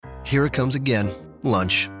here it comes again.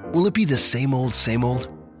 Lunch. Will it be the same old, same old?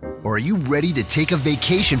 Or are you ready to take a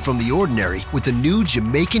vacation from the ordinary with the new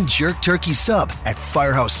Jamaican Jerk Turkey Sub at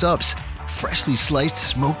Firehouse Subs? Freshly sliced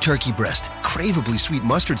smoked turkey breast, craveably sweet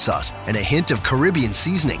mustard sauce, and a hint of Caribbean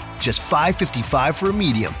seasoning. Just $5.55 for a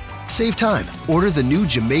medium. Save time. Order the new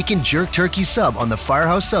Jamaican Jerk Turkey Sub on the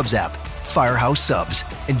Firehouse Subs app. Firehouse Subs.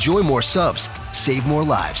 Enjoy more subs. Save more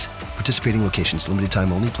lives. Participating locations. Limited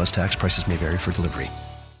time only, plus tax. Prices may vary for delivery.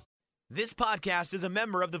 This podcast is a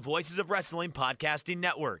member of the Voices of Wrestling Podcasting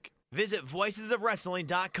Network. Visit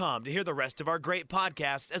voicesofwrestling.com to hear the rest of our great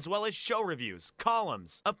podcasts, as well as show reviews,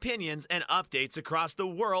 columns, opinions, and updates across the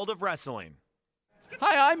world of wrestling.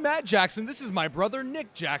 Hi, I'm Matt Jackson. This is my brother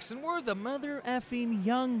Nick Jackson. We're the mother effing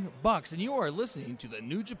Young Bucks, and you are listening to the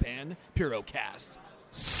New Japan Purocast.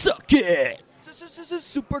 Suck it!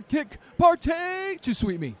 Super kick, partake to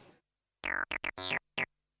sweet me.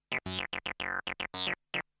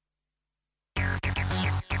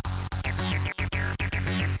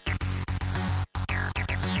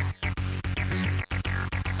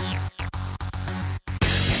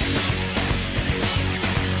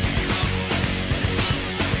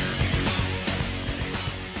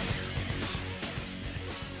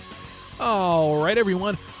 All right,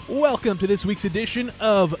 everyone. Welcome to this week's edition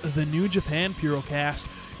of the New Japan Purocast,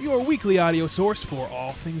 your weekly audio source for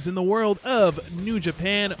all things in the world of New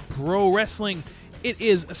Japan Pro Wrestling. It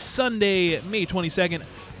is Sunday, May 22nd.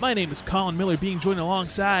 My name is Colin Miller, being joined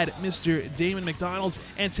alongside Mr. Damon McDonald,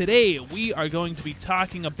 and today we are going to be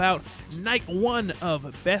talking about Night 1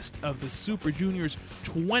 of Best of the Super Juniors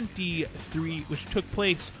 23, which took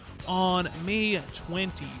place on May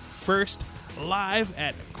 21st. Live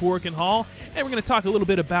at Korakuen Hall, and we're going to talk a little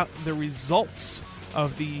bit about the results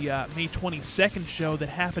of the May 22nd show that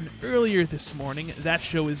happened earlier this morning. That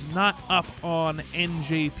show is not up on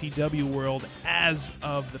NJPW World as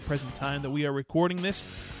of the present time that we are recording this,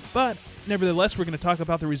 but nevertheless, we're going to talk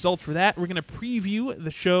about the results for that. We're going to preview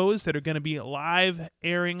the shows that are going to be live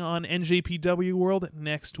airing on NJPW World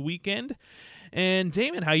next weekend. And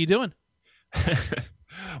Damon, how you doing?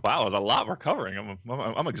 Wow, there's a lot we're covering.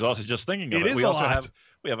 I'm exhausted just thinking of it. We also have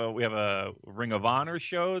a Ring of Honor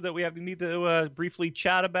show that we need to briefly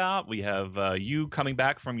chat about. We have you coming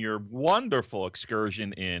back from your wonderful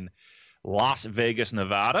excursion in Las Vegas,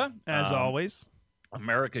 Nevada, As always,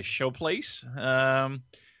 America's Showplace.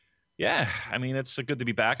 Yeah, I mean, it's good to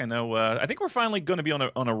be back. I know. I think we're finally going to be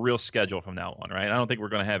on a real schedule from now on, right? I don't think we're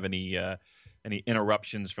going to have any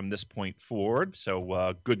interruptions from this point forward.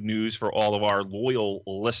 So good news for all of our loyal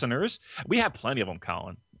listeners. We have plenty of them,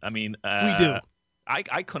 Colin. I mean, we do.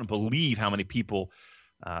 I couldn't believe how many people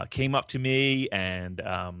came up to me and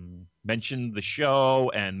mentioned the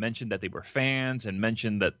show and mentioned that they were fans and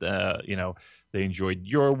mentioned that they enjoyed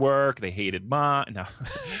your work, they hated mine.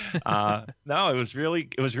 No, it was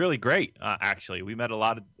really great. Actually, we met a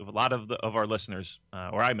lot of our listeners,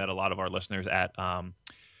 or I met a lot of our listeners at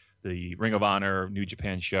the Ring of Honor New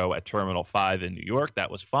Japan show at Terminal 5 in New York.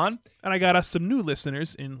 That was fun. And I got us some new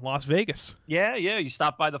listeners in Las Vegas. Yeah. You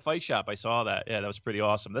stopped by the Fight Shop. I saw that. Yeah, that was pretty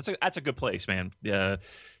awesome. That's a good place, man. If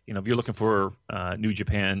you're looking for New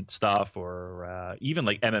Japan stuff or even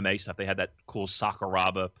like MMA stuff, they had that cool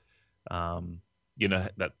Sakuraba,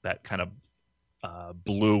 that kind of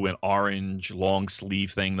blue and orange long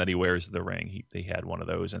sleeve thing that he wears in the ring. They had one of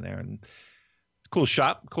those in there, and cool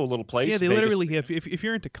shop, cool little place. Yeah, they Vegas. literally have, if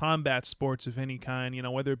you're into combat sports of any kind,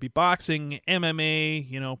 whether it be boxing,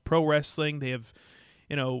 MMA, pro wrestling, they have,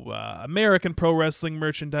 American pro wrestling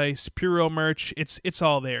merchandise, Puro merch, it's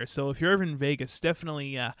all there. So if you're ever in Vegas,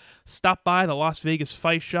 definitely stop by the Las Vegas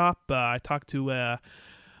Fight Shop. I talked to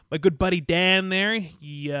my good buddy Dan there.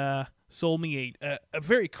 He sold me a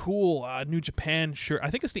very cool New Japan shirt. I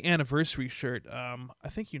think it's the anniversary shirt. I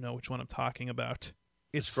think you know which one I'm talking about.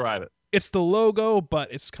 Describe it. It's the logo,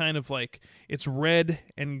 but it's kind of like it's red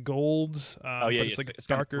and gold. But it's like it's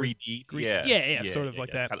darker kind of 3D. green. Yeah, sort of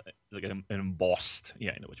like that. It's like an embossed.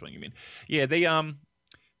 Yeah, I know which one you mean. Yeah, they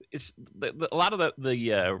it's a lot of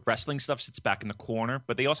the wrestling stuff sits back in the corner,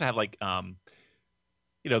 but they also have like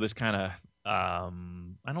this kind of I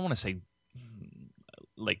don't want to say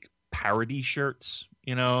like parody shirts.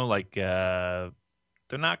 Like they're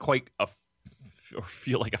not quite or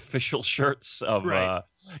feel like official shirts of right.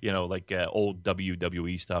 Old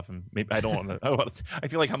WWE stuff, and maybe I don't want to. I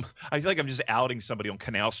feel like I'm just outing somebody on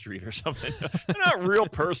Canal Street or something. They're not real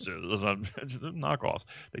persons. They're knockoffs.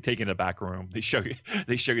 They take you in the back room. They show you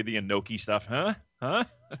the Inoki stuff, huh?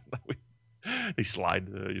 They slide.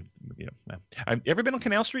 You ever been on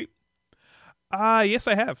Canal Street? Yes,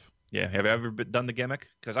 I have. Yeah, have you ever done the gimmick?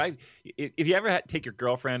 Because if you ever take your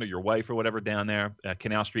girlfriend or your wife or whatever down there,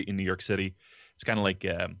 Canal Street in New York City, it's kind of like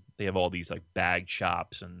they have all these like bag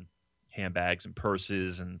shops and handbags and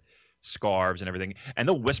purses and scarves and everything, and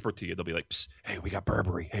they'll whisper to you. They'll be like, Psst, "Hey, we got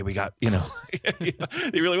Burberry. Hey, we got they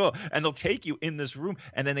really will." And they'll take you in this room,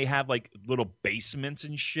 and then they have like little basements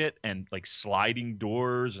and shit, and like sliding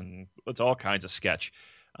doors, and it's all kinds of sketch.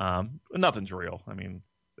 Nothing's real. I mean,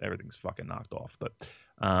 everything's fucking knocked off, but.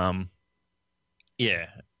 Yeah,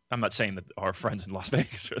 I'm not saying that our friends in Las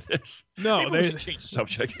Vegas are this. No, maybe we should change the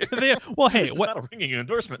subject here. Well, hey, this is not a ringing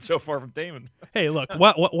endorsement so far from Damon. Hey, look,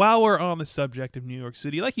 while we're on the subject of New York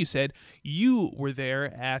City, like you said, you were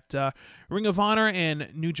there at Ring of Honor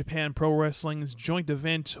and New Japan Pro Wrestling's joint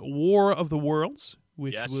event, War of the Worlds,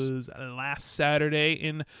 which was last Saturday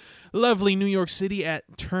in lovely New York City at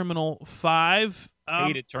Terminal 5.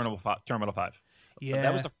 Hated Terminal 5. Yeah.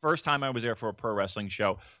 That was the first time I was there for a pro wrestling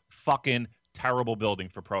show. Fucking terrible building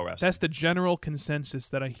for pro wrestling. That's the general consensus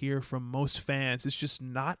that I hear from most fans. It's just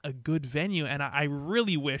not a good venue, and I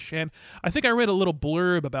really wish, and I think I read a little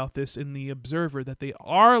blurb about this in the Observer, that they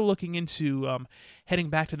are looking into heading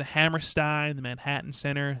back to the Hammerstein, the Manhattan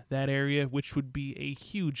Center, that area, which would be a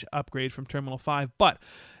huge upgrade from Terminal 5, but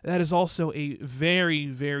that is also a very,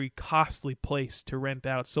 very costly place to rent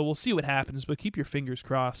out, so we'll see what happens, but keep your fingers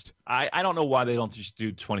crossed. I don't know why they don't just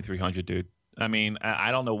do 2300, dude. I mean,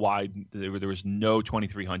 I don't know why there was no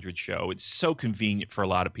 2300 show. It's so convenient for a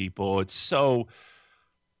lot of people. It's so,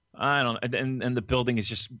 I don't, and the building is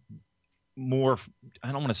just more,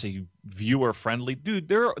 I don't want to say viewer friendly. Dude,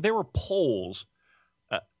 there were poles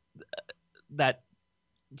that,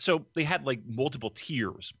 so they had like multiple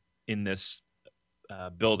tiers in this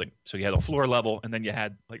building. So you had a floor level, and then you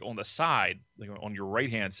had like on the side, like on your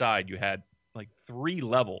right-hand side, you had like 3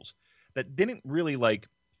 levels that didn't really like,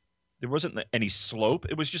 there wasn't any slope.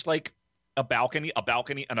 It was just like a balcony,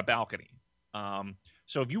 and a balcony.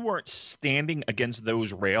 So if you weren't standing against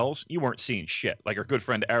those rails, you weren't seeing shit. Like our good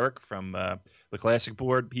friend Eric from the Classic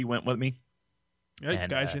Board, he went with me. Yeah,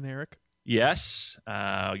 Gaijin Eric. Yes,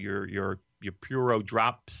 your Puro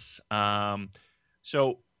drops.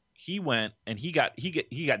 So he went and he got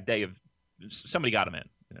day of. Somebody got him in.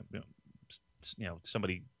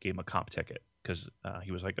 Somebody gave him a comp ticket. Because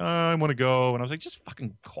he was like, I want to go. And I was like, just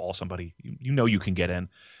fucking call somebody. You know you can get in.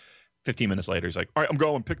 15 minutes later, he's like, all right, I'm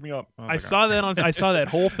going. Pick me up. I saw that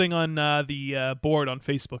whole thing on the board on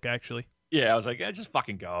Facebook, actually. Yeah, I was like, just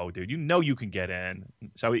fucking go, dude. You know you can get in.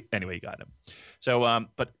 So anyway, he got him. So,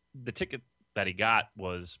 but the ticket that he got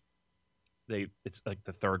was, it's like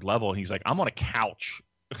the 3rd level. And he's like, I'm on a couch.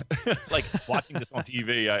 Like watching this on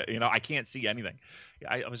TV, I can't see anything.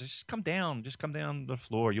 I was just come down the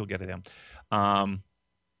floor, you'll get it in.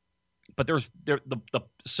 But there's the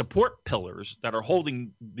support pillars that are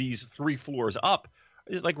holding these 3 floors up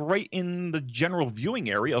is like right in the general viewing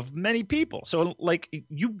area of many people. So like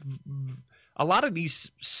a lot of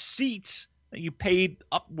these seats that you paid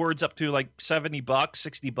upwards up to like $70,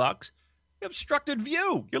 $60, obstructed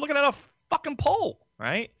view. You're looking at a fucking pole,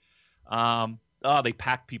 right? Oh, they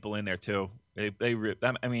packed people in there too. I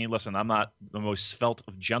mean, listen, I'm not the most svelte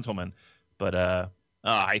of gentlemen, but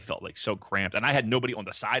I felt like so cramped, and I had nobody on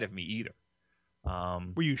the side of me either.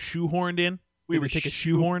 Were you shoehorned in? We were take a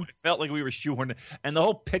shoehorn. It felt like we were shoehorned in, and the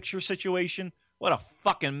whole picture situation. What a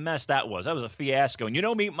fucking mess that was. That was a fiasco. And you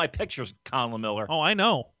know me, my pictures, Colin Miller. Oh, I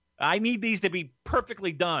know. I need these to be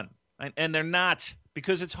perfectly done, and they're not,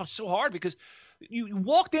 because it's so hard. Because you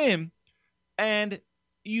walked in, and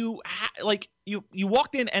you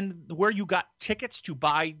walked in, and where you got tickets to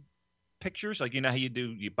buy pictures, like, you know how you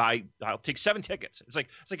do, I'll take 7 tickets. It's like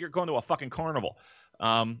you're going to a fucking carnival.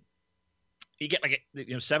 You get like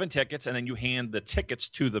 7 tickets, and then you hand the tickets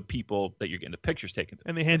to the people that you're getting the pictures taken to.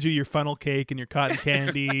 And they hand you your funnel cake and your cotton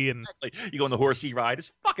candy. Exactly. You go on the horsey ride.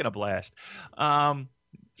 It's fucking a blast.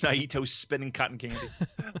 Naito's spinning cotton candy.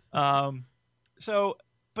 But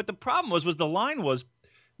the problem was the line was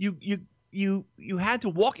you had to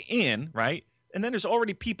walk in, right? And then there's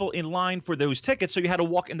already people in line for those tickets, so you had to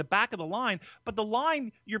walk in the back of the line. But the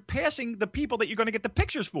line, you're passing the people that you're going to get the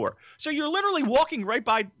pictures for. So you're literally walking right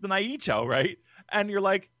by the Naito, right? And you're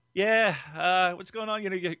like, yeah, what's going on?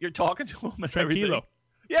 You're talking to him and everything. Tranquilo.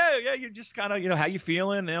 Yeah, you're just kind of, how you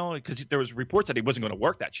feeling? Because there was reports that he wasn't going to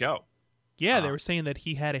work that show. Yeah, they were saying that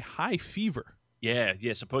he had a high fever. Yeah.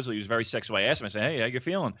 Supposedly he was very sick. So I asked him, I said, hey, how you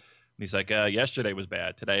feeling? And he's like, yesterday was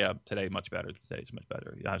bad. Today much better. Today's much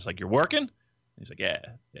better. I was like, you're working? He's like, yeah,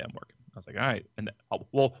 I'm working. I was like, all right. And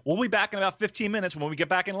well, we'll be back in about 15 minutes when we get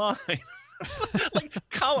back in line. Like,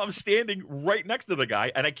 I'm standing right next to the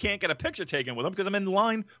guy, and I can't get a picture taken with him because I'm in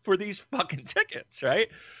line for these fucking tickets, right?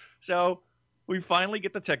 So we finally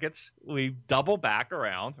get the tickets. We double back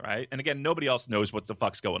around, right? And again, nobody else knows what the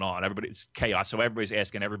fuck's going on. It's chaos. So everybody's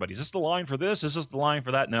asking everybody, is this the line for this? Is this the line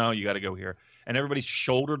for that? No, you got to go here. And everybody's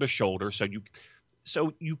shoulder to shoulder. So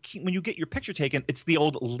when you get your picture taken, it's the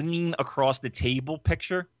old lean across the table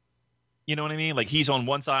picture. You know what I mean? Like he's on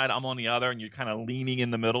one side, I'm on the other, and you're kind of leaning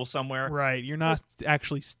in the middle somewhere. Right. You're not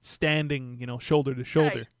actually standing, shoulder to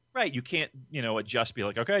shoulder. Right. You can't, adjust, be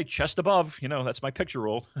like, okay, chest above, that's my picture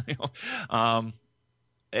rule. And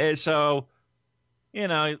so,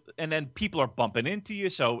 and then people are bumping into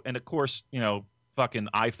you. So, and of course, fucking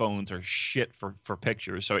iPhones are shit for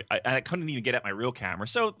pictures. So I couldn't even get at my real camera.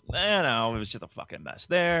 So, it was just a fucking mess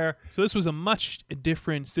there. So this was a much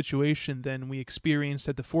different situation than we experienced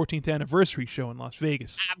at the 14th anniversary show in Las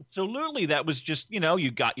Vegas. Absolutely. That was just,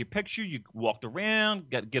 you got your picture, you walked around,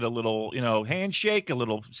 get a little, handshake, a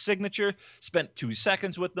little signature, spent 2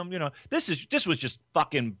 seconds with them. This was just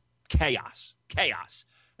fucking chaos.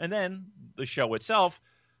 And then the show itself,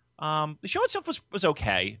 was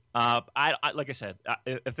okay. I like I said,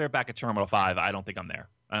 if they're back at Terminal 5, I don't think I'm there.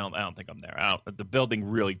 I don't think I'm there. The building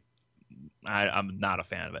really, I'm not a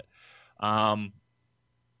fan of it.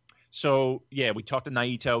 So yeah, we talked to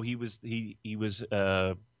Naito. He was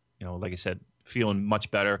like I said, feeling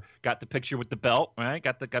much better. Got the picture with the belt, right?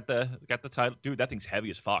 Got the title. Dude, that thing's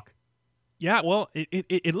heavy as fuck. Yeah, well,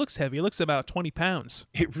 it looks heavy. It looks about 20 pounds.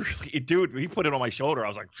 It really, dude, he put it on my shoulder. I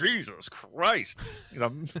was like, Jesus Christ.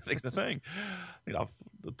 That's the thing. A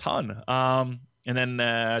ton. And then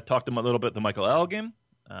talked to him a little bit to Michael Elgin.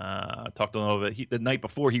 Talked to him a little bit. The night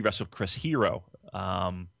before, he wrestled Chris Hero.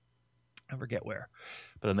 I forget where.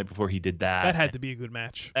 But the night before he did that. That had to be a good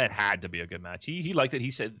match. It had to be a good match. He liked it. He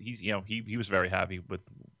said he was very happy with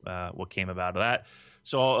what came about of that.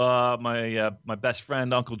 So my best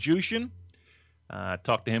friend, Uncle Jushin,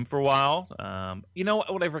 talked to him for a while.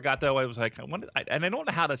 What I forgot though? I was like, I don't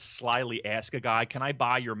know how to slyly ask a guy, "Can I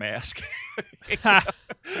buy your mask?" I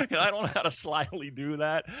don't know how to slyly do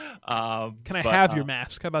that. Can I have your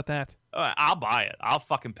mask? How about that? I'll buy it. I'll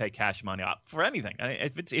fucking pay cash money for anything.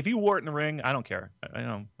 If you wore it in the ring, I don't care. I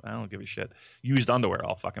don't give a shit. Used underwear,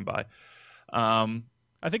 I'll fucking buy.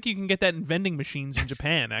 I think you can get that in vending machines in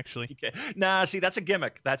Japan, actually. Nah, see, that's a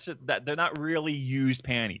gimmick. That they're not really used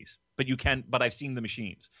panties. But you can. But I've seen the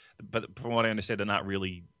machines. But from what I understand, they're not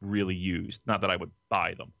really, really used. Not that I would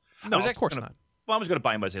buy them. No, of course not. Well, I was going to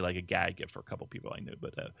buy them as a gag gift for a couple people I knew.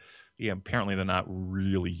 But apparently they're not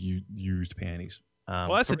really used panties.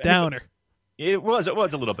 Well, that's a downer. It was a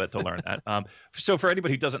little bit to learn that. So for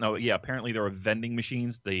anybody who doesn't know, apparently there are vending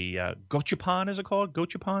machines. The Gochupan, is it called?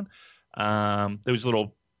 Gochupan? Those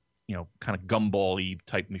little, kind of gumball-y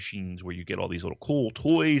type machines where you get all these little cool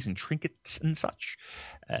toys and trinkets and such.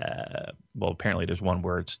 Well, apparently there's one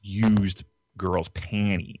where it's used girls'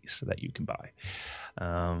 panties that you can buy.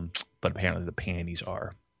 But apparently the panties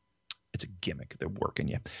it's a gimmick. They're working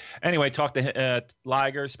you. Anyway, talked to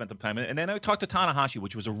Liger, spent some time. And then I talked to Tanahashi,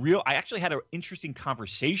 which was I actually had an interesting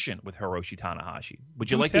conversation with Hiroshi Tanahashi.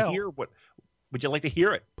 Would you like to hear Would you like to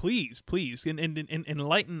hear it? Please, and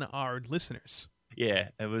enlighten our listeners. Yeah,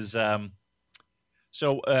 it was.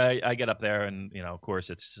 So I get up there, and of course,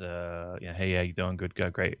 it's hey, how you doing? Good,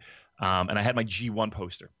 great. And I had my G1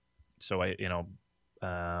 poster. So I,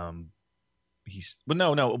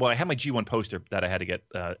 Well, I had my G1 poster that I had to get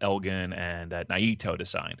Elgin and Naito to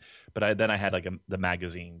sign. But then I had the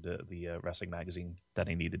magazine, the wrestling magazine that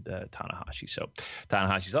I needed Tanahashi. So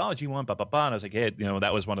Tanahashi's, G1, blah, blah, blah. And I was like, hey,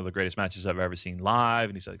 that was one of the greatest matches I've ever seen live.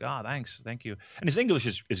 And he's like, thanks, thank you. And his English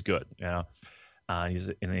is good,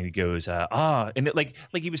 and then he goes, and like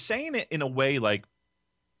he was saying it in a way like,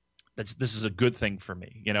 this is a good thing for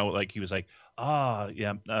me. Like he was like,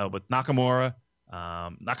 with Nakamura.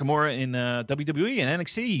 Nakamura in WWE and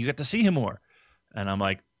NXT, you get to see him more. And I'm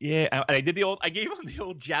like, yeah. And I gave him the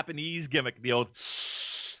old Japanese gimmick, the old,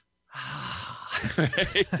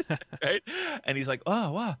 right? And he's like,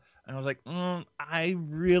 oh, wow. And I was like, I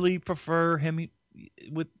really prefer him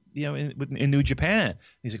with, in New Japan. And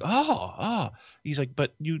he's like, oh. He's like,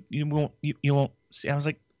 but you won't see. I was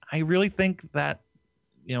like, I really think that,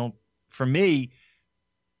 for me,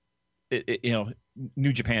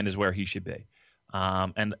 New Japan is where he should be.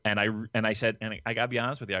 And I said, and I gotta be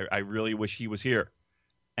honest with you, I really wish he was here.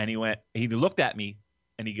 And he looked at me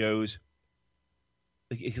and he goes,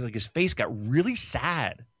 his face got really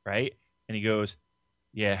sad, right? And he goes,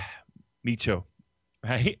 yeah, me too.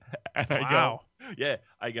 Right? And wow.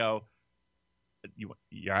 I go, you all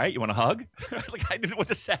right? You want a hug? Like I didn't know what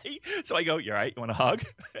to say. So I go, you all right? You want a hug?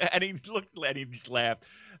 And he looked and he just laughed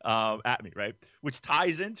at me, right? Which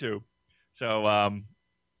ties into, so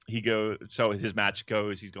so his match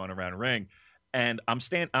goes, he's going around the ring, and I'm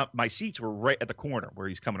standing up. My seats were right at the corner where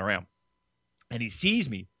he's coming around, and he sees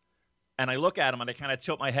me, and I look at him, and I kind of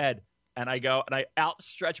tilt my head, and I go, and I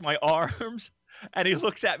outstretch my arms, and he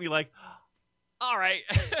looks at me like, all right.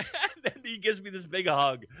 And then he gives me this big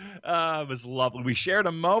hug. It was lovely. We shared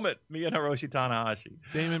a moment, me and Hiroshi Tanahashi.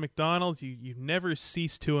 Damon McDonald, you never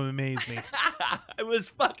cease to amaze me. It was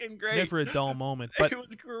fucking great. Never a dull moment. But it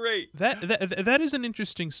was great. That is an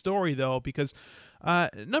interesting story, though, because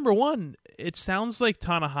number one, it sounds like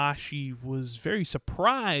Tanahashi was very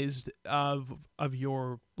surprised of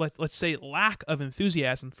your let's say lack of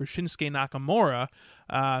enthusiasm for Shinsuke Nakamura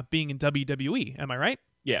being in WWE. Am I right?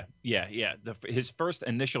 Yeah. His first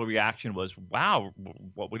initial reaction was, "Wow,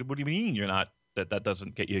 what do you mean you're not? That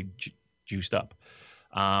doesn't get you juiced up."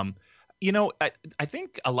 I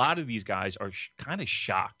think a lot of these guys are kind of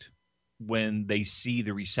shocked when they see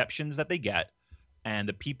the receptions that they get and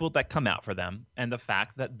the people that come out for them, and the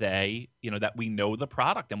fact that that we know the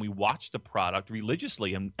product and we watch the product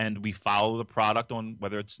religiously, and we follow the product on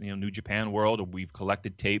whether it's New Japan World, or we've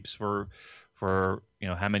collected tapes for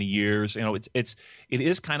how many years. It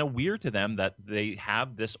is kind of weird to them that they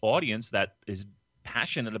have this audience that is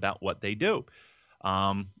passionate about what they do.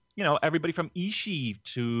 Everybody from Ishii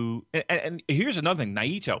to and here's another thing,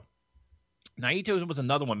 Naito. Naito was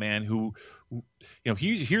another one, man, who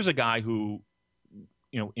here's a guy who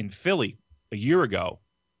in Philly a year ago,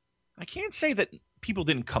 I can't say that people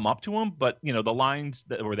didn't come up to him, but the lines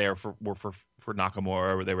that were there were for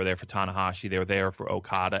Nakamura, they were there for Tanahashi, they were there for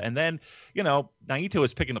Okada, and then Naito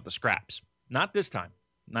was picking up the scraps. Not this time.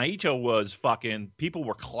 Naito was people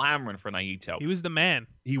were clamoring for Naito. He was the man.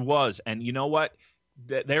 He was, and you know what?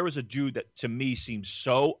 There was a dude that to me seemed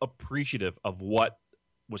so appreciative of what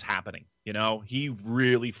was happening. He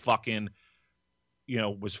really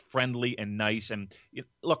was friendly and nice. And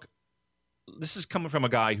look, this is coming from a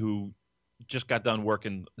guy who just got done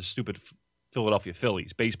working the stupid Philadelphia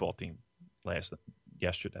Phillies baseball team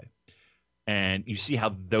yesterday, and you see how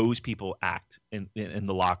those people act in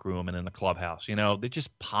the locker room and in the clubhouse. They're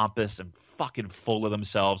just pompous and fucking full of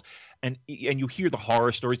themselves, and you hear the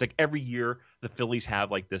horror stories. Like every year, the Phillies have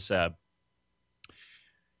like this kind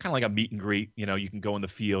of like a meet and greet. You can go in the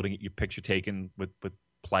field and get your picture taken with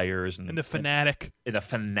players and the Fanatic, and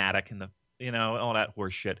the all that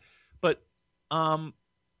horse shit. But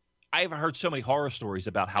I've heard so many horror stories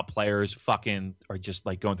about how players fucking are just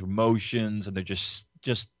like going through motions, and they're just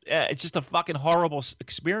it's just a fucking horrible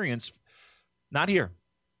experience. Not here.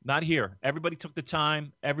 Everybody took the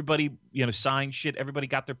time. Everybody, signed shit. Everybody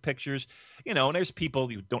got their pictures. And there's people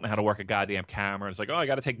who don't know how to work a goddamn camera. It's like, oh, I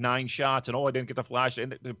got to take 9 shots, and I didn't get the flash.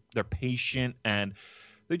 And they're patient, and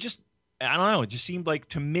they're just, I don't know. It just seemed like,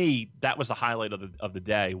 to me, that was the highlight of the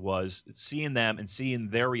day, was seeing them and seeing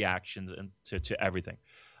their reactions and to everything.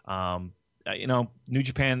 New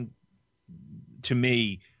Japan, to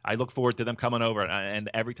me, I look forward to them coming over, and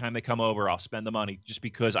every time they come over, I'll spend the money just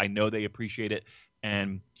because I know they appreciate it.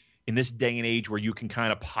 And in this day and age where you can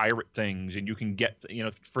kind of pirate things, and you can get,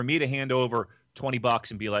 for me to hand over $20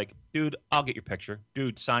 and be like, dude, I'll get your picture,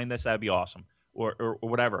 dude, sign this, that'd be awesome, or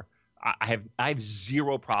whatever. I have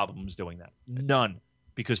zero problems doing that, none,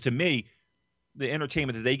 because to me, the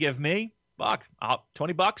entertainment that they give me, fuck,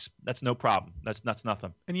 $20, that's no problem. That's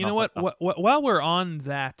nothing. And you know what? While we're on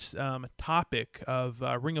that topic of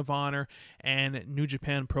Ring of Honor and New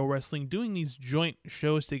Japan Pro Wrestling doing these joint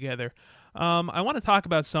shows together, I want to talk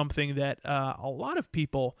about something that a lot of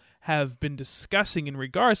people have been discussing in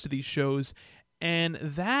regards to these shows, and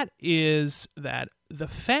that is that the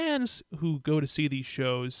fans who go to see these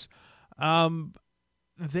shows,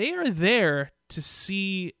 they are there to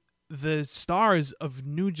see the stars of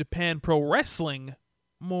New Japan Pro Wrestling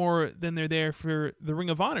more than they're there for the Ring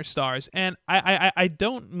of Honor stars. And I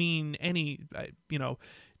don't mean any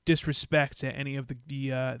disrespect to any of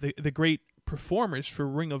the great performers for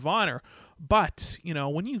Ring of Honor, but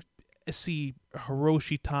when you see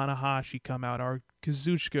Hiroshi Tanahashi come out, or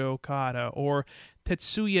Kazuchika Okada, or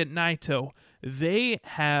Tetsuya Naito, they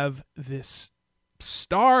have this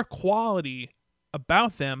star quality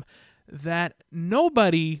about them that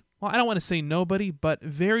nobody, well, I don't want to say nobody, but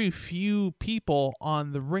very few people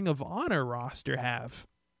on the Ring of Honor roster have.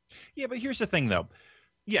 Yeah, but here's the thing, though.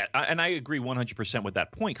 Yeah, and I agree 100% with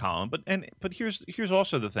that point, Colin. But here's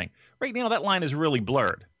also the thing. Right now, that line is really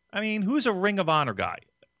blurred. I mean, who's a Ring of Honor guy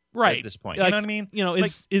at this point? You know what I mean?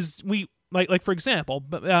 Like for example,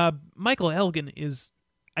 Michael Elgin is,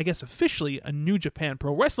 I guess, officially a New Japan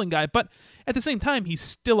Pro Wrestling guy, but at the same time, he's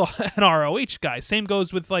still an ROH guy. Same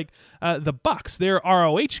goes with the Bucks. They're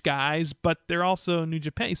ROH guys, but they're also New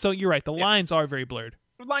Japan. So you're right. The lines are very blurred.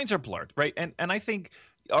 lines are blurred, right? And I think,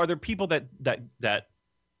 are there people that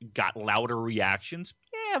got louder reactions?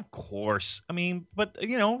 Yeah, of course. I mean, but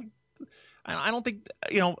I don't think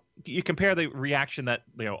you compare the reaction that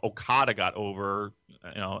Okada got over,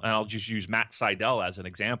 and I'll just use Matt Sydal as an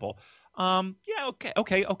example. Yeah,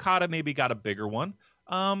 okay, Okada maybe got a bigger one.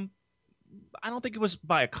 I don't think it was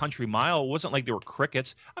by a country mile. It wasn't like there were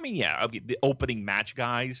crickets. I mean, yeah, the opening match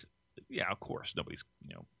guys, yeah, of course,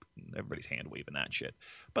 everybody's hand waving that shit.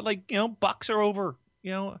 But Bucks are over.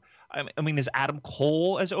 I mean, is Adam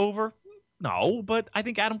Cole as over? No, but I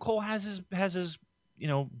think Adam Cole has his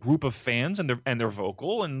group of fans, and they're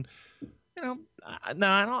vocal, and no, I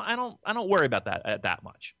don't worry about that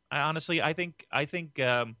much. I think I think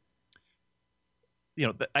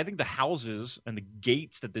the houses and the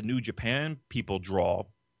gates that the New Japan people draw,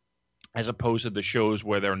 as opposed to the shows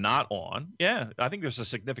where they're not on, yeah, I think there's a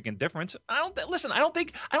significant difference. I don't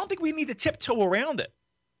think we need to tiptoe around it.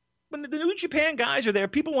 When the New Japan guys are there,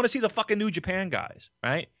 people want to see the fucking New Japan guys,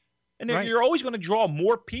 right? And right. You're always going to draw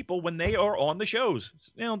more people when they are on the shows.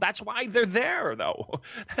 That's why they're there, though.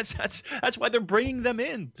 That's why they're bringing them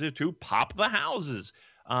in to pop the houses.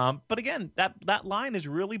 But again, that line is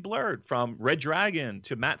really blurred, from Red Dragon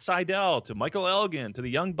to Matt Sydal to Michael Elgin to the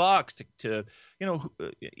Young Bucks to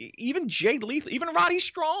even Jay Lethal, even Roddy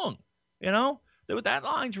Strong. That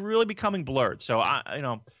line's really becoming blurred. So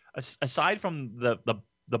aside from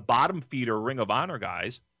the bottom feeder Ring of Honor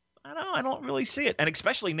guys, I don't really see it. And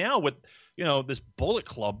especially now with this Bullet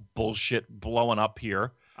Club bullshit blowing up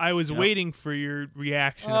here. I was waiting for your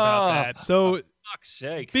reaction about that. So, for fuck's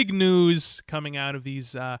sake. Big news coming out of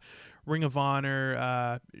these Ring of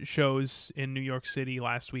Honor shows in New York City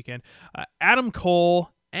last weekend. Adam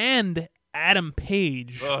Cole and Adam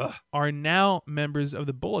Page are now members of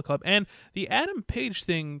the Bullet Club. And the Adam Page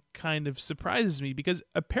thing kind of surprises me, because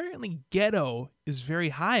apparently Gedo is very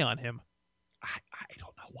high on him. I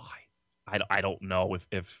don't know why. I don't know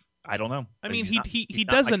if I don't know. I mean, he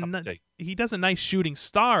does a nice shooting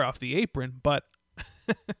star off the apron, but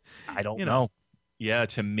I don't know. Yeah,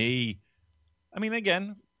 to me, I mean,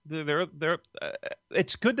 again, they're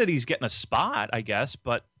it's good that he's getting a spot, I guess,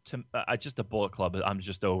 but just the Bullet Club, I'm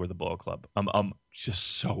just over the Bullet Club. I'm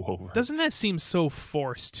just so over. Doesn't that seem so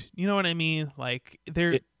forced? You know what I mean? Like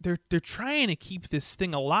they're trying to keep this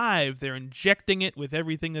thing alive. They're injecting it with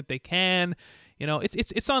everything that they can.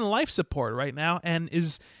 It's on life support right now. And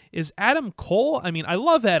is Adam Cole? I mean, I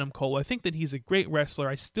love Adam Cole. I think that he's a great wrestler.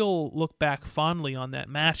 I still look back fondly on that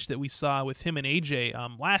match that we saw with him and AJ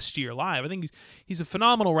last year live. I think he's a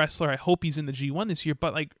phenomenal wrestler. I hope he's in the G1 this year.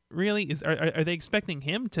 But really, are they expecting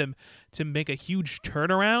him to make a huge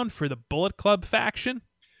turnaround for the Bullet Club faction?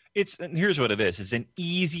 And here's what it is. It's an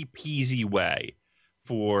easy peasy way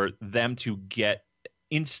for them to get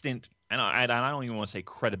instant. And I don't even want to say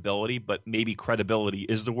credibility, but maybe credibility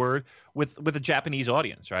is the word, with a Japanese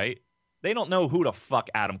audience, right? They don't know who the fuck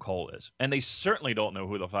Adam Cole is. And they certainly don't know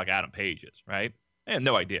who the fuck Adam Page is, right? They have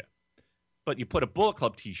no idea. But you put a Bullet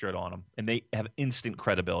Club t-shirt on them, and they have instant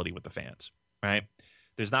credibility with the fans, right?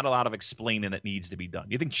 There's not a lot of explaining that needs to be done.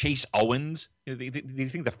 You think Chase Owens, do you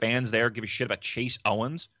think the fans there give a shit about Chase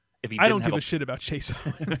Owens? I don't give a shit about Chase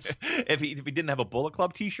Owens. if he didn't have a Bullet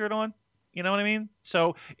Club t-shirt on? You know what I mean?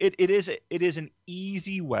 So it is an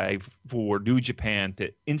easy way for New Japan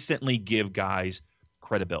to instantly give guys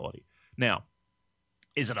credibility. Now,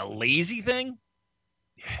 is it a lazy thing?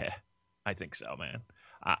 Yeah, I think so, man.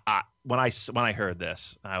 When I heard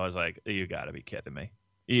this, I was like, "You got to be kidding me!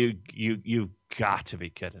 You got to be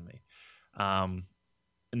kidding me!"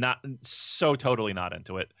 Totally not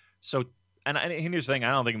into it. So, and here's the thing: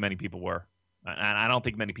 I don't think many people were. And I don't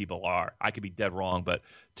think many people are. I could be dead wrong, but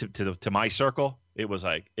to my circle, it was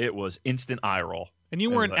instant eye roll. And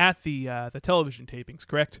you weren't at the television tapings,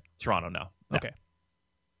 correct? Toronto, no. Okay,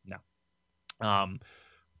 no.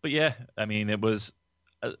 But yeah, I mean, it was.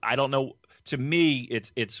 I don't know. To me,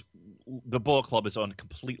 it's the Bullet Club is on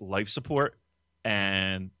complete life support,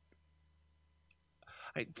 and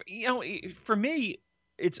for me.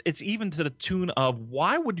 It's even to the tune of,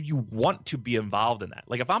 why would you want to be involved in that?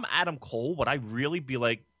 Like, if I'm Adam Cole, would I really be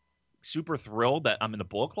super thrilled that I'm in the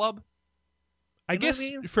Bullet Club? I guess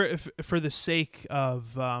for the sake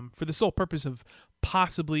of for the sole purpose of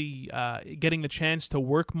possibly getting the chance to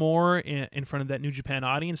work more in front of that New Japan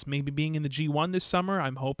audience, maybe being in the G1 this summer,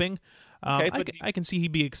 I'm hoping. I can see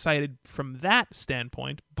he'd be excited from that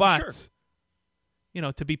standpoint, but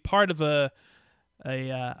sure. To be part of a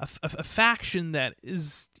faction that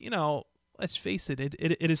is, let's face it,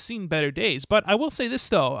 it has seen better days. But I will say this,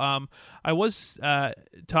 though. I was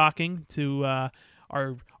talking to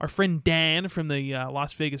our friend Dan from the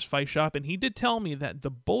Las Vegas Fight Shop, and he did tell me that the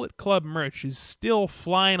Bullet Club merch is still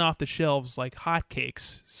flying off the shelves like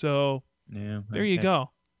hotcakes. So there you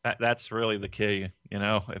go. That's really the key.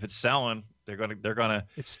 If it's selling, they're gonna.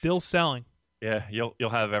 It's still selling. Yeah, you'll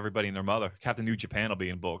have everybody and their mother. Captain New Japan will be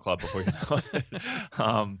in Bullet Club before you know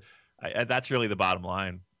it. That's really the bottom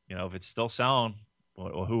line. If it's still selling,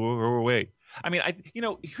 well, who are we? I mean,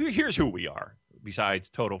 here's who we are. Besides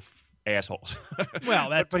total assholes. Well,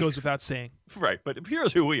 that goes without saying. Right, but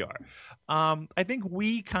here's who we are. I think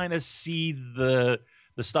we kind of see the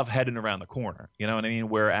stuff heading around the corner. You know what I mean?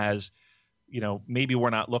 Whereas, maybe we're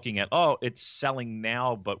not looking at, it's selling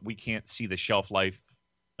now, but we can't see the shelf life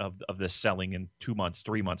of this selling in 2 months,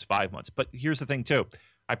 3 months, 5 months. But here's the thing, too.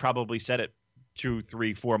 I probably said it 2,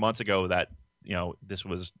 3, 4 months ago that, this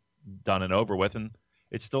was done and over with, and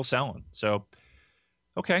it's still selling. So,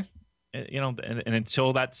 okay. And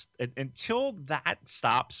until that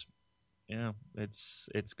stops,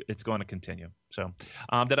 it's going to continue. So,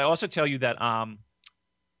 did I also tell you that I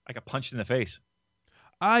got punched in the face?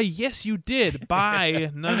 Yes, you did,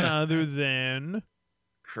 by none other than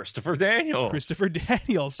Christopher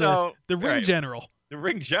Daniels. So the ring general. The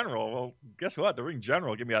ring general. Well, guess what? The ring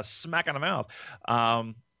general gave me a smack in the mouth.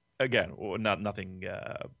 Again, nothing,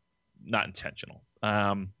 not intentional.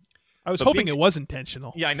 I was hoping it was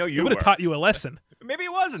intentional. Yeah, I know you would have taught you a lesson. Maybe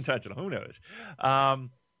it was intentional. Who knows?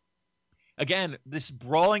 Again, this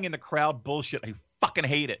brawling in the crowd bullshit, I fucking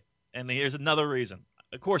hate it. And here's another reason.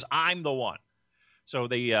 Of course, I'm the one. So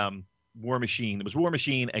they War Machine. It was War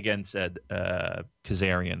Machine against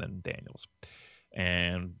Kazarian and Daniels.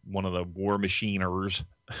 And one of the War Machiners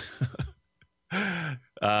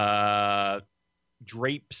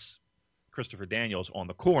drapes Christopher Daniels on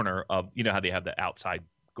the corner of, how they have the outside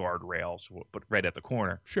guardrails, but right at the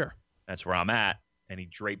corner. Sure. That's where I'm at. And he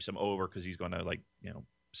drapes him over because he's going to,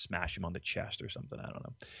 smash him on the chest or something. I don't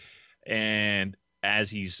know. And as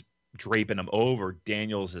he's draping him over,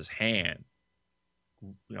 Daniels' hand,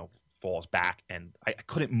 falls back. And I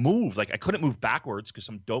couldn't move. I couldn't move backwards because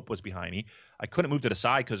some dope was behind me. I couldn't move to the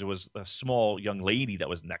side because there was a small young lady that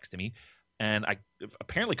was next to me. And I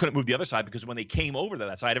apparently couldn't move the other side because when they came over to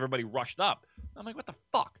that side, everybody rushed up. I'm like, what the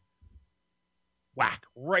fuck? Whack,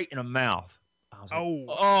 right in the mouth. I was like,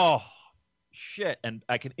 oh, shit. And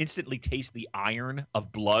I can instantly taste the iron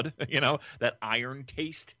of blood, that iron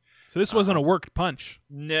taste. So this wasn't a worked punch.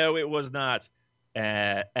 No, it was not.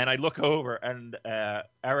 And I look over, and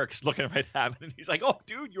Eric's looking right at me, and he's like, "Oh,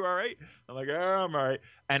 dude, you all right?" I'm like, "Yeah, I'm all right."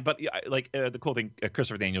 But the cool thing,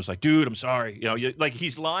 Christopher Daniels like, "Dude, I'm sorry."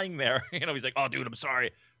 He's lying there. He's like, "Oh, dude, I'm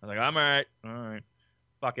sorry." I'm like, "I'm all right,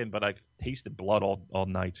 fucking." But I've tasted blood all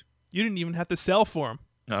night. You didn't even have to sell for him.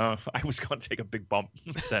 No, I was going to take a big bump.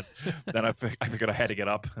 then I figured I had to get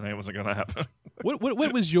up, and it wasn't going to happen. What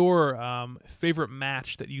was your favorite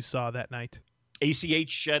match that you saw that night?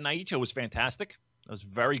 ACH Naito was fantastic. It was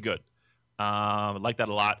very good. I like that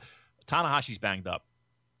a lot. Tanahashi's banged up.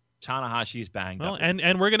 Well,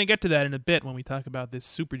 and we're going to get to that in a bit when we talk about this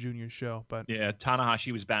Super Juniors show. But yeah,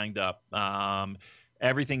 Tanahashi was banged up.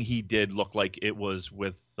 Everything he did looked like it was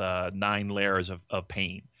with 9 layers of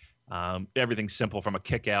pain. Everything simple from a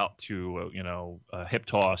kick out to a hip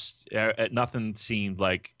toss. Nothing seemed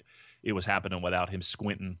like it was happening without him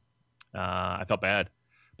squinting. I felt bad.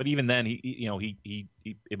 But even then,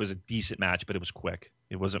 it was a decent match, but it was quick.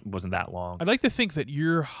 It wasn't that long. I'd like to think that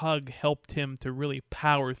your hug helped him to really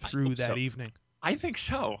power through that evening. I think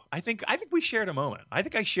so. I think we shared a moment. I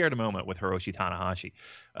think I shared a moment with Hiroshi Tanahashi.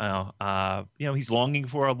 He's longing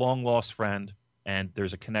for a long lost friend, and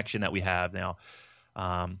there's a connection that we have now.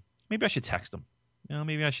 Maybe I should text him.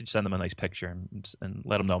 Maybe I should send them a nice picture and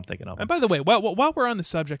let them know I'm thinking of them. And by the way, while we're on the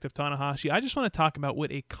subject of Tanahashi, I just want to talk about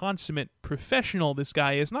what a consummate professional this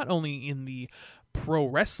guy is, not only in the pro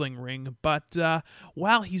wrestling ring, but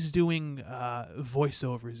while he's doing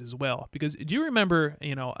voiceovers as well. Because do you remember,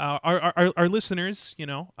 our listeners,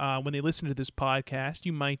 when they listen to this podcast,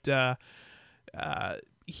 you might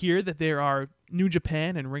hear that there are New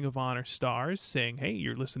Japan and Ring of Honor stars saying, hey,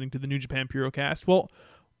 you're listening to the New Japan Purocast. Well,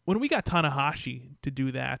 when we got Tanahashi to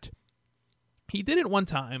do that, he did it one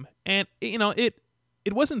time, and it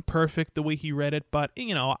wasn't perfect the way he read it, but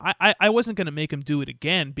I wasn't going to make him do it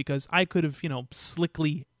again because I could have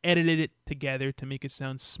slickly edited it together to make it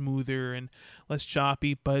sound smoother and less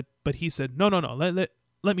choppy. But he said no,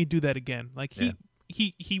 let me do that again.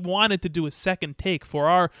 he wanted to do a second take for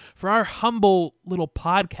our humble little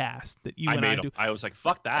podcast that you and I do. I was like,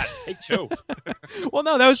 fuck that, take two. Well,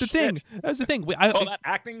 no, that was the thing. That was the thing. That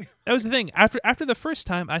acting. That was the thing. After the first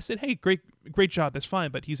time, I said, "Hey, great job, that's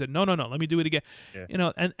fine." But he said, "No, let me do it again."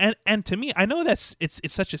 Yeah. And to me, I know it's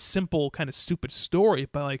such a simple kind of stupid story,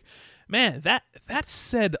 but like, man, that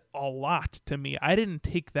said a lot to me. I didn't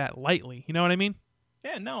take that lightly. You know what I mean?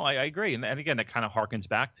 Yeah, no, I agree, and again, that kind of harkens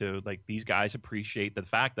back to like these guys appreciate the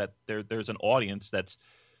fact that there's an audience that's,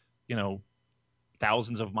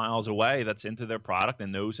 thousands of miles away that's into their product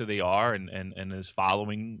and knows who they are and is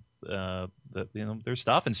following their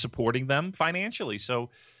stuff and supporting them financially.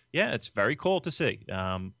 So, yeah, it's very cool to see.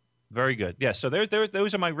 Very good. Yeah, so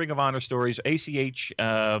those are my Ring of Honor stories. ACH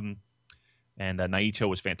and Naito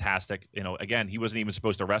was fantastic. Again, he wasn't even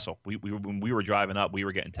supposed to wrestle. When we were driving up, we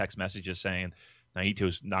were getting text messages saying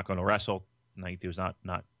Naito's not going to wrestle. Naito's not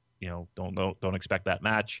don't expect that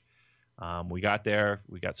match. We got there.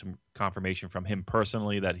 We got some confirmation from him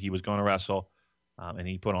personally that he was going to wrestle, and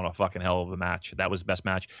he put on a fucking hell of a match. That was the best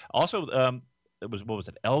match. Also, it was, what was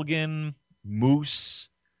it? Elgin, Moose,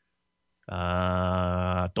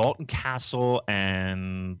 Dalton Castle,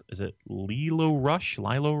 and is it Lilo Rush?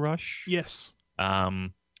 Yes.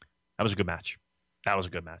 That was a good match. That was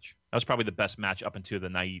probably the best match up until the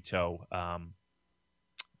Naito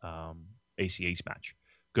ACH match.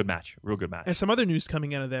 Good match. Real good match. And some other news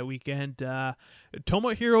coming out of that weekend. Tomohiro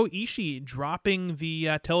Ishii dropping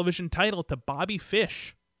the television title to Bobby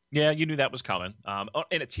Fish. Yeah, you knew that was coming. And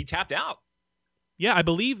he tapped out. Yeah, I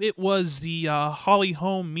believe it was the Holly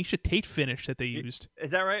Holm Misha Tate finish that they used.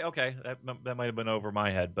 Is that right? Okay, that might have been over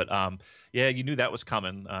my head, but yeah, you knew that was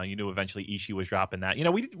coming. You knew eventually Ishii was dropping that.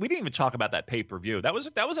 We didn't even talk about that pay-per-view. That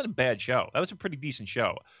wasn't a bad show. That was a pretty decent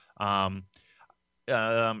show.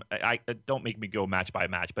 I don't make me go match by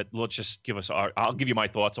match, but let's just give us I'll give you my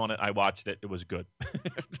thoughts on it. I watched it. It was good.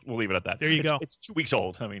 We'll leave it at that. There you go. It's 2 weeks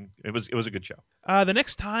old. I mean, it was a good show. The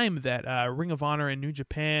next time that Ring of Honor and New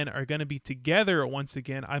Japan are going to be together once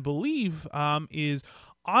again, I believe, is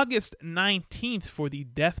August 19th for the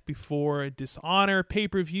Death Before Dishonor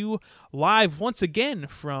pay-per-view, live once again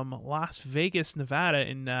from Las Vegas, Nevada,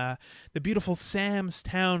 in the beautiful Sam's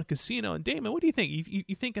Town Casino. And Damon, what do you think?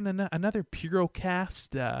 You thinking another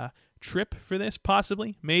Purocast trip for this,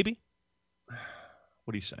 possibly, maybe?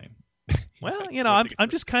 What are you saying? Well, I'm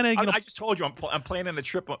just kind of. I just told you I'm planning a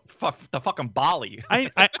trip to fucking Bali.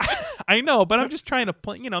 I know, but I'm just trying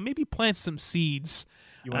to maybe plant some seeds.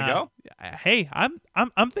 You want to go? Hey, I'm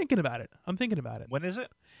thinking about it. When is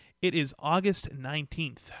it? It is August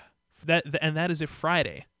 19th. That is a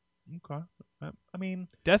Friday. Okay. I mean,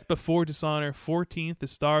 Death Before Dishonor 14th. The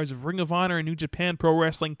stars of Ring of Honor and New Japan Pro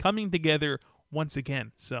Wrestling coming together once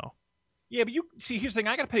again. So. Yeah, but here's the thing.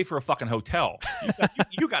 I got to pay for a fucking hotel.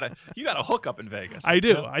 You got a hookup in Vegas. I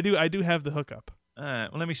do. I do have the hookup. Well,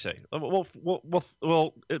 let me see.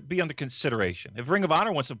 We'll be under consideration. If Ring of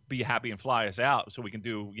Honor wants to be happy and fly us out so we can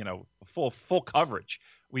do, full coverage,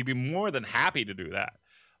 we'd be more than happy to do that.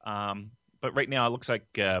 But right now, it looks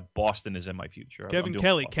like Boston is in my future. Kevin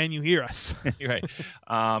Kelly, can you hear us? You're right.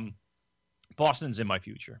 Boston's in my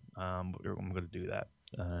future. I'm going to do that.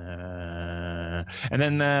 And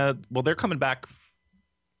then, they're coming back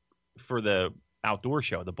for the outdoor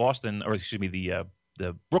show, the Boston, or excuse me,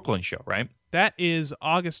 the Brooklyn show, right? That is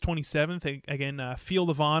August 27th. Again, Field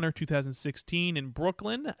of Honor 2016 in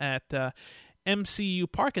Brooklyn at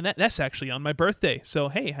MCU Park, and that's actually on my birthday. So,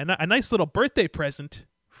 hey, a nice little birthday present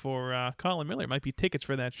for Colin Miller. Might be tickets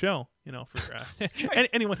for that show, for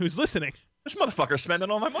anyone who's listening. This motherfucker's spending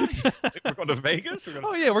all my money. We're going to Vegas? We're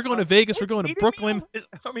going to Vegas. We're going to Brooklyn.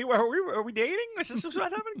 Are we dating? Is this what's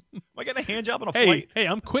happening? Am I getting a hand job on a flight? Hey,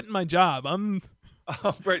 I'm quitting my job. I'm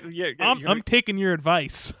taking your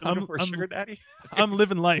advice. I'm sugar daddy. I'm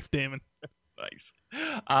living life, Damon. Nice.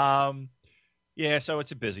 Yeah, so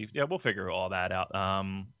it's a busy. Yeah, we'll figure all that out.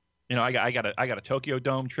 I got a Tokyo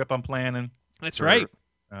Dome trip I'm planning. That's right.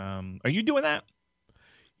 Are you doing that?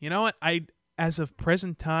 You know what? As of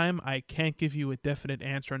present time, I can't give you a definite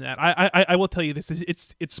answer on that. I will tell you this: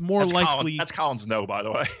 it's more likely. That's Colin's no, by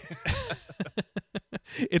the way.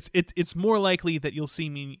 It's more likely that you'll see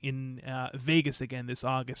me in Vegas again this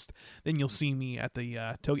August than you'll see me at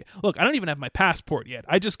the Tokyo. Look, I don't even have my passport yet.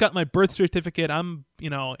 I just got my birth certificate. I'm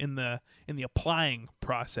in the applying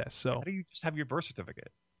process. So how do you just have your birth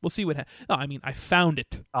certificate? We'll see what happens. No, I mean, I found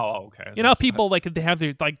it. Oh, okay. People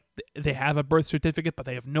they have a birth certificate, but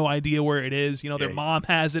they have no idea where it is. Their mom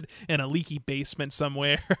has it in a leaky basement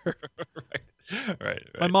somewhere. Right.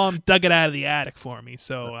 My mom dug it out of the attic for me.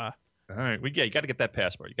 So All right. Well, yeah, you got to get that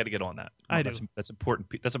passport. You got to get on that. I that's, do. That's important.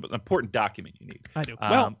 That's an important document you need. I do.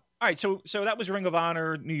 All right. So that was Ring of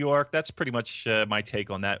Honor New York. That's pretty much my take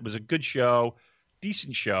on that. It was a good show,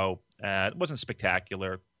 decent show. It wasn't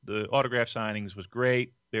spectacular. The autograph signings was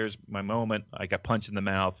great. There's my moment. I got punched in the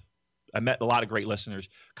mouth. I met a lot of great listeners.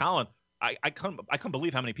 Colin, I couldn't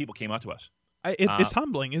believe how many people came out to us. It's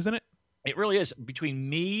humbling, isn't it? It really is. Between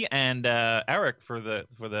me and Eric for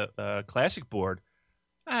the classic board,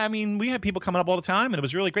 I mean, we had people coming up all the time, and it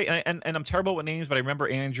was really great. And I'm terrible with names, but I remember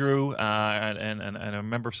Andrew and I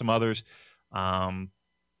remember some others.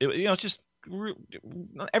 It's just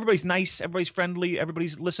everybody's nice, everybody's friendly,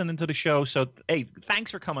 everybody's listening to the show. So hey,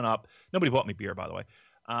 thanks for coming up. Nobody bought me beer, by the way.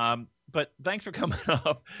 But thanks for coming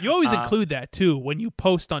up. You always include that too when you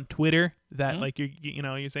post on Twitter that like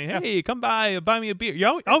you're saying, hey, come by, buy me a beer.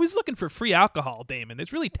 You're always looking for free alcohol, Damon.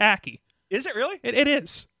 It's really tacky. Is it really? It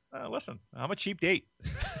is. Listen, I'm a cheap date.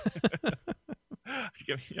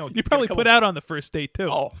 You probably put out on the first date too.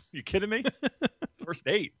 Oh, you kidding me? First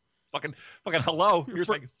date. Fucking hello. Here's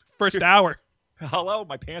first hour. Hello,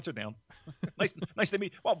 my pants are down. nice to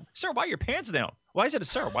meet. Well, sir, why are your pants down? Why is it a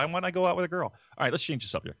sir? Why wouldn't I go out with a girl? All right, let's change the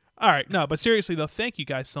subject. All right, no, but seriously though, thank you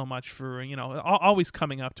guys so much for always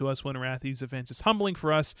coming up to us when we're at these events. It's humbling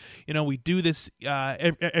for us. We do this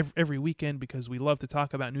every weekend because we love to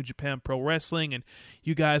talk about New Japan Pro Wrestling, and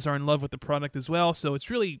you guys are in love with the product as well. So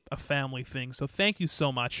it's really a family thing. So thank you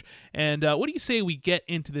so much. And what do you say we get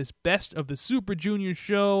into this Best of the Super Junior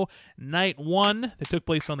show, Night 1 that took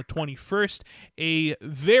place on the 21st? A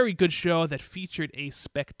very good show that featured a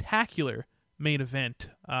spectacular main event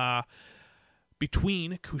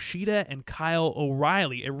between Kushida and Kyle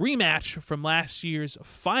O'Reilly, a rematch from last year's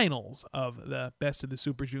finals of the Best of the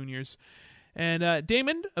Super Juniors. And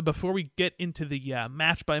Damon, before we get into the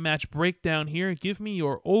match-by-match breakdown here, give me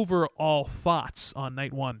your overall thoughts on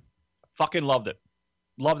Night 1. Fucking loved it.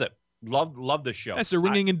 Loved it. Loved the show. That's a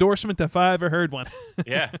ringing endorsement if I ever heard one.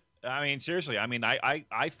 Yeah. I mean, seriously. I mean,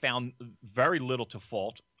 I found very little to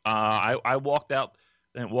fault. I walked out,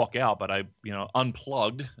 didn't walk out, but I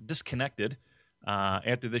unplugged, disconnected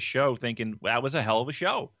after this show, thinking that was a hell of a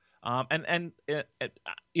show.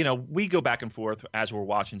 We go back and forth as we're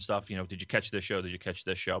watching stuff. Did you catch this show? Did you catch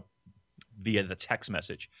this show? Via the text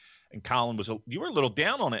message. And Colin you were a little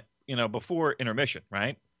down on it, before intermission,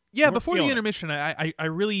 right? Yeah, before the intermission, I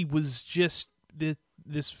really was just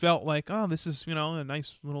this felt like, oh, this is a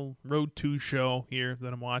nice little Road 2 show here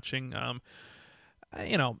that I'm watching.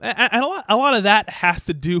 And a lot of that has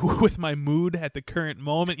to do with my mood at the current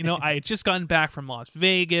moment. I had just gotten back from Las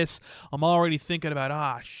Vegas. I'm already thinking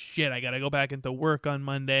about, shit, I got to go back into work on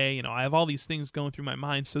Monday. I have all these things going through my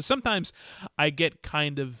mind. So sometimes I get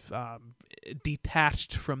kind of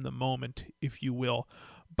detached from the moment, if you will.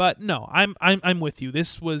 But no, I'm with you.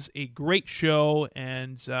 This was a great show,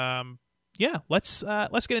 and let's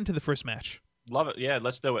get into the first match. Love it. Yeah,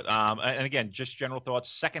 let's do it. And again, just general thoughts.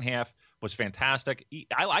 Second half was fantastic.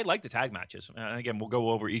 I like the tag matches. And again, we'll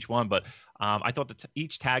go over each one, but I thought that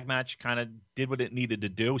each tag match kind of did what it needed to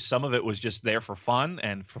do. Some of it was just there for fun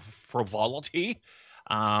and for frivolity.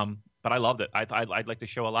 But I loved it. I like the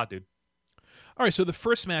show a lot, dude. All right, so the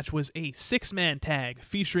first match was a 6-man tag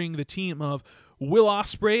featuring the team of Will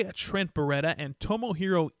Ospreay, Trent Beretta, and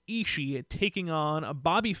Tomohiro Ishii taking on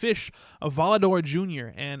Bobby Fish, Volador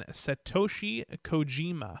Jr., and Satoshi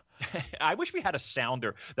Kojima. I wish we had a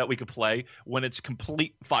sounder that we could play when it's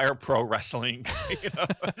complete Fire Pro Wrestling.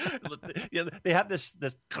 They have this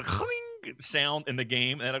cling sound in the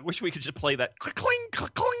game, and I wish we could just play that cling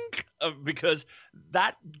because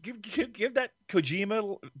that give that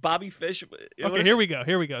Kojima Bobby Fish. Okay, here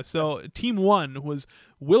we go. So team 1 was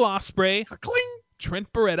Will Ospreay,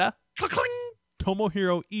 Trent Beretta,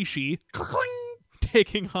 Tomohiro Ishii,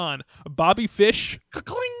 taking on Bobby Fish,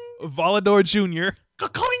 Volador Jr.,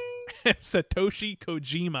 and Satoshi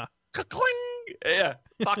Kojima. Yeah,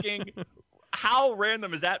 fucking how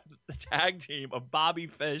random is that tag team of Bobby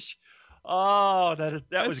Fish? Oh,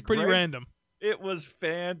 that was pretty great. random. It was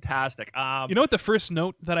fantastic. You know what the first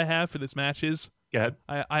note that I have for this match is? Go ahead.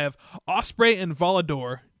 I have Ospreay and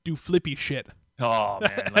Volador do flippy shit. Oh,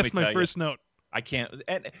 man. That's my first note. I can't.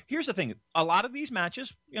 And here's the thing. A lot of these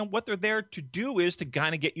matches, what they're there to do is to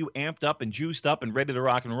kind of get you amped up and juiced up and ready to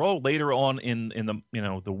rock and roll later on in the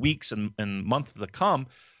the weeks and months to come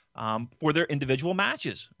for their individual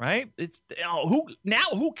matches, right? It's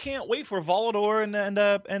who can't wait for Volador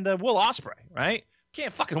and Will Ospreay, right?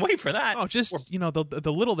 Can't fucking wait for that. Oh, just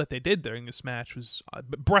the little that they did during this match was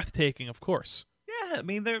breathtaking, of course. Yeah, I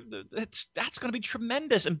mean, that's going to be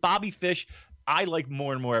tremendous. And Bobby Fish, I like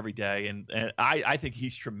more and more every day, and I think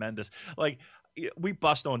he's tremendous. Like we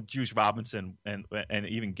bust on Juice Robinson and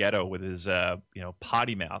even Ghetto with his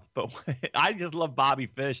potty mouth, but I just love Bobby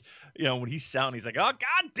Fish. When he's sounding, he's like, "Oh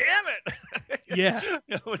God damn it!" Yeah.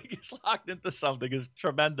 When he gets locked into something is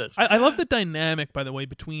tremendous. I love the dynamic, by the way,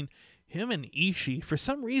 between him and Ishii. For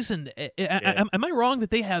some reason, am I wrong that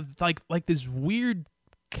they have like this weird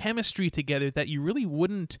chemistry together that you really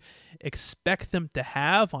wouldn't expect them to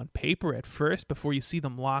have on paper at first before you see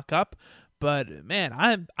them lock up? But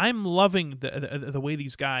man, I'm loving the way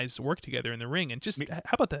these guys work together in the ring, and just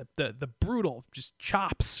how about the brutal just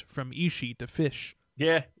chops from Ishii to Fish.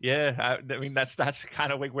 Yeah. I mean, that's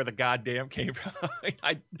kind of like where the goddamn came from. He's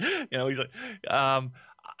like,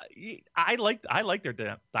 I like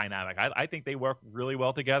their dynamic. I think they work really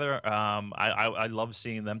well together. I love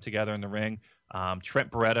seeing them together in the ring. Trent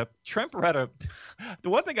Beretta, the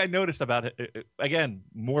one thing I noticed about it, again,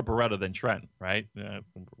 more Beretta than Trent, right?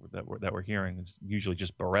 That we're hearing is usually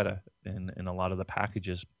just Beretta in a lot of the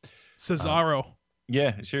packages. Cesaro.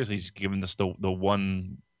 Yeah, seriously, he's giving us the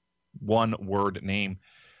one word name.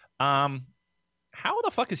 How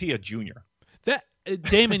the fuck is he a junior? That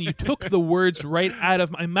Damon, you took the words right out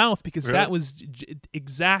of my mouth, because Really? that was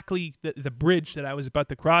exactly the bridge that I was about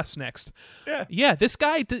to cross next. Yeah. This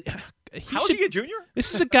guy. How is he a junior?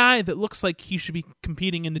 This is a guy that looks like he should be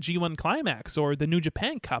competing in the G1 Climax or the New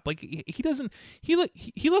Japan Cup. Like he doesn't. He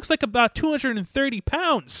looks like about 230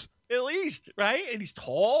 pounds. At least, right? And he's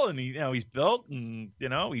tall, and he's built, and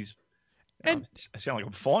he's. And I sound like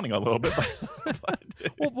I'm fawning a little bit. But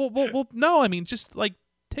well, no. I mean, just like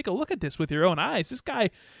take a look at this with your own eyes. This guy,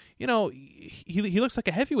 he looks like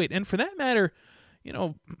a heavyweight, and for that matter,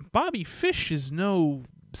 Bobby Fish is no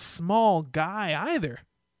small guy either.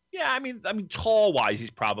 Yeah, I mean, tall wise, he's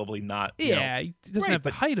probably not. He doesn't have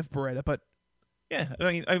the height of Beretta, but yeah,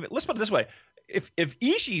 I mean, let's put it this way: if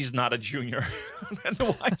Ishii's not a junior, then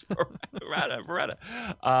why's Beretta?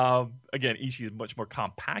 Again, Ishii is much more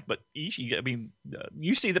compact, but Ishii, I mean,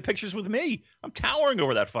 you see the pictures with me. I'm towering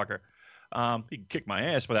over that fucker. He can kick my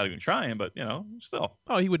ass without even trying, but still.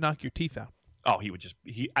 Oh, he would knock your teeth out. Oh, he would just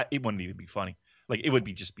it wouldn't even be funny. Like, it would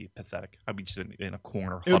be pathetic. I'd be just in a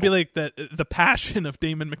corner. It would be like the Passion of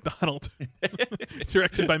Damon McDonald,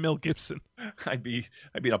 directed by Mel Gibson. I'd be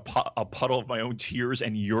in a puddle of my own tears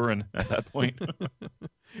and urine at that point.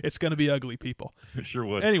 It's going to be ugly, people. It sure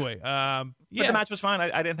would. Anyway, But the match was fine.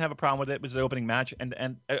 I didn't have a problem with it. It was the opening match, and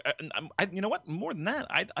you know what? More than that,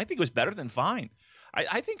 I think it was better than fine.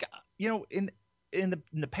 I think in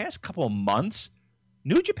the past couple of months,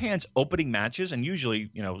 New Japan's opening matches, and usually,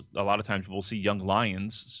 a lot of times we'll see young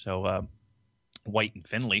lions, so White and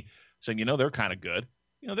Finley, so they're kind of good.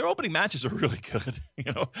 Their opening matches are really good.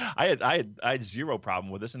 I had zero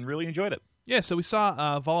problem with this and really enjoyed it. Yeah, so we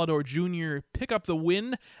saw Volador Jr. pick up the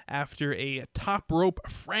win after a top rope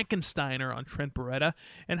Frankensteiner on Trent Beretta.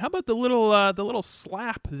 And how about the little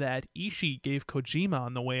slap that Ishii gave Kojima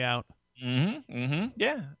on the way out?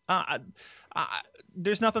 Yeah.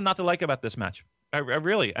 There's nothing not to like about this match. I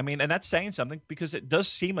really, and that's saying something, because it does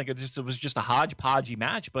seem like it was just a hodgepodgey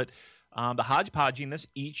match, but the hodgepodginess,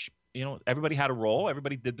 everybody had a role,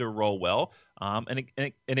 everybody did their role well, and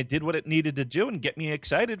it did what it needed to do and get me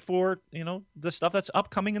excited for the stuff that's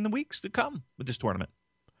upcoming in the weeks to come with this tournament.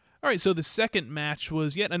 All right, so the second match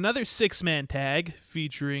was yet another 6-man tag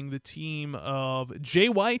featuring the team of Jay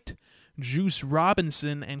White, Juice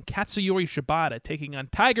Robinson, and Katsuyori Shibata taking on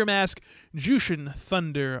Tiger Mask, Jushin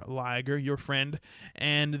Thunder Liger, your friend,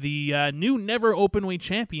 and the new never openweight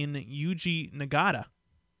champion, Yuji Nagata.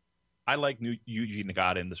 I like Yuji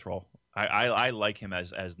Nagata in this role. I like him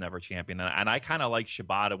as never champion, and I kind of like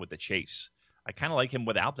Shibata with the chase. I kind of like him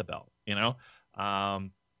without the belt,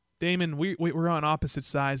 Damon, we're on opposite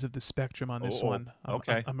sides of the spectrum on this one.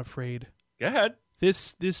 Okay. I'm afraid. Go ahead.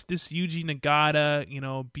 This Yuji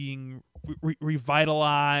Nagata, being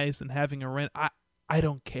revitalized and having a run. I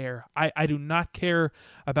don't care. I do not care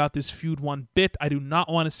about this feud one bit. I do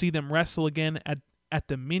not want to see them wrestle again at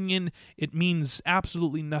Dominion. It means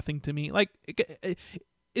absolutely nothing to me. Like,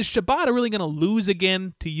 is Shibata really going to lose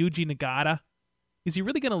again to Yuji Nagata? Is he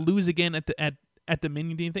really going to lose again at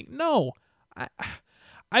Dominion? Do you think? No.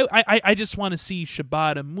 I just want to see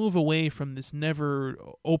Shibata move away from this never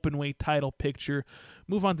openweight title picture,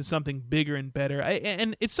 move on to something bigger and better.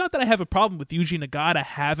 And it's not that I have a problem with Yuji Nagata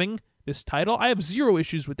having this title. I have zero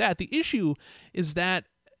issues with that. The issue is that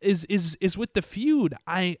is with the feud.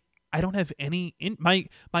 I don't have any. My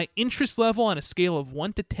interest level on a scale of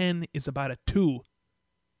 1 to 10 is about a 2.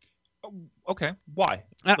 Okay, why?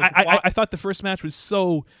 I thought the first match was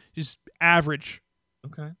so just average.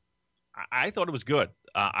 Okay, I thought it was good.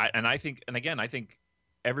 I think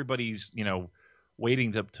everybody's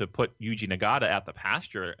waiting to put Yuji Nagata at the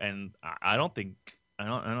pasture, and I don't think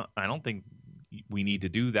we need to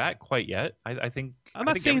do that quite yet. I think I'm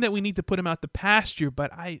not saying that we need to put him out the pasture,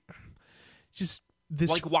 but I just this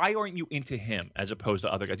like, why aren't you into him as opposed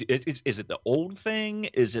to other guys? Is it the old thing?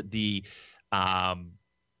 Is it the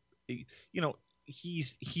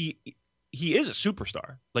he is a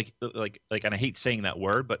superstar. Like, and I hate saying that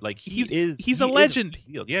word, but like he's a legend.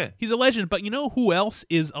 Yeah, he's a legend. But you know who else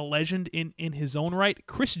is a legend in his own right?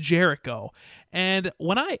 Chris Jericho. And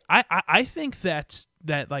when I think that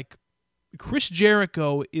like Chris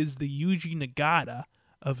Jericho is the Yuji Nagata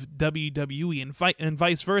of WWE and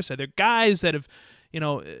vice versa. They're guys that have,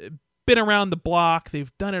 been around the block,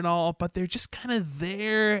 they've done it all, but they're just kind of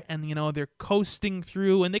there, and they're coasting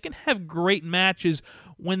through, and they can have great matches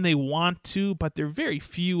when they want to, but they're very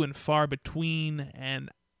few and far between. And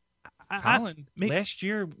Colin, last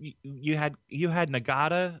year you had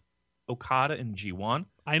Nagata, Okada, and G1.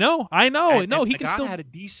 I know. No, he Nagata can still had a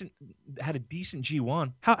decent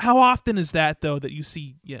G1. How often is that though that you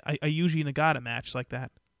see a Yuji Nagata match like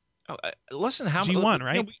that? Listen, how G1,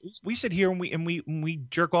 right? We sit here and we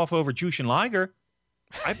jerk off over Jushin Liger.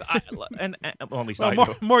 And well, at least I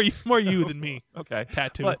do. More you than me. Okay,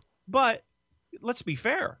 tattoo. But let's be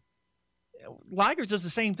fair. Liger does the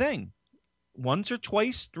same thing, once or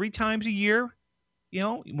twice, 3 times a year.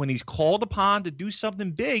 When he's called upon to do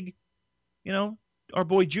something big, our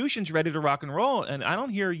boy Jushin's ready to rock and roll, and I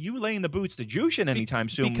don't hear you laying the boots to Jushin anytime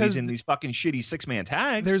soon when he's in these fucking shitty 6-man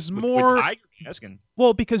tags. There's more. With Tiger asking.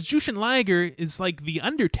 Well, because Jushin Liger is like the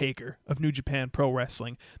Undertaker of New Japan Pro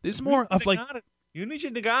Wrestling. There's more of like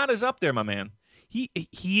Yuji Nagata's up there, my man. He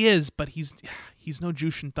is, but he's no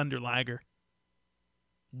Jushin Thunder Liger.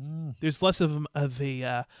 There's less of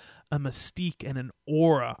a mystique and an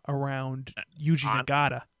aura around Yuji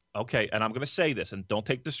Nagata. Okay, and I'm going to say this, and don't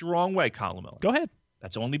take this the wrong way, Colin Miller. Go ahead.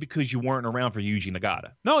 That's only because you weren't around for Yuji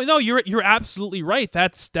Nagata. No, you're absolutely right.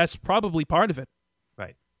 That's probably part of it.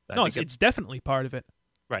 Right. It's definitely part of it.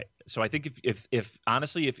 Right. So I think if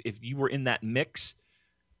honestly, if you were in that mix,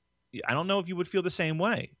 I don't know if you would feel the same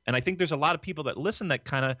way. And I think there's a lot of people that listen that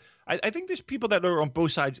kind of I think there's people that are on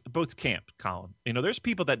both sides, both camps, Colin. There's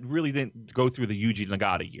people that really didn't go through the Yuji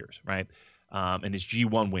Nagata years, right? And his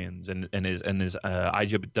G1 wins and his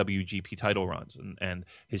IWGP title runs and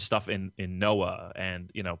his stuff in Noah,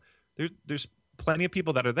 and there's plenty of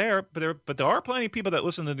people that are there, but there are plenty of people that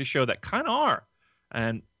listen to the show that kind of are,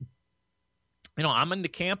 and I'm in the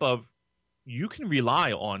camp of you can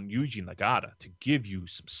rely on Yuji Nagata to give you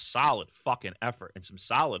some solid fucking effort and some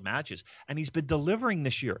solid matches, and he's been delivering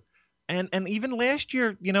this year. And even last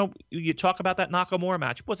year, you talk about that Nakamura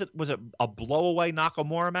match. Was it a blowaway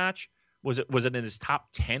Nakamura match? Was it in his top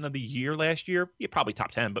 10 of the year last year? Yeah, probably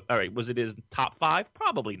top 10, but all right. Was it his top 5?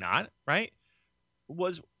 Probably not, right?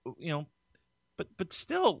 But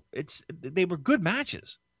still, they were good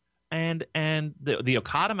matches. And the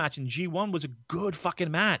Okada match in G1 was a good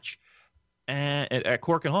fucking match at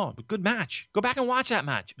Cork and Hall. Good match. Go back and watch that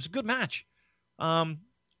match. It was a good match. And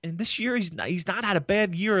this year he's not had a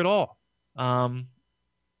bad year at all.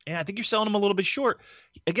 Yeah, I think you're selling him a little bit short.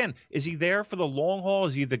 Again, is he there for the long haul?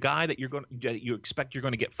 Is he the guy that you expect you're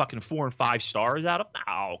going to get fucking 4 and 5 stars out of?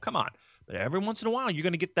 No, come on. But every once in a while, you're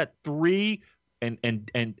going to get that 3 and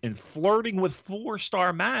flirting with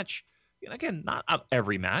 4-star match. And again, not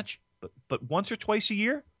every match, but once or twice a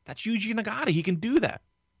year. That's Yuji Nagata. He can do that.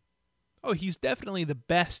 Oh, he's definitely the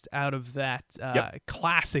best out of that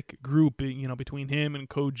classic group. Between him and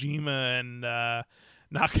Kojima and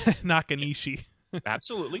Nakanishi.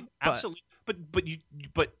 Absolutely.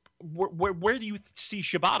 But where do you see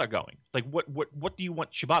Shibata going? Like what do you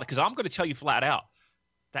want Shibata? Because I'm going to tell you flat out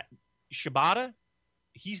that Shibata,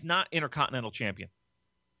 he's not Intercontinental Champion.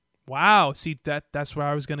 Wow. See, that's where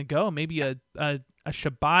I was going to go. Maybe a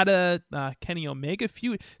Shibata Kenny Omega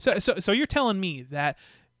feud. So you're telling me that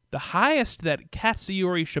the highest that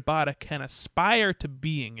Katsuyori Shibata can aspire to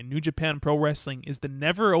being in New Japan Pro Wrestling is the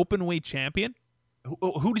never openweight champion?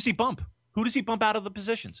 Who does he bump? Who does he bump out of the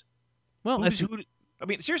positions? Well, I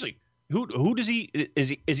mean, seriously, who does he is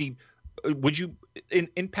he? Would you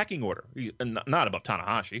in pecking order? Not above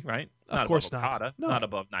Tanahashi, right? Of course above Okada, not. No. Not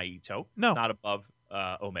above Naito. No. Not above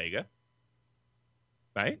Omega.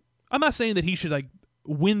 Right? I'm not saying that he should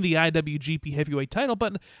win the IWGP Heavyweight title,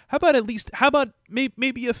 but how about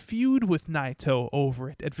maybe a feud with Naito over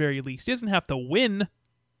it at very least? He doesn't have to win.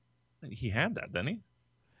 He had that, didn't he?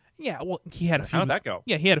 Yeah, well, he had a feud. How'd that go?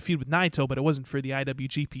 Yeah, he had a feud with Naito, but it wasn't for the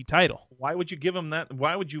IWGP title. Why would you give him that?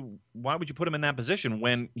 Why would you put him in that position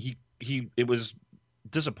when it was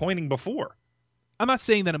disappointing before? I'm not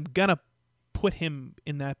saying that I'm gonna put him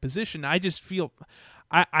in that position. I just feel,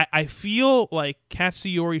 I feel like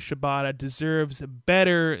Katsuyori Shibata deserves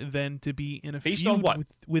better than to be in a Based feud on what?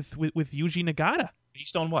 with Yuji Nagata.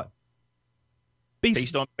 Based on what?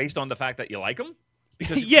 Based on the fact that you like him?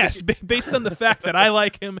 Because yes, based on the fact that I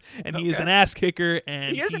like him and he is an ass kicker,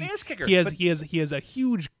 and he is an ass kicker. He has a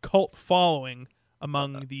huge cult following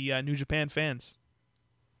among the New Japan fans.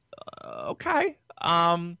 Okay.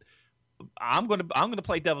 I'm gonna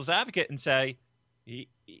play devil's advocate and say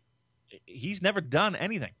he's never done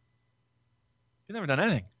anything. He's never done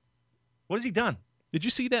anything. What has he done? Did you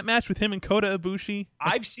see that match with him and Kota Ibushi?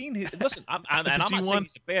 I've seen his. Listen, I'm not saying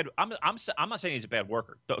he's a bad. I'm not saying he's a bad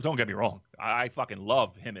worker. Don't get me wrong. I fucking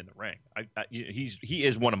love him in the ring. He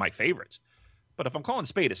is one of my favorites. But if I'm calling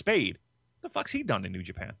spade a spade, what the fuck's he done in New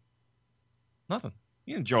Japan? Nothing.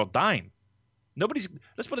 He didn't draw a dime. Let's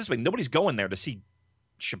put it this way. Nobody's going there to see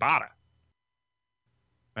Shibata.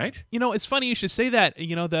 Right? You know, it's funny you should say that.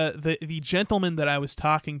 You know, the gentleman that I was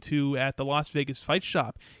talking to at the Las Vegas Fight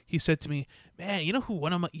Shop, he said to me, man, you know who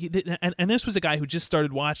one of my... And this was a guy who just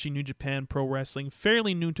started watching New Japan Pro Wrestling,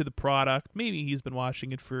 fairly new to the product. Maybe he's been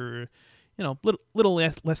watching it for, little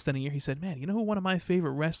less than a year. He said, man, you know who one of my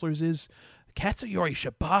favorite wrestlers is? Katsuyori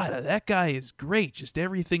Shibata. That guy is great. Just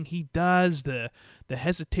everything he does, the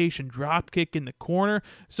hesitation drop kick in the corner.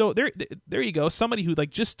 So there you go. Somebody who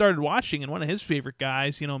just started watching, and one of his favorite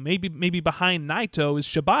guys, maybe behind Naito, is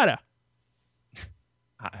Shibata.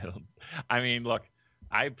 Look,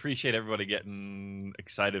 I appreciate everybody getting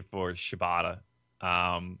excited for Shibata.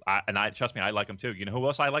 Trust me, I like him too. You know who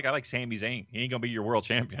else I like? I like Sami Zayn. He ain't gonna be your world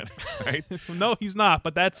champion, right? No, he's not.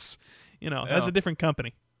 But that's that's a different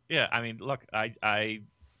company. Yeah, look, I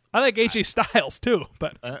like AJ Styles too,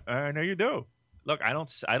 but I know you do. Look, I don't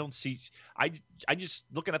see. I just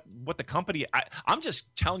looking at what the company. I'm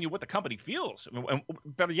just telling you what the company feels. And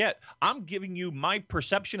better yet, I'm giving you my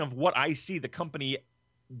perception of what I see the company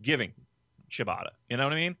giving Shibata. You know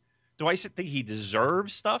what I mean? Do I think he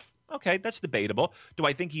deserves stuff? Okay, that's debatable. Do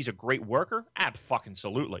I think he's a great worker?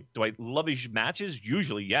 Absolutely. Do I love his matches?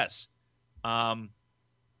 Usually, yes. I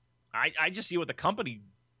just see what the company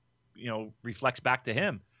reflects back to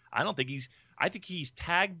him. I think he's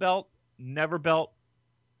tag belt, never belt.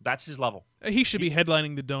 That's his level. He should be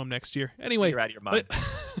headlining the Dome next year. Anyway, you're out of your mind.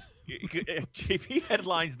 If he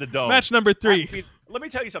headlines the Dome, match number 3. Let me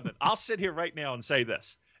tell you something. I'll sit here right now and say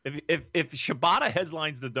this. If Shibata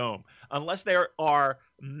headlines the Dome, unless there are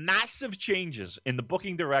massive changes in the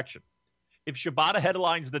booking direction, if Shibata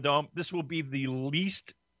headlines the Dome, this will be the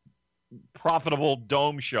least profitable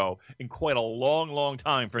Dome show in quite a long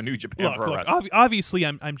time for New Japan Pro Wrestling. Obviously,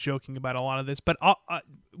 I'm joking about a lot of this, but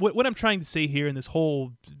what I'm trying to say here in this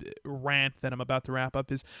whole rant that I'm about to wrap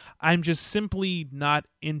up is I'm just simply not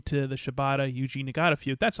into the Shibata Yuji Nagata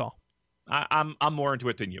feud. That's all. I'm more into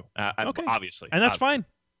it than you. Okay, obviously, and that's fine.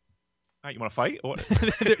 All right, you want to fight? Or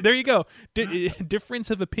there you go.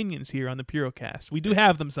 Difference of opinions here on the Purocast. We do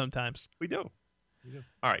have them sometimes. We do.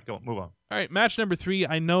 All right, go move on. All right, match number 3.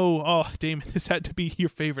 I know, Damon, this had to be your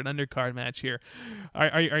favorite undercard match here.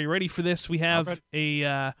 Are you ready for this? We have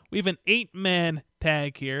an 8-man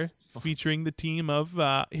tag here featuring the team of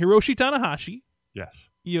Hiroshi Tanahashi. Yes.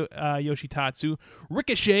 Yoshitatsu,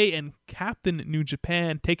 Ricochet, and Captain New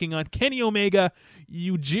Japan taking on Kenny Omega,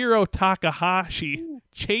 Yujiro Takahashi,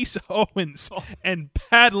 Chase Owens, and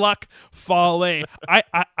Bad Luck Fale. I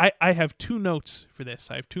have 2 notes for this.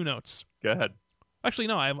 I have 2 notes. Go ahead. Actually,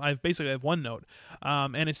 no, I basically have 1 note.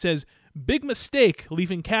 And it says, big mistake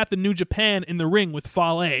leaving Captain New Japan in the ring with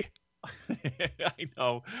Fale. I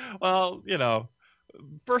know. Well,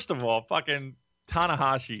 first of all, fucking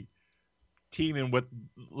Tanahashi teaming with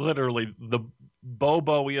literally the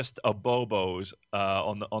boboiest of bobos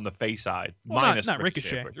on the face side, minus not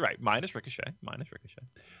Ricochet. Right, minus Ricochet.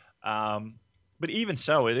 But even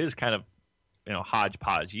so, it is kind of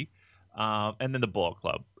hodgepodgey. And then the Bullet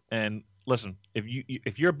Club. And listen,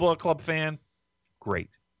 if you're a Bullet Club fan,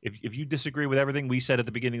 great. If you disagree with everything we said at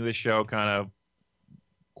the beginning of this show, kind of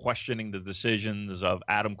questioning the decisions of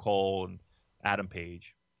Adam Cole and Adam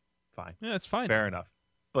Page, fine. Yeah, it's fine. Fair enough.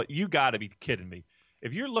 But you got to be kidding me.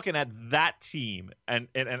 If you're looking at that team and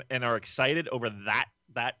are excited over that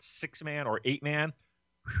 6-man or 8-man,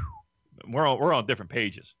 we're on different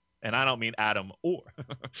pages. And I don't mean Adam or.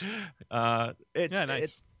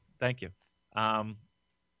 Nice. Thank you.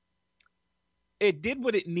 It did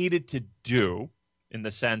what it needed to do in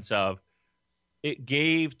the sense of it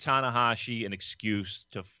gave Tanahashi an excuse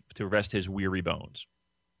to rest his weary bones.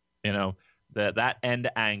 That end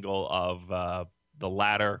angle of the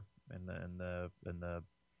ladder and the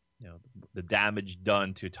damage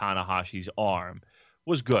done to Tanahashi's arm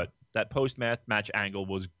was good. That post-match angle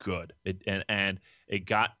was good. And it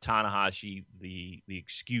got Tanahashi the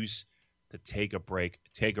excuse to take a break,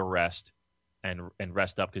 take a rest, and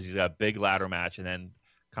rest up because he's got a big ladder match. And then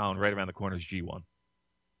Colin, right around the corner is G1.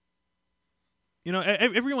 You know,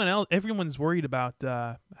 everyone's worried about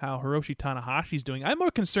how Hiroshi Tanahashi's doing. I'm more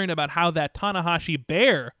concerned about how that Tanahashi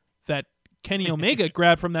bear that Kenny Omega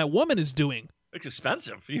grabbed from that woman is doing. It's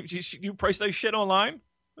expensive. You price that shit online?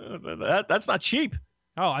 That's not cheap.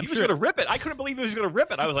 Oh, He was going to rip it. I couldn't believe he was going to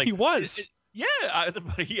rip it. I was like, he was. Yeah,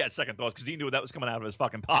 he had second thoughts because he knew that was coming out of his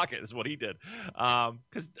fucking pocket. Is what he did.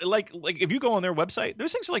 Because like if you go on their website,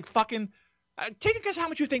 those things are like fucking. Take a guess how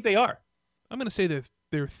much you think they are. I'm going to say they're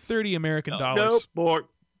 $30 American dollars. Nope, more.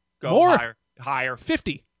 Go more? Higher.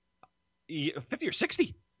 50. 50 or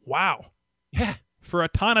 60. Wow. Yeah. For a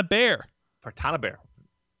Tana Bear. For a Tana Bear.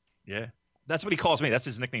 Yeah. That's what he calls me. That's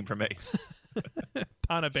his nickname for me.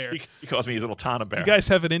 Tana Bear. He calls me his little Tana Bear. You guys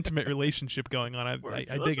have an intimate relationship going on. I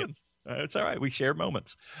dig it. It's all right. We share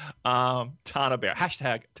moments. Tana Bear.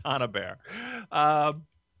 Hashtag Tana Bear.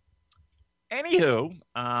 Anywho,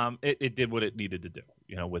 it did what it needed to do.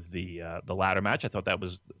 You know, with the ladder match, I thought that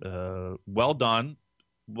was well done,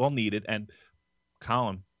 well needed. And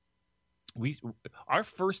Colin, our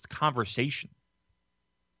first conversation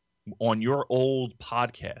on your old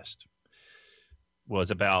podcast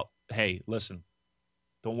was about, hey, listen,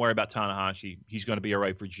 don't worry about Tanahashi. He's going to be all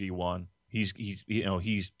right for G1. He's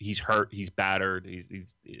hurt. He's battered.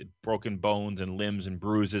 He's broken bones and limbs and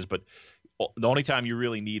bruises. But the only time you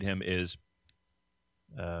really need him is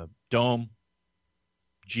Dome,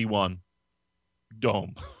 G1,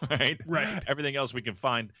 Dome, right? Right. Everything else we can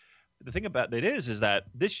find. The thing about it is that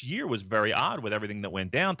this year was very odd with everything that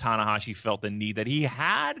went down. Tanahashi felt the need that he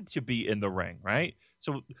had to be in the ring, right?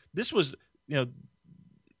 So this was,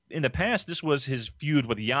 in the past, this was his feud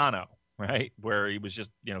with Yano, right? Where he was just,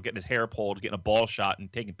 getting his hair pulled, getting a ball shot,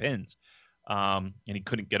 and taking pins. And he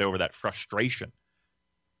couldn't get over that frustration.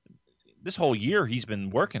 This whole year, he's been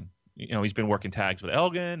working. He's been working tags with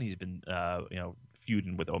Elgin. He's been,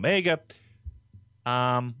 feuding with Omega.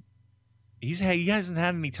 He hasn't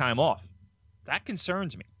had any time off. That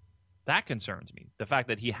concerns me. The fact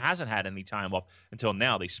that he hasn't had any time off until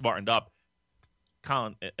now. They smartened up.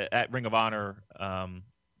 Colin, at Ring of Honor,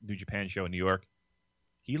 New Japan show in New York,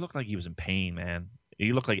 he looked like he was in pain, man.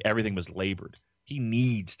 He looked like everything was labored. He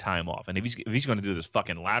needs time off. And if he's going to do this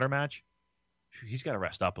fucking ladder match, he's got to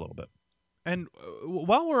rest up a little bit. And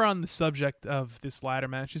while we're on the subject of this ladder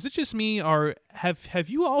match, is it just me, or have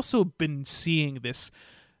you also been seeing this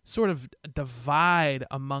sort of divide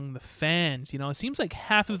among the fans? It seems like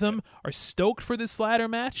half of them are stoked for this ladder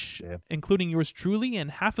match, including yours truly, and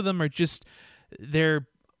half of them are just,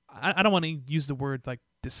 I don't want to use the word like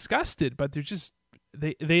disgusted, but they're just,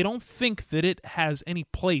 they don't think that it has any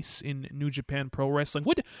place in New Japan Pro Wrestling.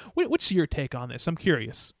 What's your take on this? I'm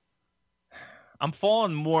curious. I'm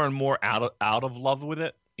falling more and more out of love with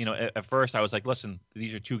it. At first I was like, listen,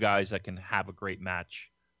 these are two guys that can have a great match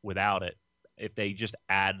without it. If they just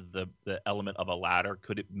add the element of a ladder,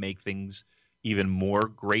 could it make things even more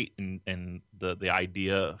great? And the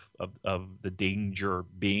idea of the danger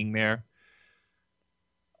being there.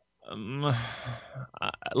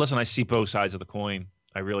 Listen, I see both sides of the coin.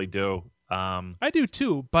 I really do. I do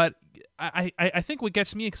too, but I think what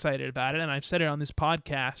gets me excited about it, and I've said it on this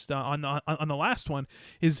podcast on the last one,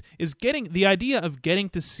 is getting the idea of getting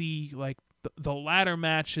to see like the ladder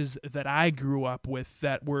matches that I grew up with,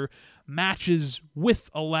 that were matches with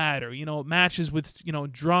a ladder, matches with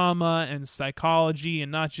drama and psychology,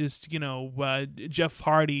 and not just Jeff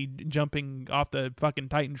Hardy jumping off the fucking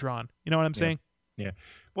Titantron. You know what I'm saying? Yeah.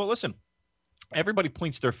 Well, listen, everybody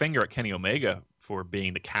points their finger at Kenny Omega for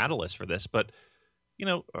being the catalyst for this, but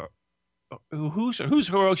who's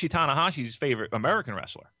Hiroshi Tanahashi's favorite American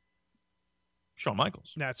wrestler? Shawn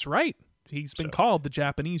Michaels. That's right. He's been called the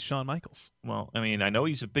Japanese Shawn Michaels. Well, I mean, I know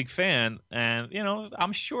he's a big fan, and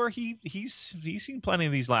I'm sure he's seen plenty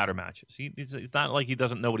of these ladder matches. It's not like he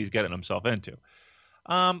doesn't know what he's getting himself into.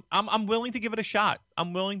 I'm willing to give it a shot.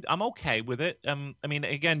 I'm okay with it. I mean,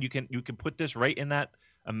 again, you can put this right in that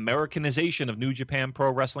Americanization of New Japan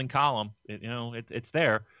Pro Wrestling column. It's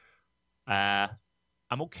there. I'm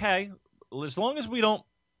okay as long as we don't.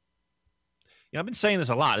 I've been saying this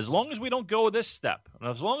a lot. As long as we don't go this step, and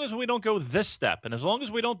as long as we don't go this step, and as long as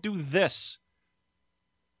we don't do this,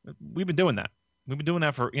 we've been doing that. We've been doing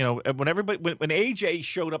that for when AJ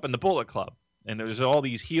showed up in the Bullet Club, and there's all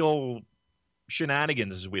these heel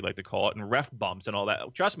shenanigans, as we like to call it, and ref bumps and all that.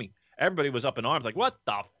 Trust me, everybody was up in arms like, what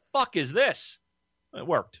the fuck is this? It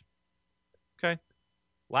worked. Okay.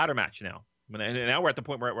 Ladder match now. And now we're at the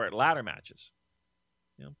point where we're at ladder matches.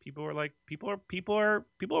 people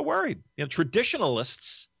are worried.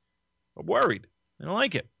 Traditionalists are worried. They don't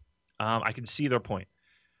like it. I can see their point.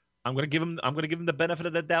 I'm going to give them the benefit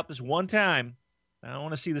of the doubt this one time. I don't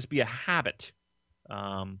want to see this be a habit.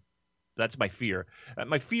 That's my fear.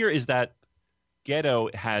 My fear is that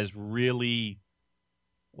Gedo has really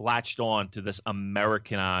latched on to this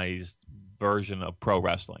Americanized version of pro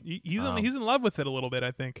wrestling. He's in love with it a little bit,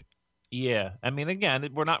 I think. Yeah, I mean, again,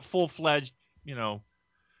 we're not full-fledged. We're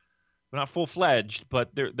not full-fledged,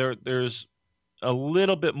 but there's a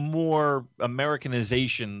little bit more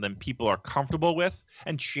Americanization than people are comfortable with.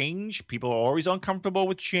 And change, people are always uncomfortable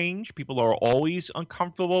with change. People are always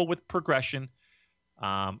uncomfortable with progression.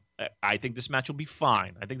 I think this match will be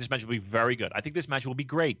fine. I think this match will be very good. I think this match will be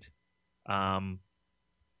great. Yeah,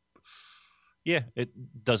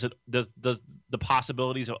 does the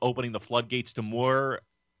possibilities of opening the floodgates to more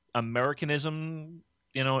Americanism,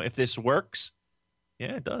 if this works.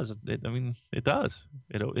 Yeah, it does. It does.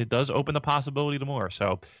 It does open the possibility to more.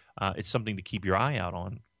 So it's something to keep your eye out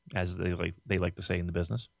on, as they like to say in the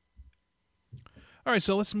business. All right,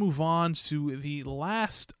 so let's move on to the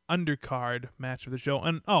last undercard match of the show.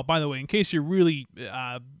 And, oh, by the way, in case you're really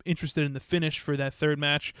interested in the finish for that third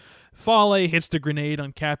match, Fale hits the grenade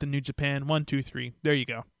on Captain New Japan. 1, 2, 3. There you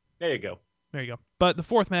go. There you go. There you go. But the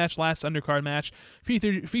fourth match, last undercard match,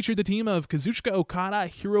 featured the team of Kazuchika Okada,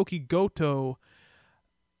 Hiroki Goto,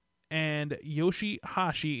 and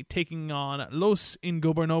Yoshihashi taking on Los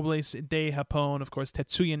Ingobernables de Japón, of course,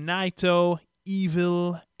 Tetsuya Naito,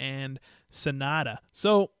 Evil, and Sanada.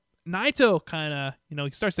 So Naito kind of, he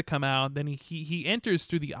starts to come out, then he enters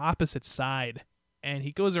through the opposite side, and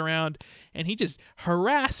he goes around and he just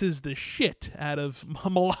harasses the shit out of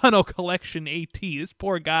Milano Collection AT. This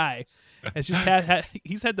poor guy has just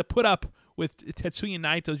he's had to put up with Tetsuya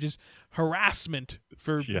Naito's just harassment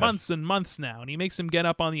for months and months now, and he makes him get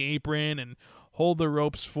up on the apron and hold the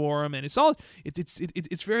ropes for him, and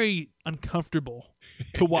it's very uncomfortable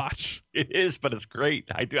to watch. It is, but it's great.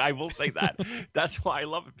 I will say that. That's why I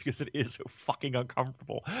love it, because it is so fucking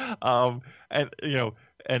uncomfortable.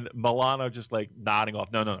 And Milano just like nodding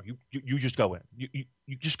off. No, you just go in. You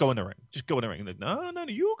just go in the ring. Just go in the ring. And no,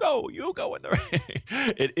 you go in the ring.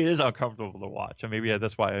 It is uncomfortable to watch, and maybe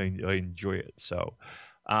that's why I enjoy it. So,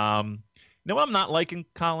 what I'm not liking,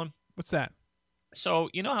 Colin? What's that? So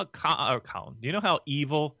Colin, do you know how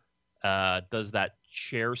Evil does that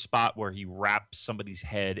chair spot where he wraps somebody's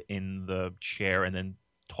head in the chair and then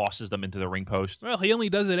tosses them into the ring post? Well, he only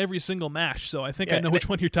does it every single match, so I think I know which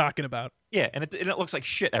one you're talking about. Yeah, and it looks like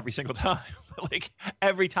shit every single time. Like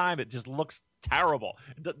every time, it just looks terrible.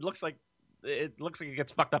 It looks like it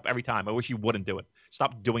gets fucked up every time. I wish you wouldn't do it.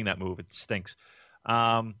 Stop doing that move. It stinks.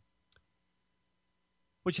 What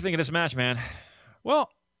you think of this match, man? Well,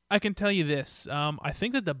 I can tell you this. I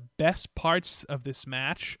think that the best parts of this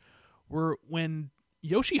match were when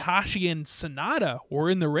Yoshihashi and Sanada were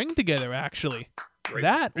in the ring together, actually.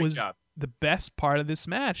 That was the best part of this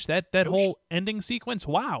match. That whole ending sequence,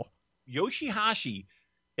 wow. Yoshihashi,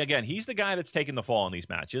 again, he's the guy that's taking the fall in these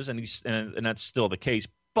matches, and that's still the case.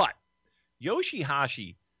 But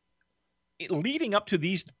Yoshihashi, leading up to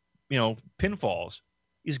these, pinfalls,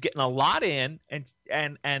 is getting a lot in, and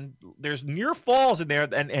there's near falls in there,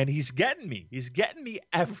 and he's getting me. He's getting me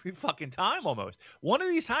every fucking time almost. One of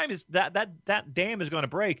these times that dam is going to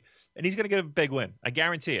break, and he's going to get a big win. I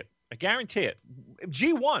guarantee it.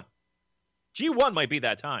 G1 might be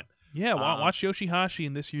that time. Yeah, watch Yoshihashi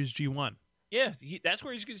in this year's G1. Yeah, that's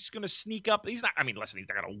where he's just going to sneak up. He's not. I mean, listen, he's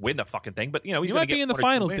not going to win the fucking thing, but he's going to be in the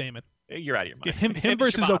finals, Damon. You're out of your mind. Him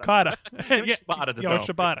versus Shibata. Okada. Shibata to dome.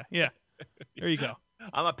 Shibata. Yeah. There you go.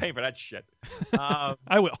 I'm not paying for that shit.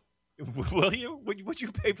 I will. Will you? Would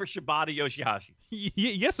you pay for Shibata Yoshihashi?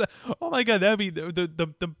 Yes. Oh my God, that'd be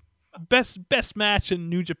the best match in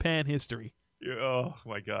New Japan history. Oh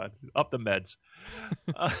my God, up the meds.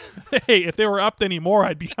 Hey, if they were upped anymore,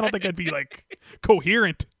 I don't think I'd be like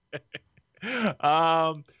coherent.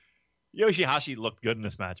 Yoshihashi looked good in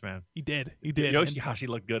this match, man. He did. Yoshihashi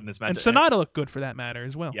looked good in this match, and Sanada looked good for that matter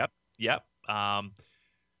as well. Yep.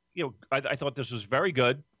 I thought this was very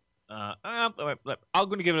good. I'm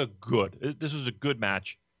going to give it a good. This was a good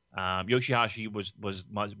match. Yoshihashi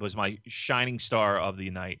was my shining star of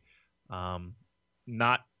the night.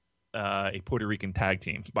 Not a Puerto Rican tag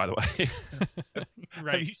team, by the way.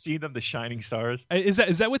 Right. Have you seen them, the Shining Stars? Is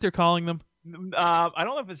that what they're calling them? I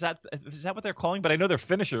don't know if is that what they're calling, but I know their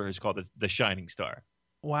finisher is called the Shining Star.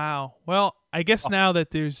 Wow. Well, I guess now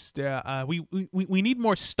that there's we need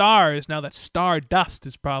more stars now that Stardust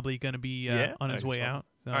is probably going to be on his way out.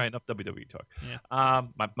 So. All right, enough WWE talk. Yeah.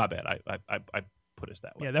 My bad. I put noticed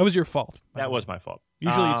that way. Yeah, that was your fault. That was my fault.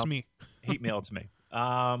 Usually it's me. Heat mail to me.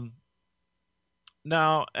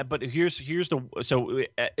 No, but here's the so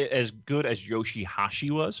as good as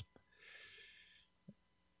Yoshihashi was,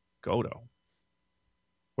 Goto.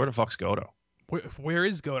 Where the fuck's Goto? Where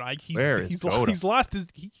is Goto? He's Goto? He's lost his.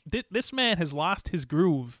 This man has lost his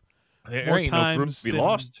groove There more ain't times no groove to be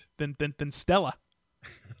lost. than Stella.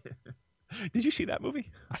 Did you see that movie?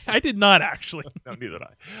 I did not actually. No, neither did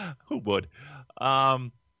I. Who would?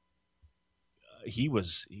 He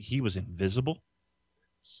was invisible.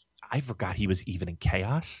 I forgot he was even in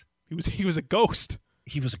Chaos. He was a ghost.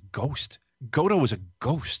 He was a ghost. Goto was a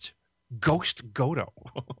ghost. Ghost Goto.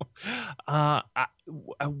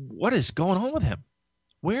 What is going on with him?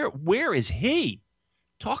 Where is he?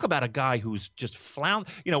 Talk about a guy who's just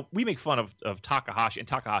You know, we make fun of Takahashi, and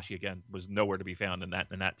Takahashi again was nowhere to be found in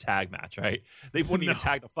that tag match, right? They wouldn't even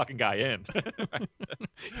tag the fucking guy in.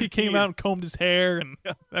 He came out and combed his hair, and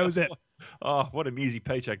that was it. Oh, what an easy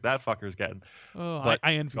paycheck that fucker's getting. Oh, but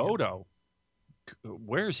I envy him. Goto,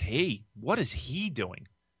 where's he? What is he doing?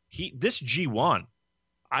 This G1.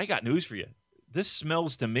 I got news for you. This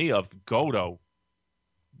smells to me of Goto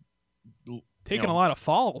taking a lot of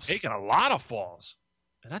falls. Taking a lot of falls.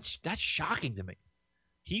 And that's shocking to me.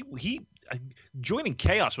 He joining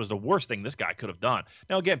Chaos was the worst thing this guy could have done.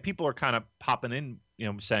 Now again, people are kind of popping in,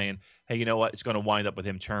 saying, "Hey, you know what? It's going to wind up with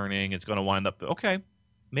him turning. It's going to wind up okay,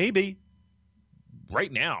 maybe."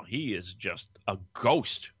 Right now, he is just a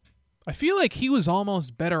ghost. I feel like he was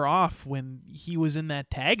almost better off when he was in that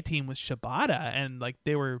tag team with Shibata, and like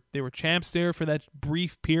they were champs there for that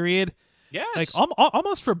brief period. Yes, like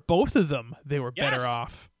almost for both of them, they were better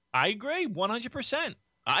off. I agree, 100%.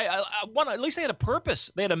 I at least they had a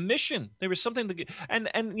purpose. They had a mission. There was something to get, and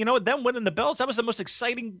them winning the belts. That was the most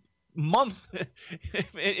exciting month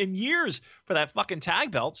in years for that fucking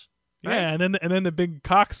tag belts. Right? Yeah, and then the big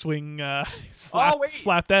cock swing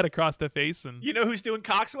slapped that across the face. And you know who's doing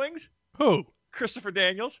cock swings? Who? Christopher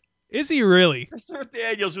Daniels. Is he really? Christopher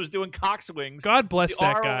Daniels was doing cock swings. God bless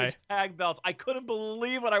that guy. Tag belts. I couldn't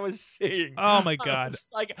believe what I was seeing. Oh my God!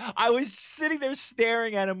 I was sitting there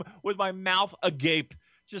staring at him with my mouth agape,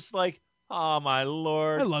 just like, oh my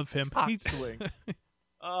Lord. I love him. Cock swings.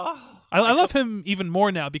 I love him even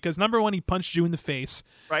more now because number one, he punched you in the face.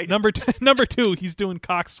 Right. Number two, he's doing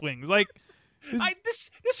cock swings. Like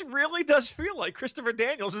this really does feel like Christopher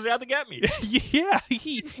Daniels is out to get me. Yeah,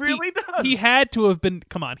 he really does. He had to have been.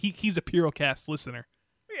 Come on, he's a Purocast listener.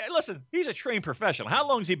 Yeah, listen, he's a trained professional. How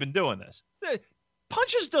long has he been doing this?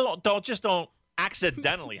 Punches don't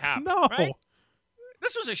accidentally happen. No. Right?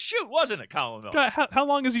 This was a shoot, wasn't it, Colin Miller? God, how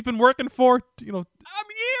long has he been working for?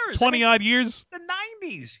 Years. 20-odd years. The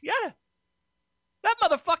 90s, yeah. That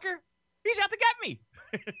motherfucker, he's out to get me.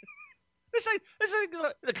 This is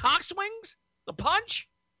the cock swings, the punch.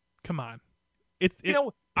 Come on,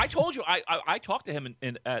 I told you, I talked to him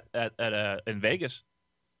in Vegas.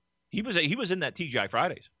 He was in that TGI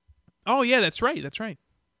Fridays. Oh yeah, that's right. That's right.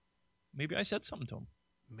 Maybe I said something to him.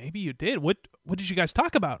 Maybe you did. What did you guys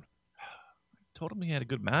talk about? Told him he had a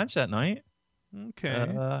good match that night. Okay.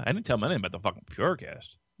 I didn't tell him anything about the fucking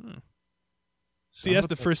Purecast. See, that's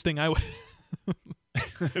the first thing I would.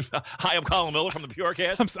 Hi, I'm Colin Miller from the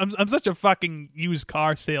Purecast. I'm such a fucking used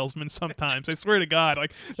car salesman sometimes. I swear to God.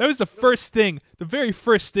 Like, that was the very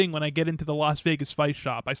first thing when I get into the Las Vegas fight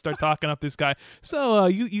shop. I start talking up this guy. So,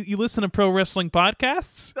 you listen to pro wrestling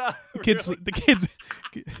podcasts? The kids.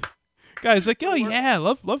 Guys like, oh yeah,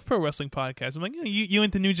 love pro wrestling podcasts. I'm like, you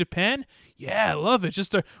into New Japan? Yeah, I love it. It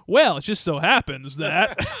just so happens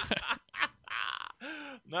that.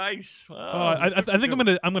 Nice. I think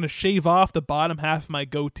I'm gonna shave off the bottom half of my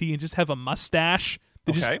goatee and just have a mustache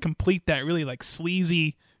to just complete that really like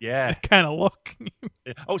sleazy kind of look.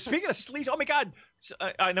 Oh, speaking of sleazy, oh my God,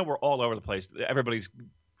 I know we're all over the place. Everybody's.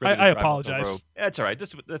 I apologize. That's all right.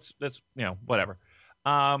 That's whatever.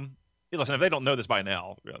 Listen, if they don't know this by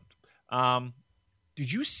now.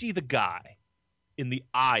 Did you see the guy in the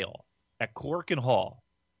aisle at Cork and Hall?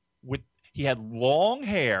 He had long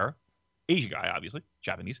hair, Asian guy, obviously,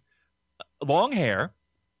 Japanese, long hair,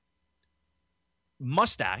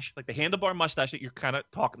 mustache, like the handlebar mustache that you're kind of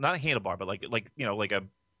talking, not a handlebar, but like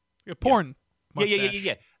a porn. Mustache.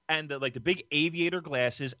 Yeah, and the big aviator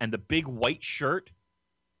glasses and the big white shirt.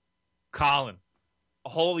 Colin.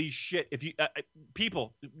 Holy shit. If you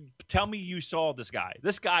people tell me you saw this guy.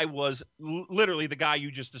 This guy was literally the guy you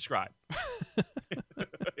just described.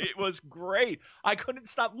 It was great. I couldn't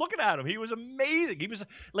stop looking at him. He was amazing.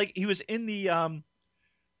 He was in the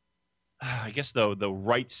I guess the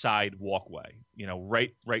right side walkway,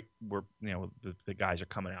 right where the guys are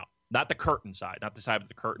coming out. Not the curtain side, not the side of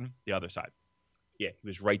the curtain, the other side. Yeah, he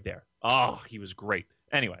was right there. Oh, he was great.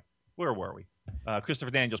 Anyway, where were we?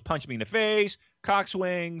 Christopher Daniels punched me in the face, cock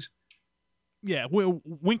swings. Yeah,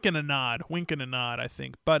 wink and a nod, I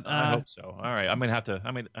think. But I hope so. All right, I have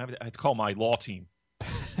to call my law team.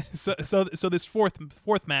 So this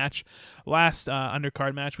fourth match, last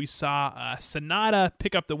undercard match, we saw Sanada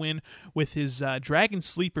pick up the win with his Dragon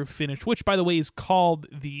Sleeper finish, which, by the way, is called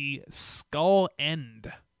the Skull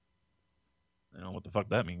End. I don't know what the fuck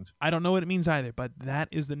that means. I don't know what it means either, but that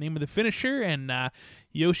is the name of the finisher, and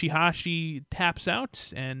Yoshihashi taps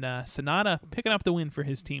out, and Sanada picking up the win for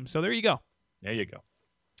his team. So there you go. There you go.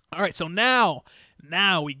 All right, so now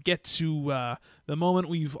we get to the moment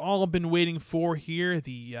we've all been waiting for here,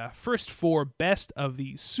 the first four best of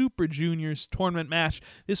the Super Juniors tournament match.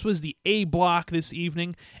 This was the A block this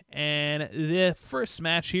evening, and the first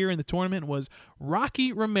match here in the tournament was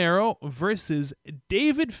Rocky Romero versus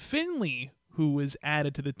David Finlay, who was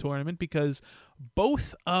added to the tournament because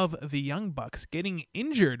both of the Young Bucks getting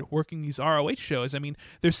injured working these ROH shows. I mean,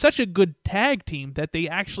 they're such a good tag team that they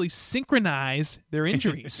actually synchronize their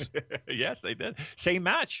injuries. Yes, they did. Same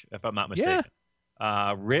match, if I'm not mistaken.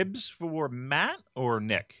 Yeah. Ribs for Matt or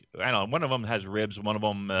Nick? I don't know. One of them has ribs. One of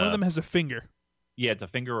them has a finger. Yeah, it's a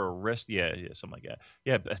finger or a wrist. Yeah, something like that.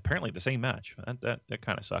 Yeah, apparently the same match. That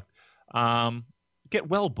kind of sucked. Get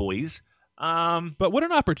well, boys. But what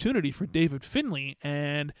an opportunity for David Finlay,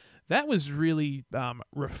 and that was really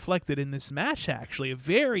reflected in this match, actually. A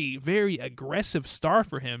very, very aggressive start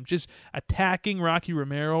for him, just attacking Rocky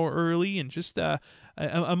Romero early, and just a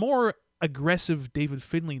more aggressive David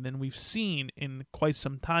Finlay than we've seen in quite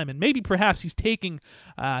some time. And maybe perhaps he's taking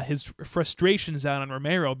his frustrations out on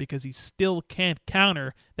Romero because he still can't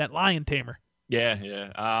counter that Lion Tamer.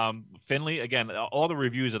 Yeah. Finlay, again, all the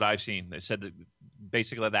reviews that I've seen, they said that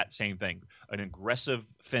basically that same thing. An aggressive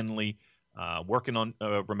Finlay working on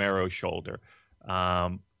Romero's shoulder.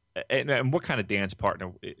 And what kind of dance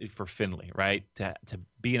partner for Finlay, right? To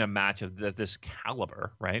be in a match of this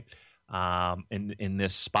caliber, right? In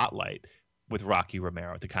this spotlight with Rocky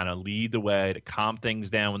Romero, to kind of lead the way, to calm things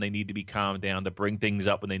down when they need to be calmed down, to bring things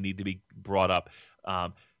up when they need to be brought up.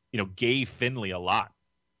 Gave Finlay a lot.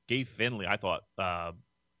 Gave Finlay, I thought,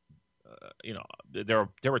 there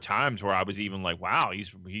were times where I was even like, wow,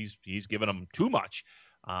 he's giving him too much.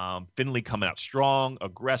 Finlay coming out strong,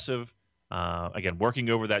 aggressive, again, working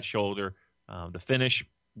over that shoulder. The finish,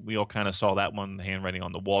 we all kind of saw that one, the handwriting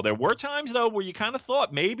on the wall. There were times, though, where you kind of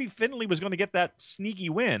thought maybe Finlay was going to get that sneaky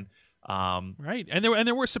win. Right, and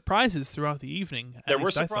there were surprises throughout the evening. There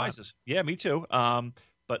were surprises. Yeah, me too.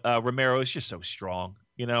 But Romero is just so strong.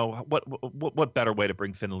 What better way to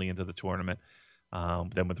bring Finlay into the tournament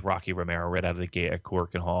than with Rocky Romero right out of the gate at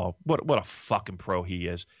Cork and Hall? What a fucking pro he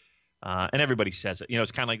is. And everybody says it.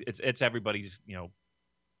 It's kind of like it's everybody's, I don't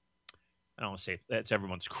want to say it's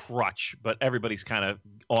everyone's crutch, but everybody's kind of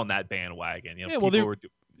on that bandwagon. I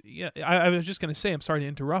was just going to say, I'm sorry to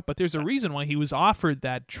interrupt, but there's a reason why he was offered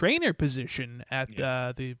that trainer position at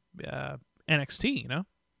the NXT,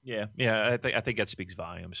 Yeah, I think that speaks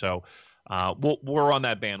volumes. So we're on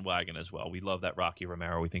that bandwagon as well. We love that Rocky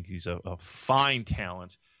Romero. We think he's a fine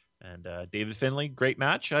talent. And David Finlay, great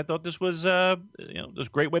match. I thought this was a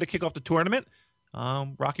great way to kick off the tournament.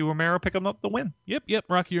 Rocky Romero picking up the win. Yep.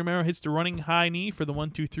 Rocky Romero hits the running high knee for the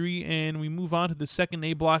 1-2-3, and we move on to the second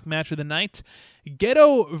A block match of the night: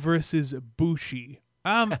 Gedo versus Bushi.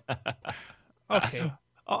 Okay.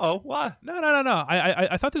 What? No.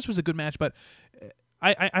 I thought this was a good match, but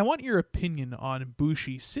I want your opinion on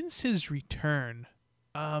Bushi since his return.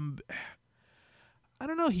 I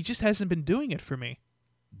don't know. He just hasn't been doing it for me.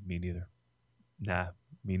 Me neither. Nah,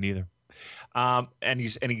 me neither. And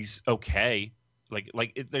he's okay.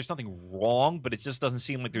 There's nothing wrong, but it just doesn't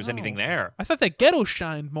seem like there's anything there. I thought that Gedo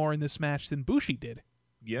shined more in this match than Bushi did.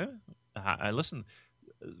 Yeah, I listen.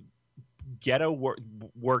 Gedo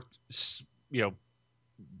worked,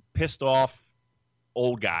 pissed off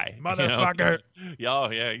old guy, motherfucker.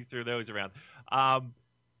 Yeah, he threw those around. I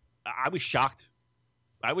was shocked.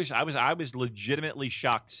 I was legitimately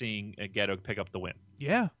shocked seeing Gedo pick up the win.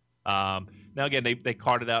 Yeah. Now again, they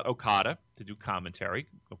carted out Okada to do commentary.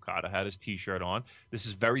 Okada had his T-shirt on. This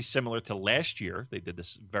is very similar to last year. They did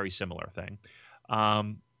this very similar thing.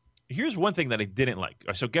 Here's one thing that I didn't like.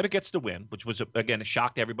 So Gedo gets the win, which was again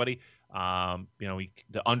shocked everybody.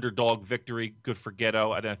 The underdog victory, good for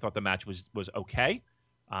Gedo. I thought the match was okay.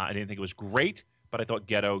 I didn't think it was great, but I thought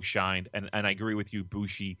Gedo shined. And I agree with you,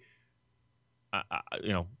 Bushi. I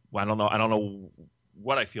don't know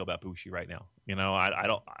what I feel about Bushi right now.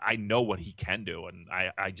 I know what he can do, and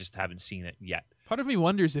I just haven't seen it yet. Part of me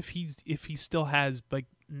wonders if he still has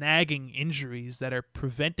nagging injuries that are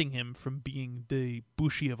preventing him from being the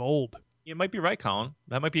Bushi of old. You might be right, Colin.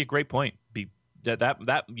 That might be a great point. You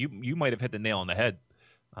might have hit the nail on the head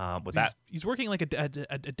with that. He's working like a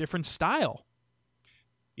different style.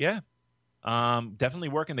 Yeah, definitely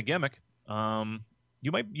working the gimmick.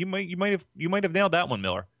 You might have nailed that one,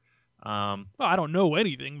 Miller. Well, I don't know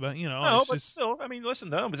anything, but no, but still, I mean, listen,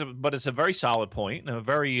 though, but it's a very solid point and a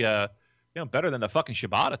very better than the fucking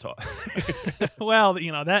Shibata talk. Well,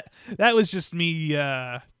 that was just me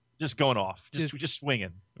just going off, just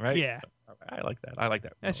swinging, right? Yeah, I like that. That's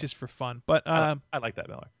Miller. Just for fun, but I like that,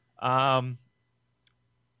 Miller.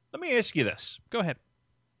 Let me ask you this. Go ahead.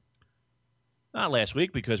 Not last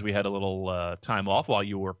week because we had a little time off while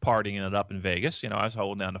you were partying it up in Vegas. I was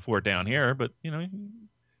holding down the fort down here, but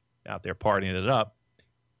out there partying it up.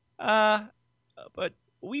 But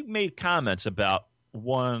we made comments about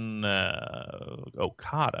one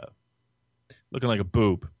Okada looking like a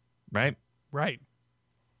boob, right? Right.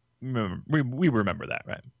 We remember that,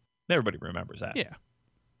 right? Everybody remembers that. Yeah.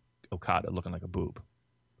 Okada looking like a boob.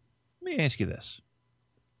 Let me ask you this.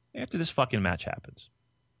 After this fucking match happens,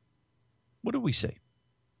 what did we see?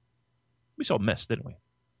 We saw mist, didn't we?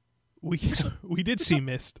 We did see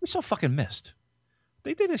mist. We saw fucking mist.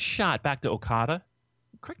 They did a shot back to Okada.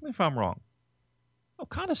 Correct me if I'm wrong.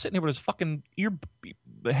 Okada's sitting there with his fucking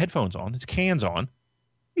headphones on, his cans on.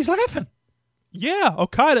 He's laughing. Yeah,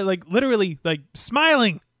 Okada, literally,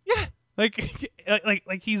 smiling. Yeah,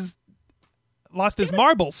 like he's lost his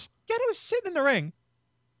marbles. Yeah, he was sitting in the ring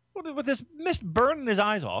with this mist burning his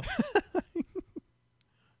eyes off.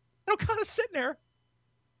 And Okada's sitting there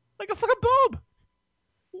like a fucking boob.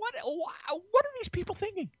 What are these people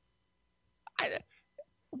thinking?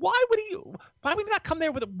 Why would he not come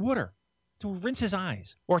there with water to rinse his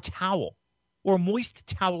eyes, or a towel, or a moist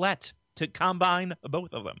towelette to combine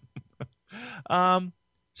both of them?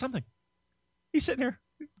 Something. He's sitting there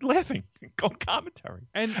laughing, going commentary,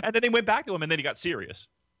 and then they went back to him, and then he got serious.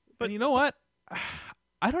 But you know what?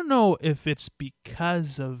 I don't know if it's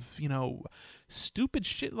because of stupid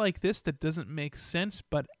shit like this that doesn't make sense,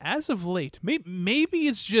 but as of late, maybe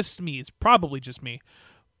it's just me. It's probably just me.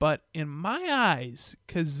 But in my eyes,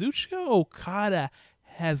 Kazuchika Okada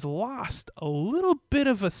has lost a little bit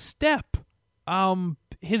of a step.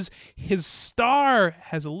 His star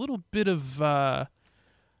has a little bit of a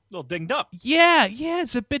little dinged up. Yeah,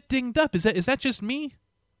 it's a bit dinged up. Is that just me?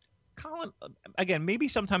 Colin, again, maybe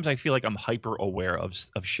sometimes I feel like I'm hyper aware of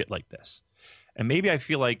shit like this. And maybe I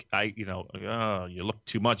feel like you look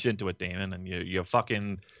too much into it, Damon, and you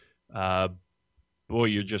fucking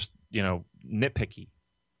you're just, nitpicky.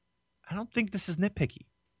 I don't think this is nitpicky.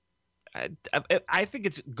 I think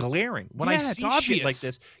it's glaring when I see shit like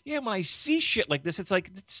this. Yeah, when I see shit like this, it's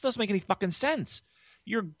like, this doesn't make any fucking sense.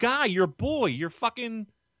 Your guy, your boy, your fucking,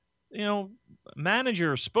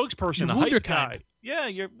 manager, spokesperson, your a hype wunderkind guy. Yeah,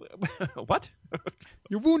 you're what?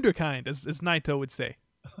 Your wunderkind, as Naito would say.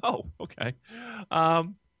 Oh, okay.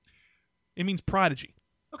 It means prodigy.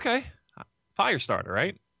 Okay, fire starter,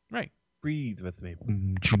 right? Right. Breathe with me.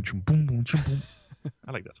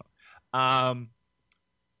 I like that song.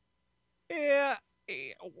 Yeah.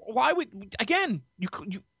 Why would again?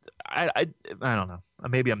 I don't know.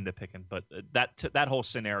 Maybe I'm nitpicking, but that whole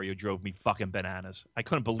scenario drove me fucking bananas. I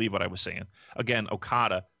couldn't believe what I was saying. Again,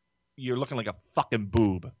 Okada, you're looking like a fucking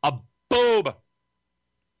boob. A boob.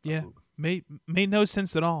 Yeah, made no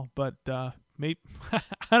sense at all. But I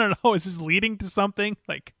don't know. Is this leading to something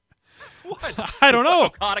like? What? I don't know.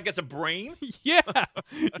 Okada gets a brain? Yeah,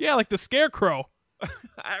 like the Scarecrow.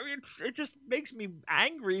 I mean, it just makes me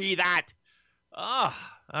angry that. All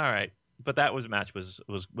right. But that match was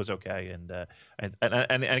okay, and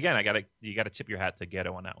again, you gotta tip your hat to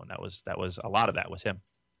Gedo on that one. That was a lot of that was him.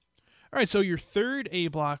 All right, so your third A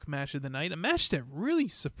block match of the night, a match that really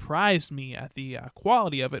surprised me at the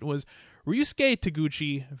quality of it, was Ryusuke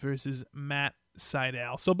Taguchi versus Matt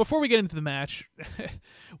Sydal. So before we get into the match,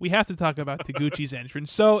 we have to talk about Taguchi's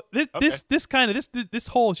entrance. So this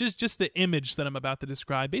whole just the image that I'm about to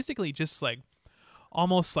describe basically just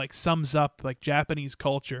almost sums up Japanese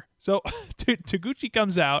culture. So Taguchi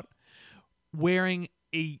comes out wearing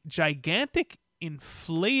a gigantic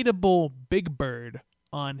inflatable Big Bird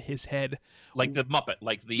on his head, like the Muppet,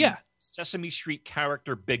 like the Sesame Street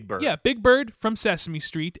character Big Bird. Yeah, Big Bird from Sesame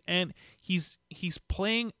Street, and he's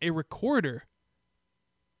playing a recorder.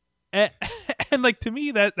 And to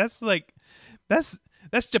me that's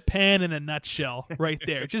Japan in a nutshell right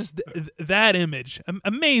there. Just that image.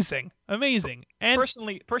 Amazing. And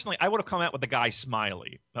personally, I would have come out with the guy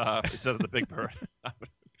Smiley instead of the Big Bird.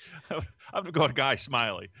 I would go to Guy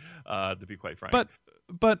Smiley, to be quite frank.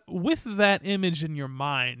 But with that image in your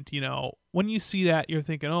mind, you know, when you see that, you're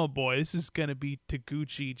thinking, oh boy, this is going to be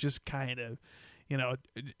Taguchi just kind of, you know,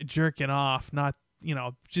 jerking off, not, you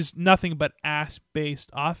know, just nothing but ass-based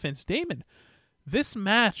offense. Damon, this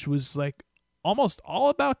match was like almost all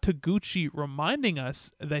about Taguchi reminding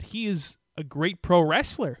us that he is a great pro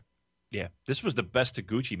wrestler. Yeah, this was the best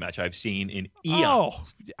Taguchi match I've seen in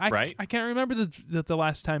eons. Right? I can't remember the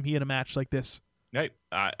last time he had a match like this. Right.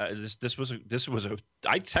 This was a.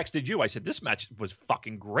 I texted you. I said this match was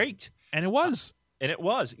fucking great, And it was. and it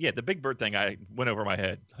was. Yeah, the Big Bird thing. I went over my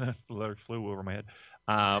head. Flew over my head.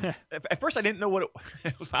 At first, I didn't know what it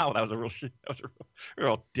was. Wow, that was a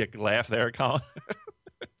real dick laugh there, Colin.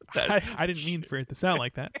 I didn't mean for it to sound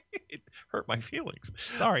like that. It hurt my feelings.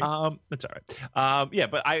 Sorry. That's all right. Yeah,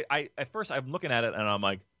 but I at first I'm looking at it and I'm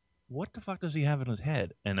like, what the fuck does he have in his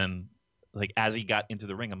head? And then, like, as he got into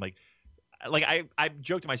the ring, I'm like I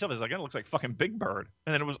joked to myself, I was like, it looks like fucking Big Bird,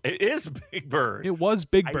 and then it is Big Bird. It was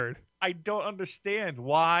Big Bird. I don't understand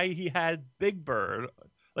why he had Big Bird.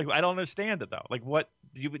 Like, I don't understand it though. Like, what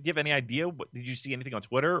do you have any idea? What did you see anything on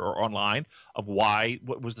Twitter or online of why?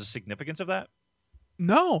 What was the significance of that?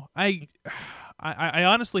 No, I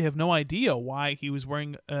honestly have no idea why he was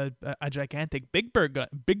wearing a gigantic Big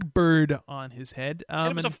Bird on his head. And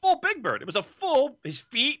it was a full Big Bird. It was a full his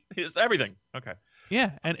feet, his everything. Okay.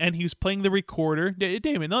 Yeah, and he was playing the recorder.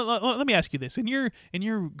 Damon, let me ask you this: in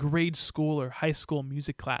your grade school or high school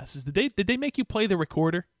music classes, did they make you play the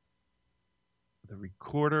recorder? The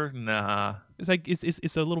recorder? Nah. It's like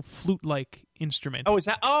it's a little flute-like instrument. Is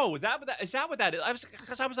that what that is? I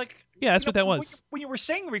was like, yeah, that's what that was. When you were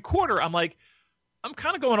saying recorder, I'm like, I'm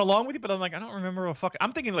kind of going along with you, but I'm like, I don't remember a fuck.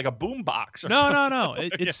 I'm thinking like a boom box. Or No.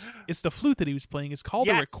 It's the flute that he was playing. It's called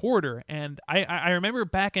a recorder, and I remember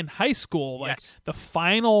back in high school, like the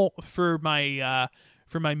final for my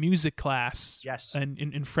music class. Yes. And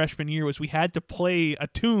in freshman year was we had to play a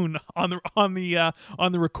tune on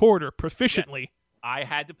the recorder proficiently. Yes. I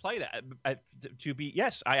had to play that to be.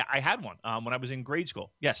 Yes, I had one when I was in grade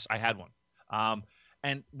school. Yes, I had one.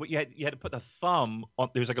 And what you had to put the thumb on.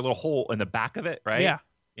 There was like a little hole in the back of it, right? Yeah.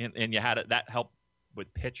 And you had it that helped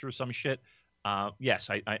with pitch or some shit. Yes,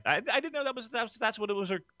 I didn't know that's what it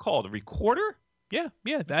was called, a recorder. Yeah,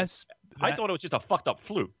 I thought it was just a fucked up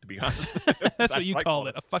flute, to be honest. That's what you called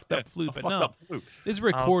it, a fucked up flute. But no, flute. It's a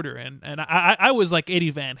recorder, and I was like Eddie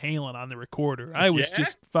Van Halen on the recorder. I was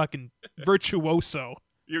just fucking virtuoso.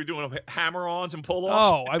 You were doing hammer-ons and pull-offs?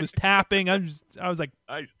 Oh, I was tapping. I was like...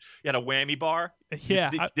 Nice. You had a whammy bar? Yeah.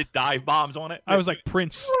 Did dive bombs on it? I was like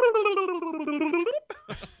Prince.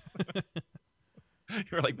 You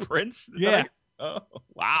were like Prince? Yeah. Oh,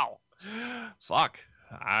 wow. Fuck.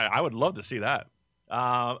 I would love to see that.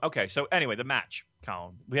 Okay, so anyway, the match,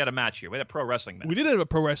 Colin. We had a match here. We had a pro wrestling match. We did have a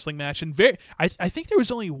pro wrestling match, and I think there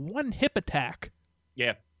was only one hip attack.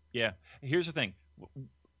 Yeah. Here's the thing.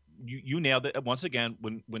 You nailed it once again.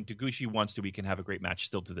 When Taguchi wants to, we can have a great match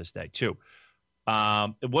still to this day too.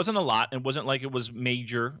 It wasn't a lot. It wasn't like it was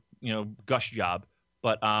major, gush job.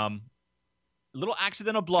 But little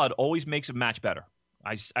accidental blood always makes a match better.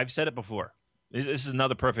 I've said it before. This is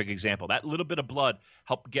another perfect example. That little bit of blood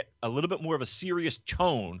helped get a little bit more of a serious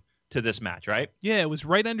tone to this match, right? Yeah, it was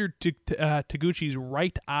right under Taguchi's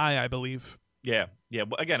right eye, I believe. Yeah.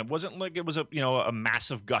 Well, again, it wasn't like it was a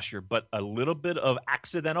massive gusher, but a little bit of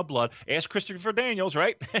accidental blood. Ask Christopher Daniels,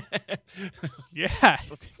 right? Yeah,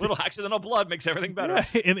 little accidental blood makes everything better.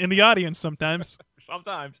 Yeah, in the audience sometimes.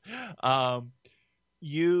 Sometimes.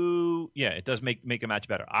 It does make a match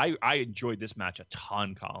better. I enjoyed this match a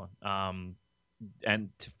ton, Colin. And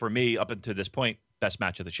for me, up until this point, best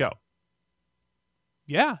match of the show.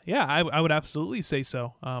 Yeah, I would absolutely say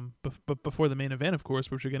so. But before the main event, of course,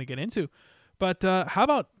 which we're going to get into. But how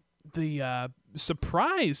about the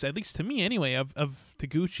surprise, at least to me anyway, of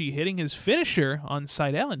Taguchi hitting his finisher on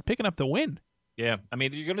Seidel and picking up the win? Yeah, I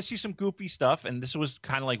mean, you're going to see some goofy stuff, and this was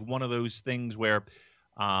kind of like one of those things where,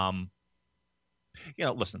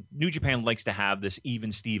 listen, New Japan likes to have this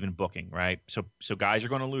even Steven booking, right? So guys are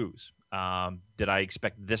going to lose. Did I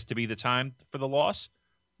expect this to be the time for the loss?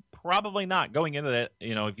 Probably not. Going into that,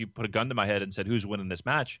 if you put a gun to my head and said, who's winning this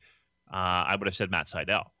match, I would have said Matt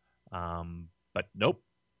Seidel. But nope,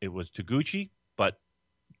 it was Taguchi. But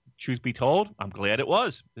truth be told, I'm glad it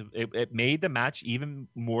was. It made the match even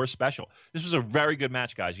more special. This was a very good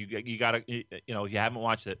match, guys. You got to, if you haven't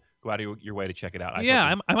watched it, go out of your way to check it out.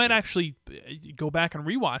 I might actually go back and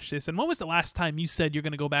rewatch this. And when was the last time you said you're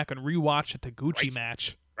going to go back and rewatch a Taguchi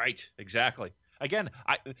match? Right, exactly. Again,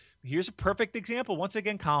 here's a perfect example, once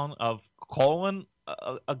again, Colin, of calling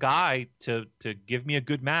a guy to give me a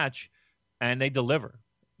good match, and they deliver.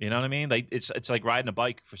 You know what I mean? Like it's like riding a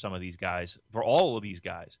bike for some of these guys, for all of these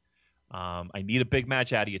guys. I need a big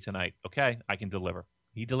match out of you tonight. Okay, I can deliver.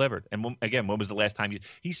 He delivered. And when was the last time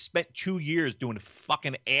he spent 2 years doing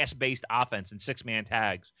fucking ass-based offense and 6-man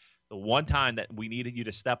tags? The one time that we needed you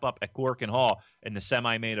to step up at Cork and Hall in the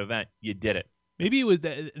semi-main event, you did it. Maybe it was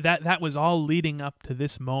that was all leading up to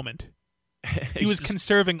this moment. He was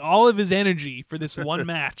conserving all of his energy for this one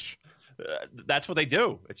match. That's what they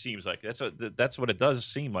do. It seems like that's what it does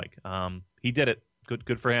seem like. He did it.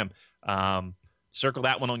 Good for him. Circle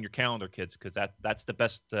that one on your calendar, kids, because that's the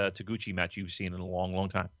best Taguchi match you've seen in a long, long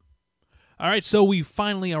time. All right, so we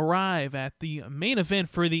finally arrive at the main event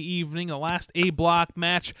for the evening, the last A-block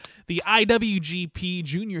match, the IWGP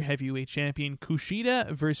Junior Heavyweight Champion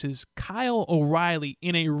Kushida versus Kyle O'Reilly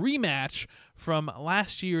in a rematch from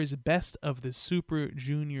last year's Best of the Super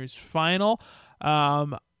Juniors final.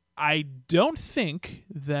 I don't think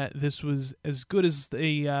that this was as good as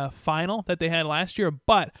the final that they had last year,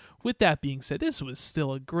 but with that being said, this was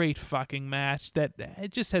still a great fucking match that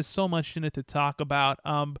it just has so much in it to talk about.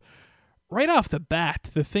 Right off the bat,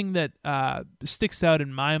 the thing that sticks out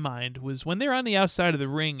in my mind was when they're on the outside of the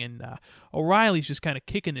ring and O'Reilly's just kind of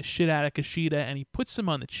kicking the shit out of Kushida, and he puts him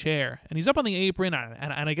on the chair, and he's up on the apron,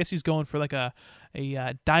 and I guess he's going for like a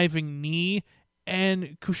diving knee,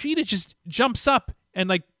 and Kushida just jumps up and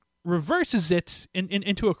like reverses it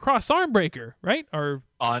into a cross arm breaker, right? Or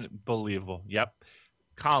unbelievable. Yep.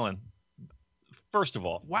 Colin, first of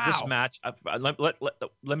all, wow. This match,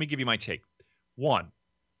 let me give you my take. One,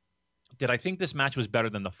 did I think this match was better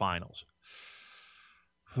than the finals?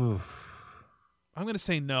 I'm going to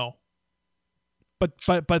say no. But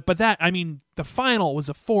that, I mean, the final was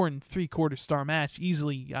a 4 3/4 star match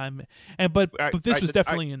easily. But this was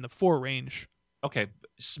definitely in the 4 range. Okay,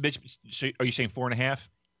 Mitch, so are you saying 4.5?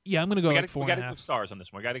 Yeah, I'm going to go like 4.5. We got to go stars on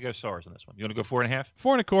this one. We got to go stars on this one. You want to go 4.5?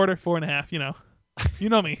 4 1/4, 4.5. You know, you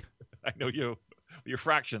know me. I know you. Your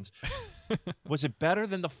fractions. Was it better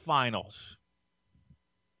than the finals?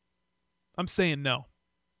 I'm saying no.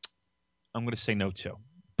 I'm going to say no too.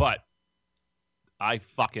 But I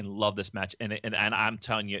fucking love this match, and I'm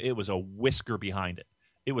telling you, it was a whisker behind it.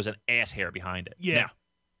 It was an ass hair behind it. Yeah. Now,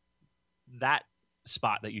 that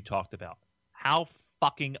spot that you talked about, how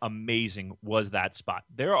fucking amazing was that spot?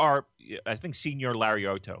 There are, I think Senior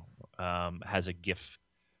Lariotto has a GIF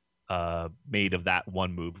made of that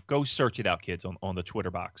one move. Go search it out, kids, on the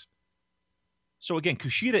Twitter box. So again,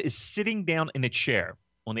 Kushida is sitting down in a chair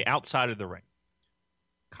on the outside of the ring.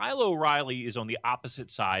 Kyle O'Reilly is on the opposite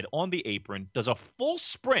side on the apron, does a full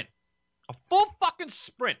sprint, a full fucking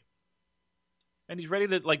sprint, and he's ready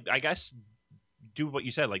to, like, I guess, do what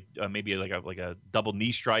you said, like maybe like a double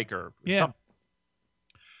knee strike or something.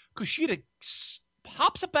 Kushida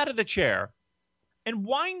pops up out of the chair and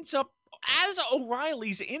winds up as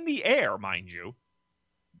O'Reilly's in the air, mind you,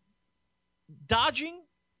 dodging,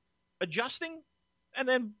 adjusting, and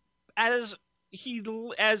then as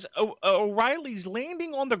O'Reilly's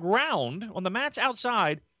landing on the ground on the mats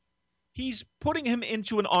outside, he's putting him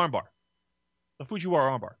into an armbar, a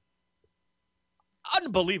Fujiwara armbar.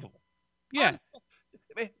 Unbelievable. Yeah.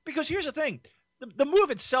 Because here's the thing. The move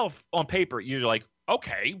itself on paper, you're like,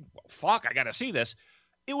 okay, fuck, I got to see this.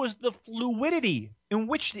 It was the fluidity in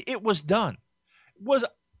which it was done. It was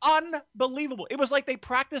unbelievable. It was like they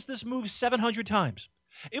practiced this move 700 times.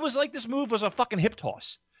 It was like this move was a fucking hip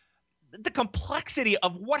toss. The complexity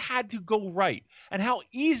of what had to go right and how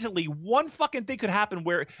easily one fucking thing could happen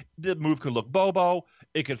where the move could look bobo,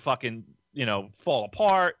 it could fucking, fall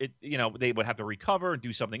apart, they would have to recover and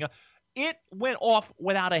do something else. It went off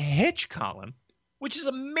without a hitch, Colin, which is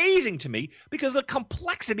amazing to me because the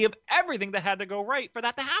complexity of everything that had to go right for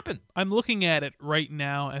that to happen. I'm looking at it right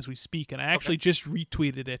now as we speak, and I actually just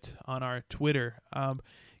retweeted it on our Twitter.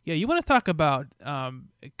 You want to talk about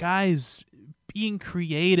guys being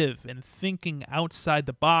creative and thinking outside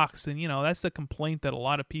the box, and that's the complaint that a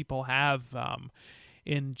lot of people have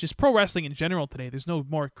in just pro wrestling in general today. There's no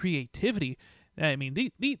more creativity. I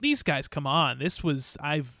mean, these guys, come on.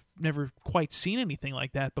 I've never quite seen anything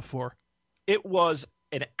like that before. It was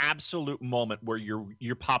an absolute moment where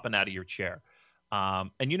you're popping out of your chair.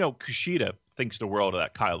 And Kushida thinks the world of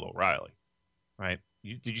that Kyle O'Reilly, right?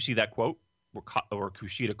 Did you see that quote where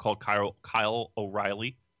Kushida called Kyle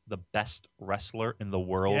O'Reilly the best wrestler in the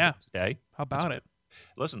world today? How about it?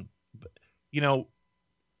 Listen,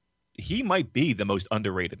 he might be the most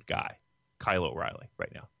underrated guy, Kyle O'Reilly,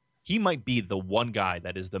 right now. He might be the one guy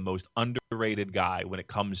that is the most underrated guy when it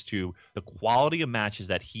comes to the quality of matches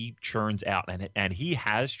that he churns out, and he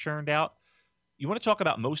has churned out. you want to talk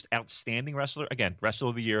about most outstanding wrestler? Again, wrestler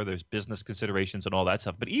of the year. There's business considerations and all that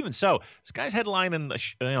stuff. But even so, this guy's headlining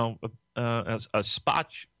a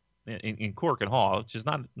spot in Cork and Hall, which is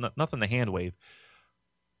not nothing to hand wave.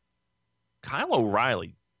 Kyle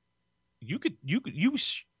O'Reilly,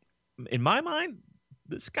 in my mind,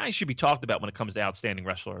 this guy should be talked about when it comes to outstanding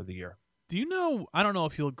wrestler of the year. Do you know, I don't know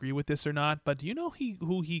if you'll agree with this or not, but do you know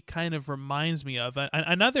who he kind of reminds me of?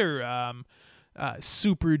 Another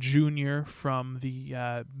Super Junior from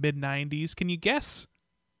the mid-'90s. Can you guess?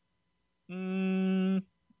 No.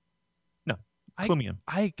 Clumian.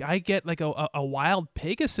 I get like a Wild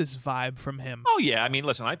Pegasus vibe from him. Oh yeah, I mean,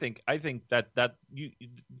 listen, I think that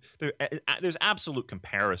there's absolute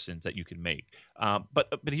comparisons that you can make. But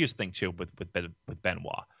here's the thing too with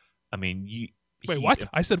Benoit. I mean, wait, what?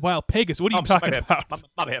 I said Wild Pegasus. What are you talking about?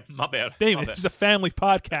 My bad. Damon, this is a family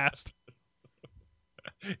podcast.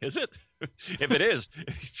 Is it? If it is,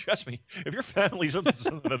 trust me, if your family's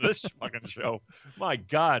listening to this fucking show, my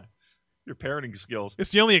God, your parenting skills.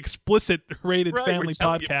 It's the only explicit rated family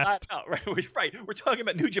podcast. Right. We're talking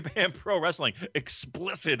about New Japan Pro Wrestling.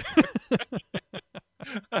 Explicit.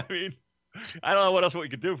 I mean, I don't know what else we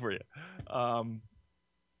could do for you.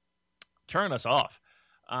 Turn us off.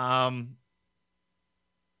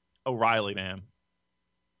 O'Reilly, man.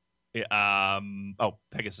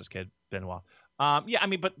 Pegasus Kid, Benoit. Yeah, I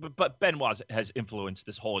mean, but Benoit has influenced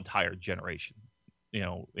this whole entire generation.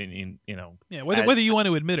 Whether you want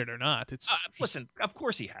to admit it or not, it's listen. Of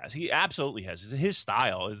course, he has. He absolutely has. His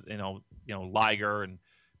style is, Liger and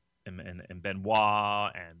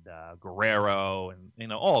Benoit and Guerrero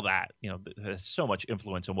and all that. Has so much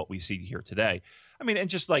influence on what we see here today. I mean, and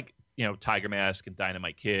just like Tiger Mask and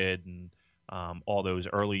Dynamite Kid and all those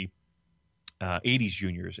early '80s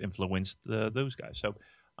juniors influenced those guys. So.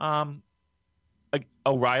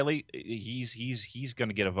 O'Reilly, he's going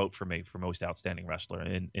to get a vote for me for most outstanding wrestler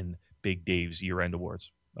in Big Dave's year-end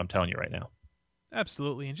awards. I'm telling you right now.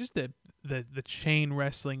 Absolutely, and just the chain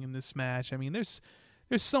wrestling in this match. I mean, there's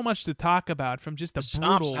so much to talk about from just the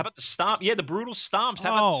brutal. Stomps. How about the stomp? Yeah, the brutal stomps.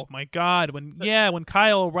 My God! When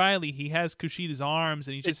Kyle O'Reilly, he has Kushida's arms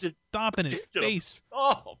and he's just stomping his face.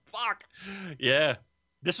 Oh fuck! Yeah,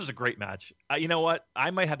 this was a great match. You know what?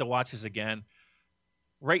 I might have to watch this again.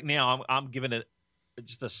 Right now, I'm giving it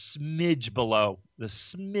just a smidge below the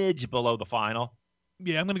final.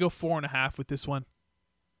 Yeah, I'm going to go 4.5 with this one.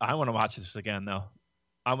 I want to watch this again, though.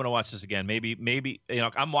 I want to watch this again. Maybe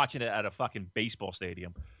I'm watching it at a fucking baseball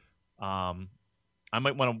stadium. I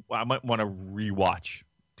might want to rewatch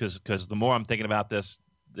because the more I'm thinking about this,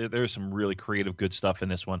 there's some really creative, good stuff in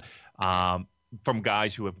this one from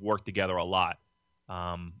guys who have worked together a lot.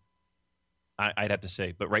 I'd have to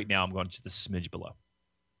say, but right now I'm going just a smidge below.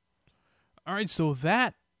 All right, so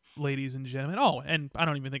that, ladies and gentlemen. Oh, and I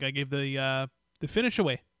don't even think I gave the finish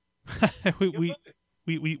away.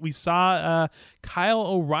 we saw Kyle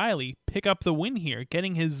O'Reilly pick up the win here,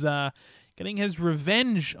 getting his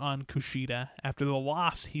revenge on Kushida after the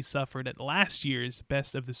loss he suffered at last year's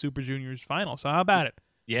Best of the Super Juniors final. So how about it?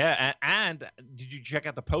 Yeah, and did you check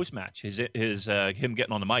out the post match? His him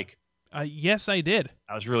getting on the mic. Yes, I did.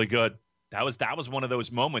 That was really good. That was one of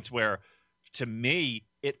those moments where, to me,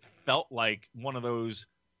 it felt like one of those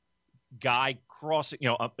guy crossing,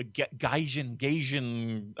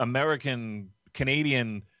 Gaijin, American,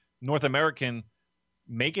 Canadian, North American,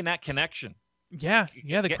 making that connection. Yeah,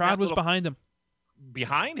 the crowd was behind him.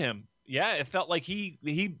 Behind him, yeah, it felt like he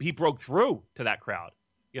broke through to that crowd.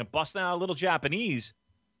 Busting out a little Japanese,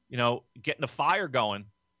 getting the fire going.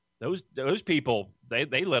 Those people, they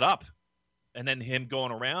lit up, and then him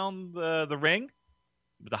going around the ring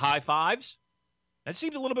with the high fives. That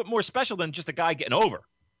seemed a little bit more special than just a guy getting over.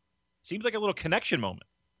 Seems like a little connection moment.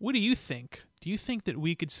 What do you think? Do you think that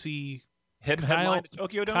we could see him headline the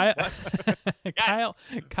Tokyo Dome?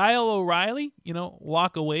 Kyle O'Reilly,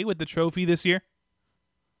 walk away with the trophy this year?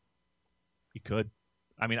 He could.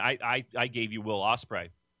 I mean, I gave you Will Ospreay,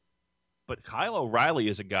 but Kyle O'Reilly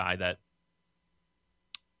is a guy that,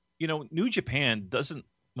 New Japan doesn't.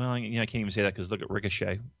 Well, I can't even say that because look at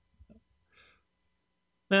Ricochet.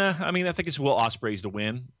 I mean, I think it's Will Ospreay's to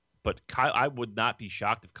win, but I would not be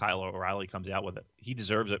shocked if Kyle O'Reilly comes out with it. He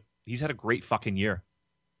deserves it. He's had a great fucking year.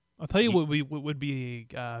 I'll tell you what would be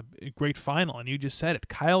a great final, and you just said it.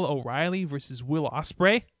 Kyle O'Reilly versus Will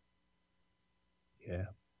Ospreay. Yeah.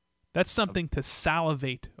 That's something to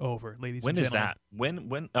salivate over, ladies and gentlemen. When is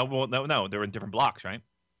that? When? Oh, well, no, they're in different blocks, right?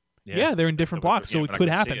 Yeah, they're in different blocks, so it could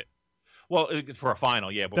happen. Well, for a final,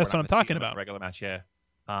 yeah. But that's what I'm talking about. Regular match, yeah.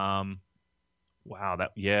 Wow,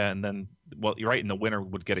 and then, well, you're right, and the winner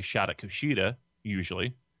would get a shot at Kushida,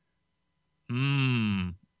 usually.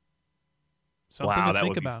 Something Something wow, to that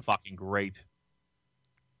think would about. be fucking great.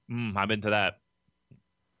 I'm into that.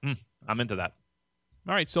 I'm into that.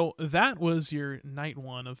 All right, so that was your night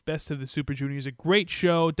one of Best of the Super Juniors. A great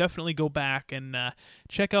show. Definitely go back and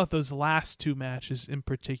check out those last two matches in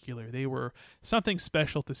particular. They were something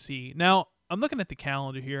special to see. Now, I'm looking at the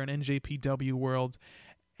calendar here on NJPW World,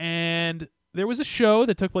 and there was a show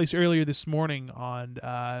that took place earlier this morning on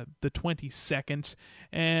the 22nd,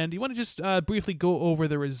 and you want to just briefly go over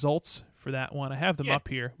the results for that one? I have them up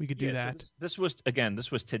here. We could do that. So this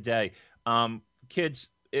was today. Kids,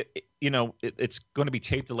 it's going to be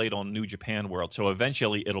tape delayed on New Japan World, so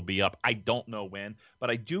eventually it'll be up. I don't know when, but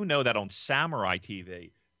I do know that on Samurai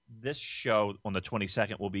TV, this show on the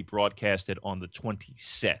 22nd will be broadcasted on the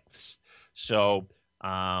 26th. So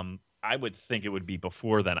I would think it would be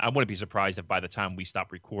before then. I wouldn't be surprised if by the time we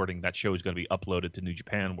stop recording, that show is going to be uploaded to New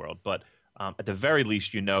Japan World. But at the very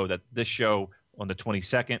least, you know that this show on the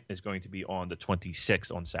 22nd is going to be on the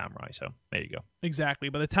 26th on Samurai. So there you go. Exactly.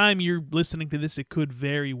 By the time you're listening to this, it could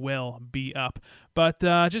very well be up. But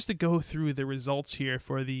just to go through the results here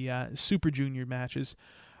for the Super Junior matches.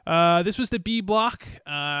 This was the B block.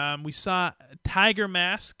 We saw Tiger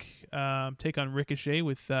Mask take on Ricochet,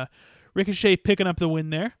 with Ricochet picking up the win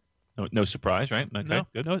there. No surprise, right? Okay,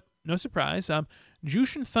 good. No surprise.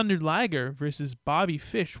 Jushin Thunder Liger versus Bobby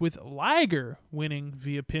Fish, with Liger winning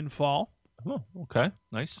via pinfall. Oh, okay.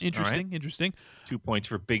 Nice. Interesting. 2 points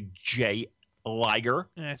for Big J Liger.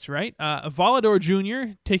 That's right. Volador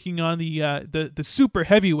Jr. taking on the super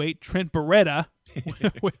heavyweight Trent Beretta,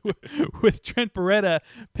 with Trent Beretta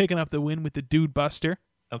picking up the win with the Dude Buster.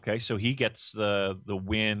 Okay, so he gets the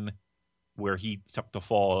win where he took the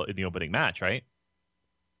fall in the opening match, right?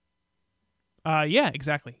 Yeah,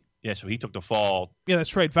 exactly. Yeah, so he took the fall. Yeah,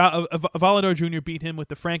 that's right. Volador Jr. beat him with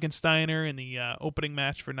the Frankensteiner in the opening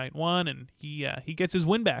match for night one, and he gets his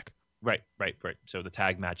win back. Right. So the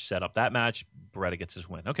tag match set up that match. Beretta gets his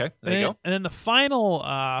win. Okay, there you go. And then the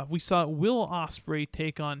final, we saw Will Ospreay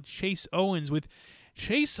take on Chase Owens, with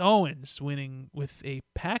Chase Owens winning with a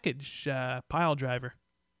package pile driver.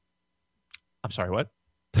 I'm sorry, what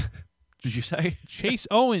did you say? Chase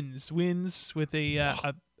Owens wins with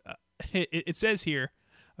it says here,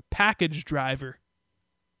 a package driver.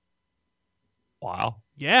 Wow.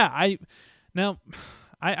 Yeah,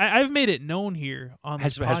 I've made it known here on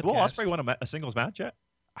this podcast. Has Will Ospreay won a singles match yet?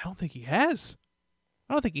 I don't think he has.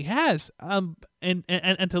 And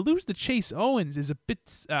to lose to Chase Owens is a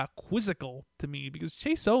bit quizzical to me, because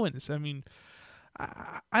Chase Owens, I mean,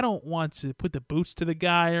 I don't want to put the boots to the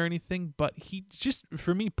guy or anything, but he just,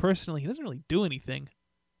 for me personally, he doesn't really do anything.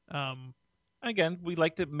 Again, we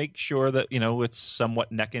like to make sure that it's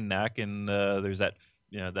somewhat neck and neck, and there's that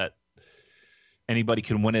that anybody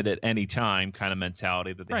can win it at any time kind of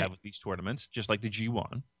mentality that they have with these tournaments, just like the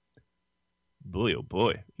G1. Boy, oh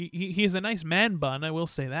boy, he is a nice man bun. I will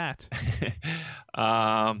say that.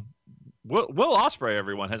 Will Ospreay,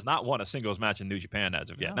 everyone, has not won a singles match in New Japan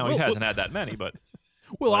as of yet. Now he hasn't had that many, but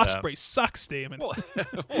Will Ospreay sucks, Damon. Will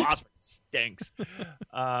Ospreay stinks.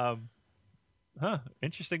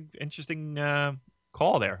 Interesting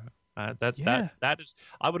call there. That is.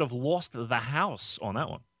 I would have lost the house on that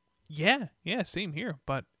one. Yeah, same here.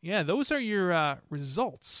 But yeah, those are your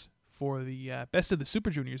results for the Best of the Super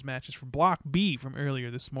Juniors matches for Block B from earlier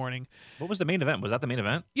this morning. What was the main event? Was that the main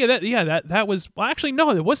event? That was. Well, actually, no,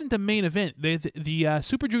 it wasn't the main event. The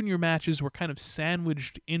Super Junior matches were kind of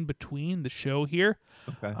sandwiched in between the show here.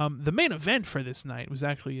 Okay. The main event for this night was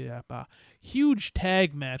actually a huge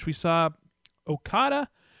tag match. We saw Okada,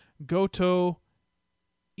 Goto,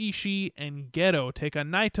 Ishii, and Geto take on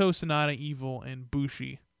Naito, Sonata, Evil, and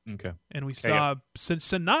Bushi. Okay. And we saw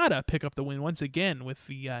Sonata pick up the win once again with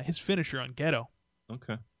his finisher on Geto.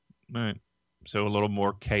 Okay. All right. So a little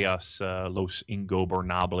more chaos. Los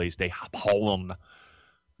Ingobernables de Japón.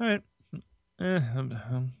 All right. I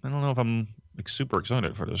don't know if I'm super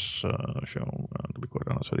excited for this show, to be quite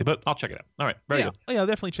honest with you, but I'll check it out. All right, very good. Yeah, I'll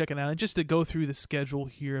definitely check it out. And just to go through the schedule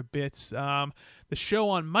here a bit, the show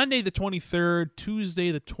on Monday the 23rd,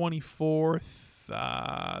 Tuesday the 24th,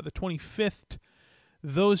 the 25th,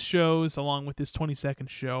 those shows, along with this 22nd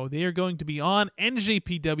show, they are going to be on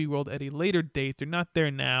NJPW World at a later date. They're not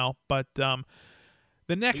there now, but the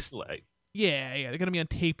next... Tape delay. Yeah, they're going to be on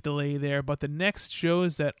tape delay there, but the next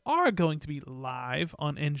shows that are going to be live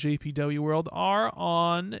on NJPW World are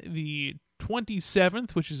on the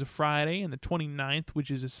 27th, which is a Friday, and the 29th, which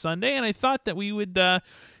is a Sunday, and I thought that we would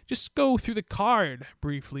just go through the card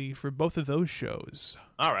briefly for both of those shows.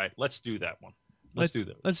 All right, let's do that one. Let's do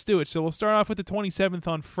that. Let's do it. So we'll start off with the 27th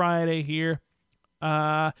on Friday here.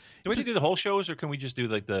 Do we need to do the whole shows, or can we just do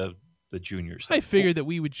like the the juniors. I figured that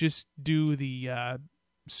we would just do the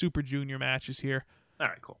Super Junior matches here. All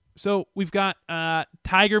right, cool. So we've got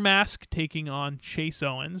Tiger Mask taking on Chase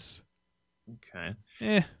Owens. Okay.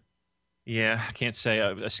 Yeah, I can't say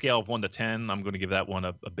a scale of 1 to 10. I'm going to give that one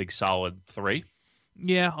a big solid 3.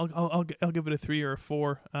 Yeah, I'll give it a 3 or a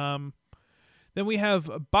 4. Then we have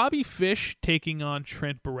Bobby Fish taking on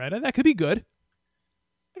Trent Beretta. That could be good.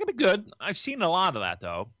 That could be good. I've seen a lot of that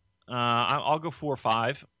though. I'll go 4 or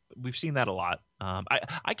 5. We've seen that a lot.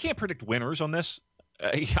 I can't predict winners on this.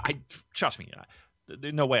 I trust me.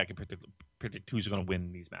 There's no way I can predict who's going to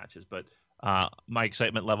win these matches. But my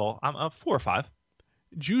excitement level, I'm a 4 or 5.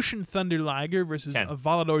 Jushin Thunder Liger versus 10.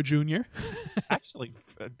 Volador Jr. Actually,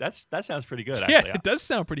 that sounds pretty good. Yeah, Actually. it does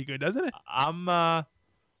sound pretty good, doesn't it? I'm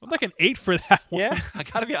like an 8 for that one. yeah. I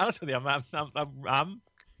gotta be honest with you. I'm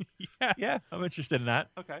Yeah. I'm interested in that.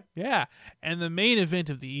 Okay. Yeah, and the main event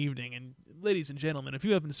of the evening, and ladies and gentlemen, if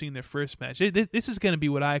you haven't seen their first match, this is going to be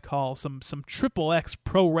what I call some triple X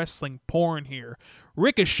pro wrestling porn here.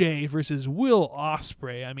 Ricochet versus Will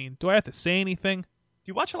Ospreay. I mean, do I have to say anything? Do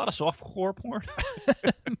you watch a lot of softcore porn?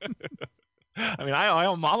 I mean,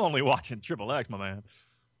 I'm only watching Triple X, my man.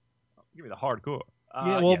 Give me the hardcore.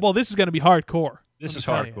 Well, this is going to be hardcore. This is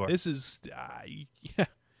tell you. hardcore. This is,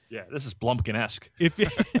 Yeah, this is Blumpkin-esque. If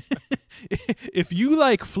you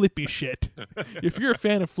like flippy shit, if you're a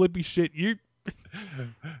fan of flippy shit, you're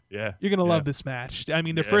gonna love this match. I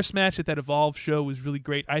mean, the first match at that Evolve show was really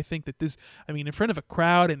great. I think that in front of a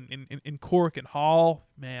crowd in Cork and Hall,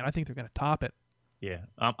 man, I think they're gonna top it. Yeah,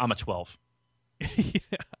 I'm a 12.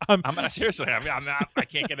 Seriously. I'm not. I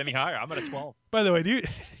can't get any higher. I'm at a 12. By the way, do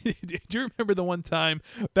you remember the one time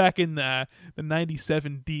back in the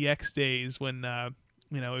 '97 DX days when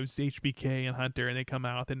it was HBK and Hunter, and they come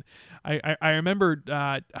out, and I remember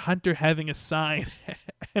Hunter having a sign,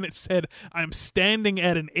 and it said, "I'm standing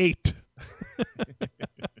at an 8."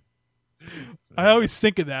 I always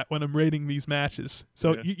think of that when I'm rating these matches.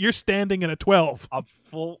 So you're standing at a 12. I'm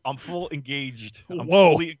full engaged. I'm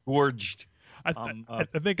Whoa. fully engorged. I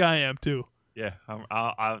think I am too. Yeah,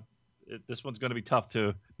 this one's going to be tough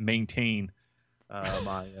to maintain.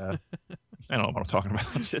 My I don't know what I'm talking about.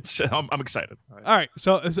 I'm excited. All right,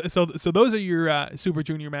 so those are your Super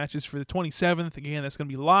Junior matches for the 27th. Again, that's going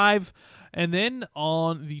to be live, and then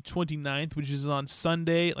on the 29th, which is on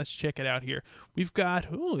Sunday, let's check it out here. We've got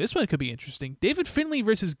this one could be interesting. David Finlay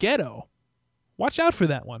versus Ghetto. Watch out for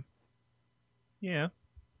that one. Yeah.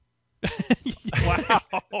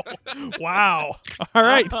 Wow. All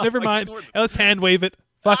right, never mind. Let's hand wave it.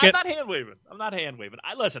 Fuck it. I'm not hand waving.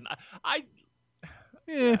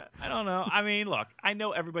 I don't know. I mean, look, I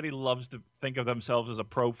know everybody loves to think of themselves as a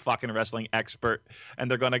pro fucking wrestling expert,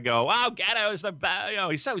 and they're going to go, "Wow, Gatto's the best.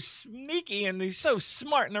 He's so sneaky and he's so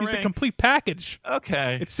smart in the ring. He's the complete package."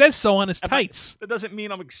 Okay, it says so on his tights. That doesn't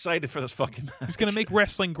mean I'm excited for this fucking match. He's going to make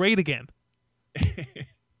wrestling great again.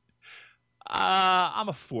 I'm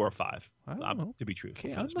a 4 or 5. To be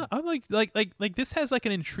truthful. Okay, I'm like this has like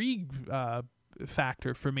an intrigue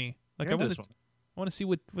factor for me. Like I want to see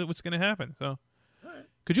what's going to happen. So.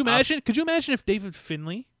 Could you imagine if David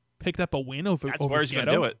Finlay picked up a win over? That's where he's going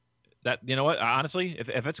to do it. That you know what? Honestly,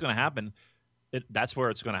 if it's going to happen, that's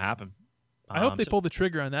where it's going to happen. I hope they pull the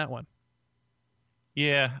trigger on that one.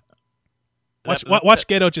 Yeah. Watch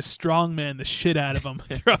Ghetto just strongman the shit out of him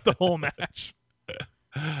throughout the whole match.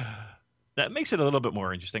 That makes it a little bit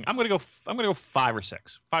more interesting. I'm going to go 5 or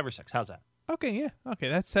 6. 5 or 6. How's that? Okay. Yeah. Okay.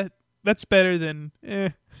 That's better than.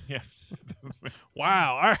 Yes.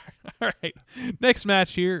 Wow. All right. Next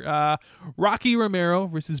match here. Rocky Romero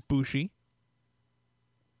versus Bushi.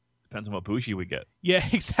 Depends on what Bushi we get. Yeah,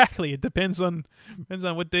 exactly. It depends on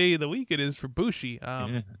what day of the week it is for Bushi.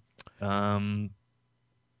 4 or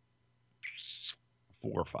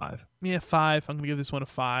 5. Yeah, 5. I'm gonna give this one a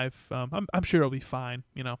 5. I'm sure it'll be fine.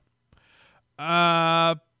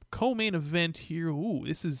 Co-main event here. Ooh,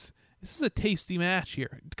 this is a tasty match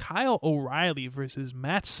here. Kyle O'Reilly versus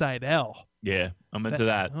Matt Sydal. Yeah, I'm into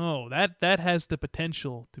that. Oh, that has the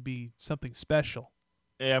potential to be something special.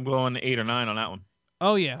 Yeah, I'm going 8 or 9 on that one.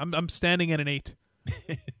 Oh yeah, I'm standing at an 8.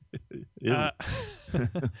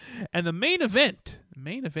 And the main event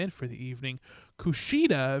for the evening,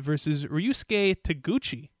 Kushida versus Ryusuke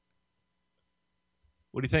Taguchi.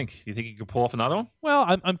 What do you think? Do you think you could pull off another one? Well,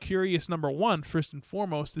 I'm curious, number one, first and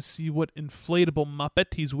foremost, to see what inflatable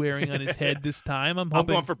Muppet he's wearing on his head this time. I'm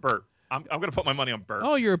going for Bert. I'm going to put my money on Bert.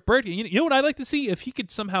 Oh, you're a Bert. You know what I'd like to see? If he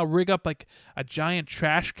could somehow rig up like a giant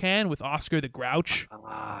trash can with Oscar the Grouch.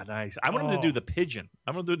 Ah, nice. I want him to do the pigeon.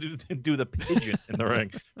 I'm going to do the pigeon in the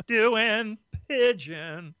ring. Doing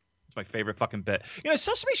pigeon. It's my favorite fucking bit.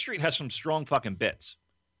 Sesame Street has some strong fucking bits.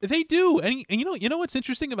 They do, and you know what's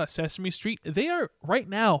interesting about Sesame Street? They are right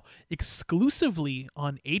now exclusively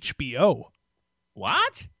on HBO.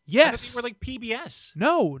 What? Yes. I thought they were like PBS.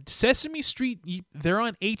 No, Sesame Street. They're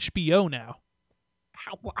on HBO now.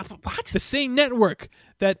 How, what? The same network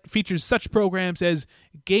that features such programs as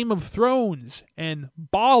Game of Thrones and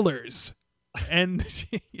Ballers, and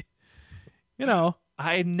you know,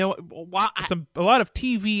 I know. a lot of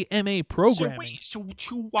TV MA programming. So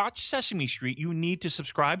to watch Sesame Street, you need to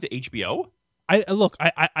subscribe to HBO.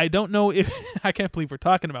 I don't know if I can't believe we're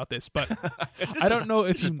talking about this, but I don't know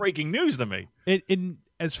if this is breaking news to me.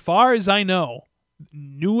 As far as I know,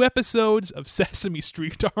 new episodes of Sesame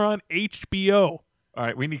Street are on HBO. All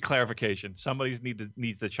right, we need clarification. Somebody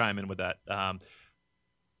needs to chime in with that.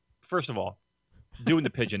 First of all, doing the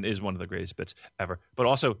pigeon is one of the greatest bits ever, but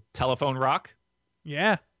also Telephone Rock.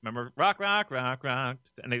 Yeah. Remember rock, rock, rock, rock,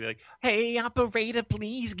 and they're like, "Hey, operator,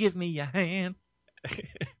 please give me a hand."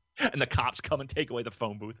 And the cops come and take away the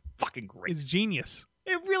phone booth. Fucking great. It's genius.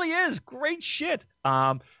 It really is great shit.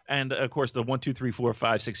 And of course the 1, 2, 3, 4,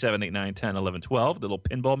 5, 6, 7, 8, 9, 10, 11, 12, the little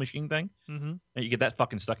pinball machine thing. Mm-hmm. And you get that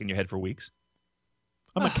fucking stuck in your head for weeks.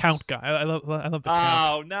 I'm a count guy. I love the count.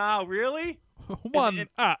 Oh no, really? One. And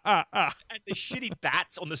the shitty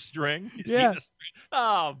bats on the string. You see Yeah. the string?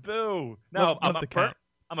 Oh, boo. No, Love the count.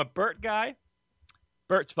 I'm a Bert guy.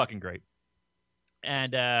 Bert's fucking great.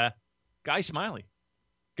 And Guy Smiley.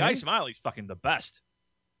 Guy Smiley's fucking the best.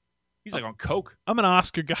 He's like on coke. I'm an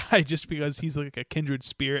Oscar guy just because he's like a kindred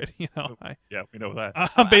spirit. You know. Yeah, we know that.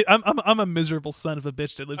 I'm a miserable son of a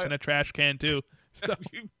bitch that lives in a trash can too. So.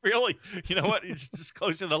 Really? You know what? It's just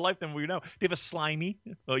closer to life than we know. Do you have a slimy?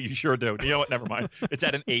 Oh, you sure do. You know what? Never mind. It's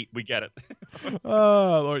at an 8. We get it.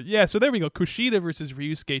 Oh, Lord. Yeah, so there we go. Kushida versus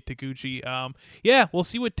Ryusuke Taguchi. Yeah, we'll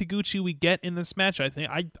see what Taguchi we get in this match.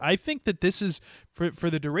 I think that this is, for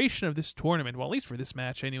the duration of this tournament, well, at least for this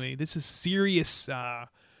match anyway, this is serious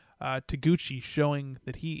Taguchi showing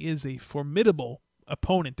that he is a formidable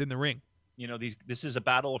opponent in the ring. You know, this is a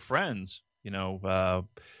battle of friends. You know,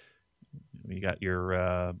 you got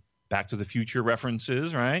your Back to the Future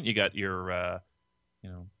references, right? You got your,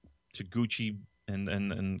 Taguchi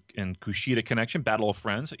and Kushida connection, battle of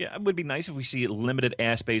friends. Yeah, it would be nice if we see a limited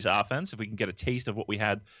ass-based offense, if we can get a taste of what we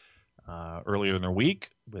had earlier in the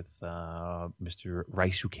week with Mr.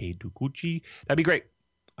 Ryusuke Taguchi. That'd be great.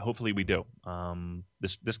 Hopefully we do.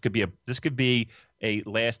 This could be a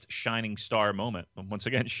last shining star moment. Once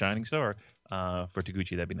again, shining star for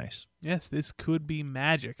Taguchi. That'd be nice. Yes, this could be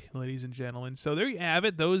magic, ladies and gentlemen. So there you have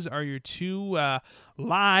it. Those are your two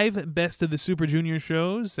live Best of the Super Junior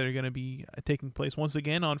shows that are going to be taking place once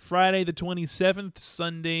again on Friday the 27th,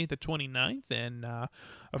 Sunday the 29th. And,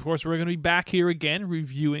 of course, we're going to be back here again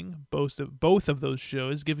reviewing both of those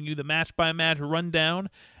shows, giving you the match-by-match rundown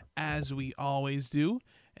as we always do.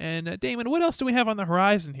 And Damon, what else do we have on the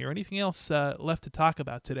horizon here? Anything else left to talk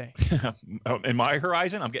about today? In my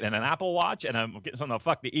horizon, I'm getting an Apple Watch and I'm getting something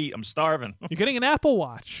to eat. I'm starving. You're getting an Apple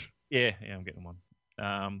Watch? Yeah, I'm getting one.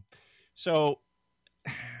 So,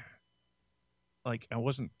 like, I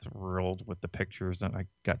wasn't thrilled with the pictures that I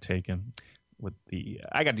got taken.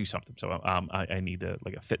 I got to do something. So I need a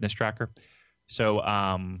fitness tracker. So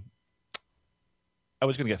I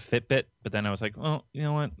was going to get Fitbit, but then I was like, well, you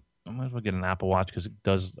know what? I might as well get an Apple Watch because it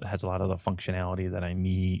has a lot of the functionality that I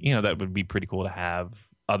need. You know, that would be pretty cool to have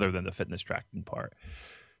other than the fitness tracking part.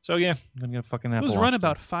 So, yeah, I'm going to get a fucking Apple Watch. Those run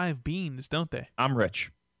about 5 beans, don't they? I'm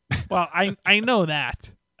rich. Well, I know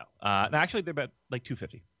that. Actually, they're about like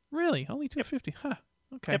 $250. Really? Only $250? Huh.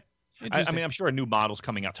 Okay. Yep. I mean, I'm sure a new model's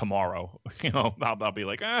coming out tomorrow. You know, I'll be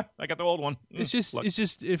like, I got the old one. It's just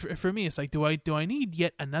for me. It's like, do I need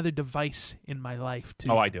yet another device in my life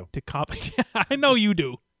to? Oh, I do. I know you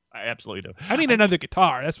do. I absolutely do. I need another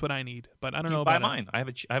guitar. That's what I need. But I don't know about mine. I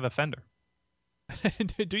have a Fender.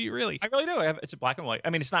 Do you really? I really do. It's a black and white. I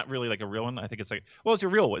mean, it's not really like a real one. I think it's like, well, it's a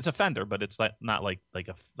real one. It's a Fender, but it's not like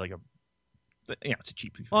a it's a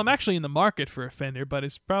cheap. Well, I'm actually in the market for a Fender, but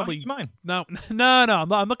it's probably mine. No.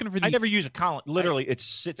 I'm looking for. I never use a Colin. Literally, it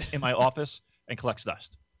sits in my office and collects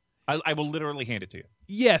dust. I will literally hand it to you.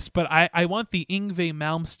 Yes, but I want the Yngwie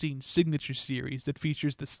Malmsteen signature series that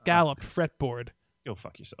features the scalloped fretboard. Go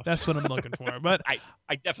fuck yourself. That's what I'm looking for. But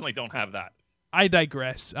I definitely don't have that. I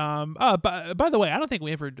digress. By the way, I don't think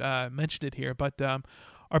we ever mentioned it here, but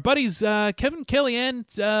our buddies Kevin Kelly and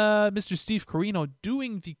Mr. Steve Corino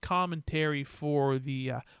doing the commentary for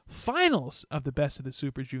the finals of the Best of the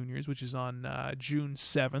Super Juniors, which is on June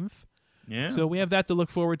 7th. Yeah. So we have that to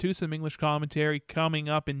look forward to. Some English commentary coming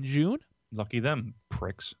up in June. Lucky them,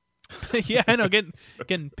 pricks. Yeah, I know.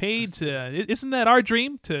 Getting paid to, isn't that our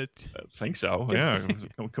dream? To I think so. Yeah.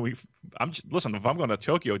 Can we? Listen. If I'm going to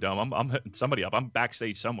Tokyo Dome, I'm hitting somebody up. I'm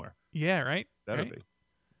backstage somewhere. yeah, right. Better right? be.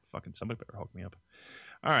 Fucking somebody better hook me up.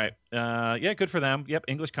 All right. Yeah, good for them. Yep,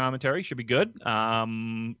 English commentary should be good.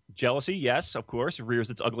 Jealousy, yes, of course. It rears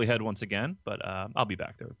its ugly head once again, but I'll be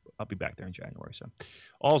back there. I'll be back there in January, so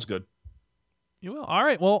all's good. You will. All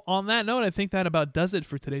right. Well, on that note, I think that about does it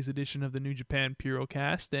for today's edition of the New Japan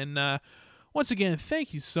Purocast. And once again,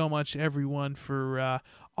 thank you so much, everyone, for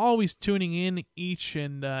always tuning in each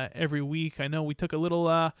and every week. I know we took a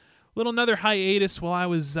little another hiatus while I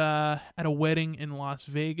was at a wedding in Las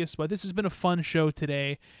Vegas, but this has been a fun show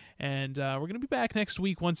today, and we're going to be back next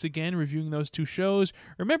week once again reviewing those two shows.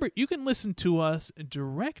 Remember, you can listen to us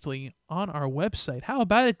directly on our website. How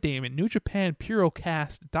about it, Damon?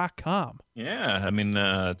 NewJapanPurocast.com. Yeah, I mean,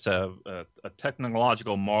 it's a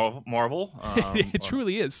technological marvel. It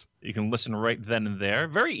truly is. You can listen right then and there.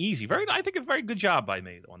 Very easy. I think a very good job by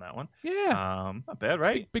me on that one. Yeah. Not bad,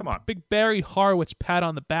 right? Big, Come on. Big Barry Harwitz pat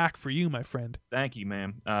on the back for you, my friend. Thank you,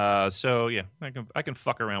 man. So yeah, I can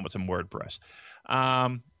fuck around with some WordPress.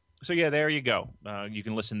 So yeah, there you go. You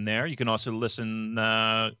can listen there. You can also listen.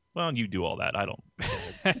 Well, you do all that. I don't.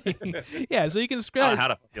 Yeah, so you can subscribe. How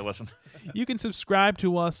the fuck you listen? You can subscribe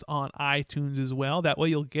to us on iTunes as well. That way,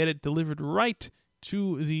 you'll get it delivered right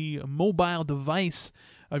to the mobile device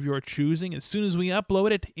of your choosing. As soon as we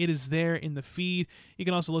upload it, it is there in the feed. You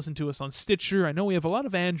can also listen to us on Stitcher. I know we have a lot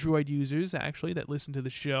of Android users, actually, that listen to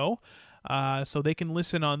the show. So they can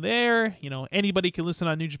listen on there. You know, anybody can listen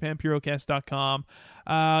on NewJapanPurocast.com.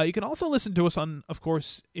 You can also listen to us on, of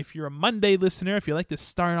course, if you're a Monday listener, if you like to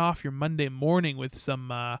start off your Monday morning with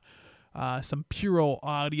some Puro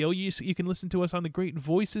audio, you can listen to us on the Great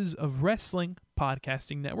Voices of Wrestling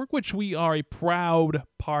podcasting network, which we are a proud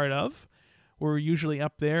part of. We're usually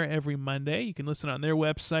up there every Monday. You can listen on their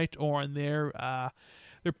website or on their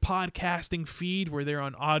podcasting feed where they're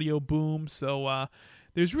on Audio Boom. So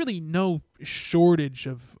there's really no shortage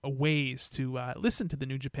of ways to listen to the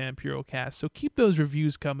New Japan Purocast. So keep those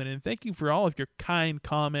reviews coming in. Thank you for all of your kind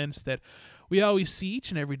comments that we always see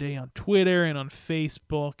each and every day on Twitter and on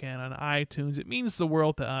Facebook and on iTunes. It means the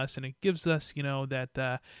world to us, and it gives us,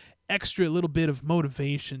 that extra little bit of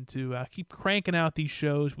motivation to keep cranking out these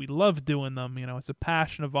shows. We love doing them. It's a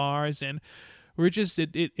passion of ours, and we're just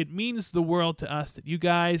it means the world to us that you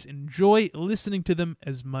guys enjoy listening to them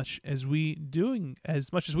as much as we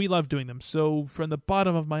love doing them. So from the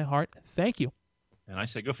bottom of my heart, thank you. And I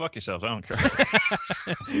say, go fuck yourselves. I don't care.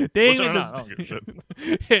 Damon I don't give a shit.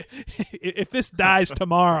 If this dies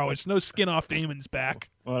tomorrow, it's no skin off Damon's back.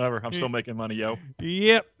 Whatever. I'm still making money, yo.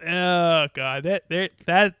 Yep. Oh God,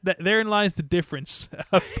 therein lies the difference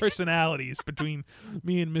of personalities between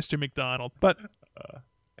me and Mr. McDonald. But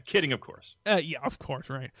kidding, of course. Yeah, of course,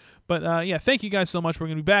 right. But yeah, thank you guys so much. We're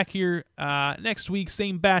going to be back here next week,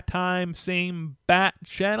 same bat time, same bat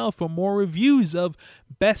channel for more reviews of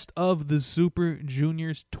Best of the Super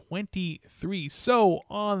Juniors 23. So,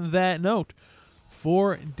 on that note,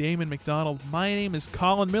 for Damon McDonald, my name is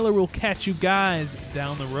Colin Miller. We'll catch you guys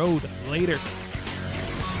down the road later.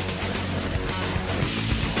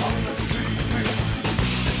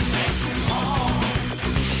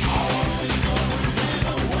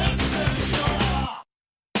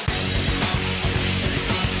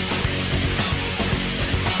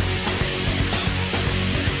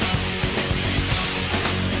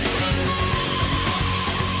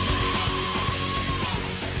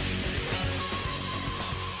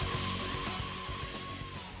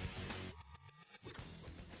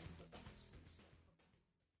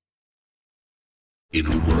 In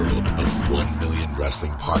a world of 1 million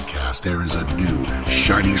wrestling podcasts, there is a new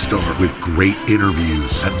shining star with great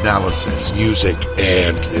interviews, analysis, music,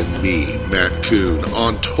 and me, Matt Kuhn,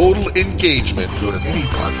 on total engagement. Go to any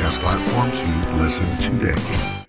podcast platform to listen today.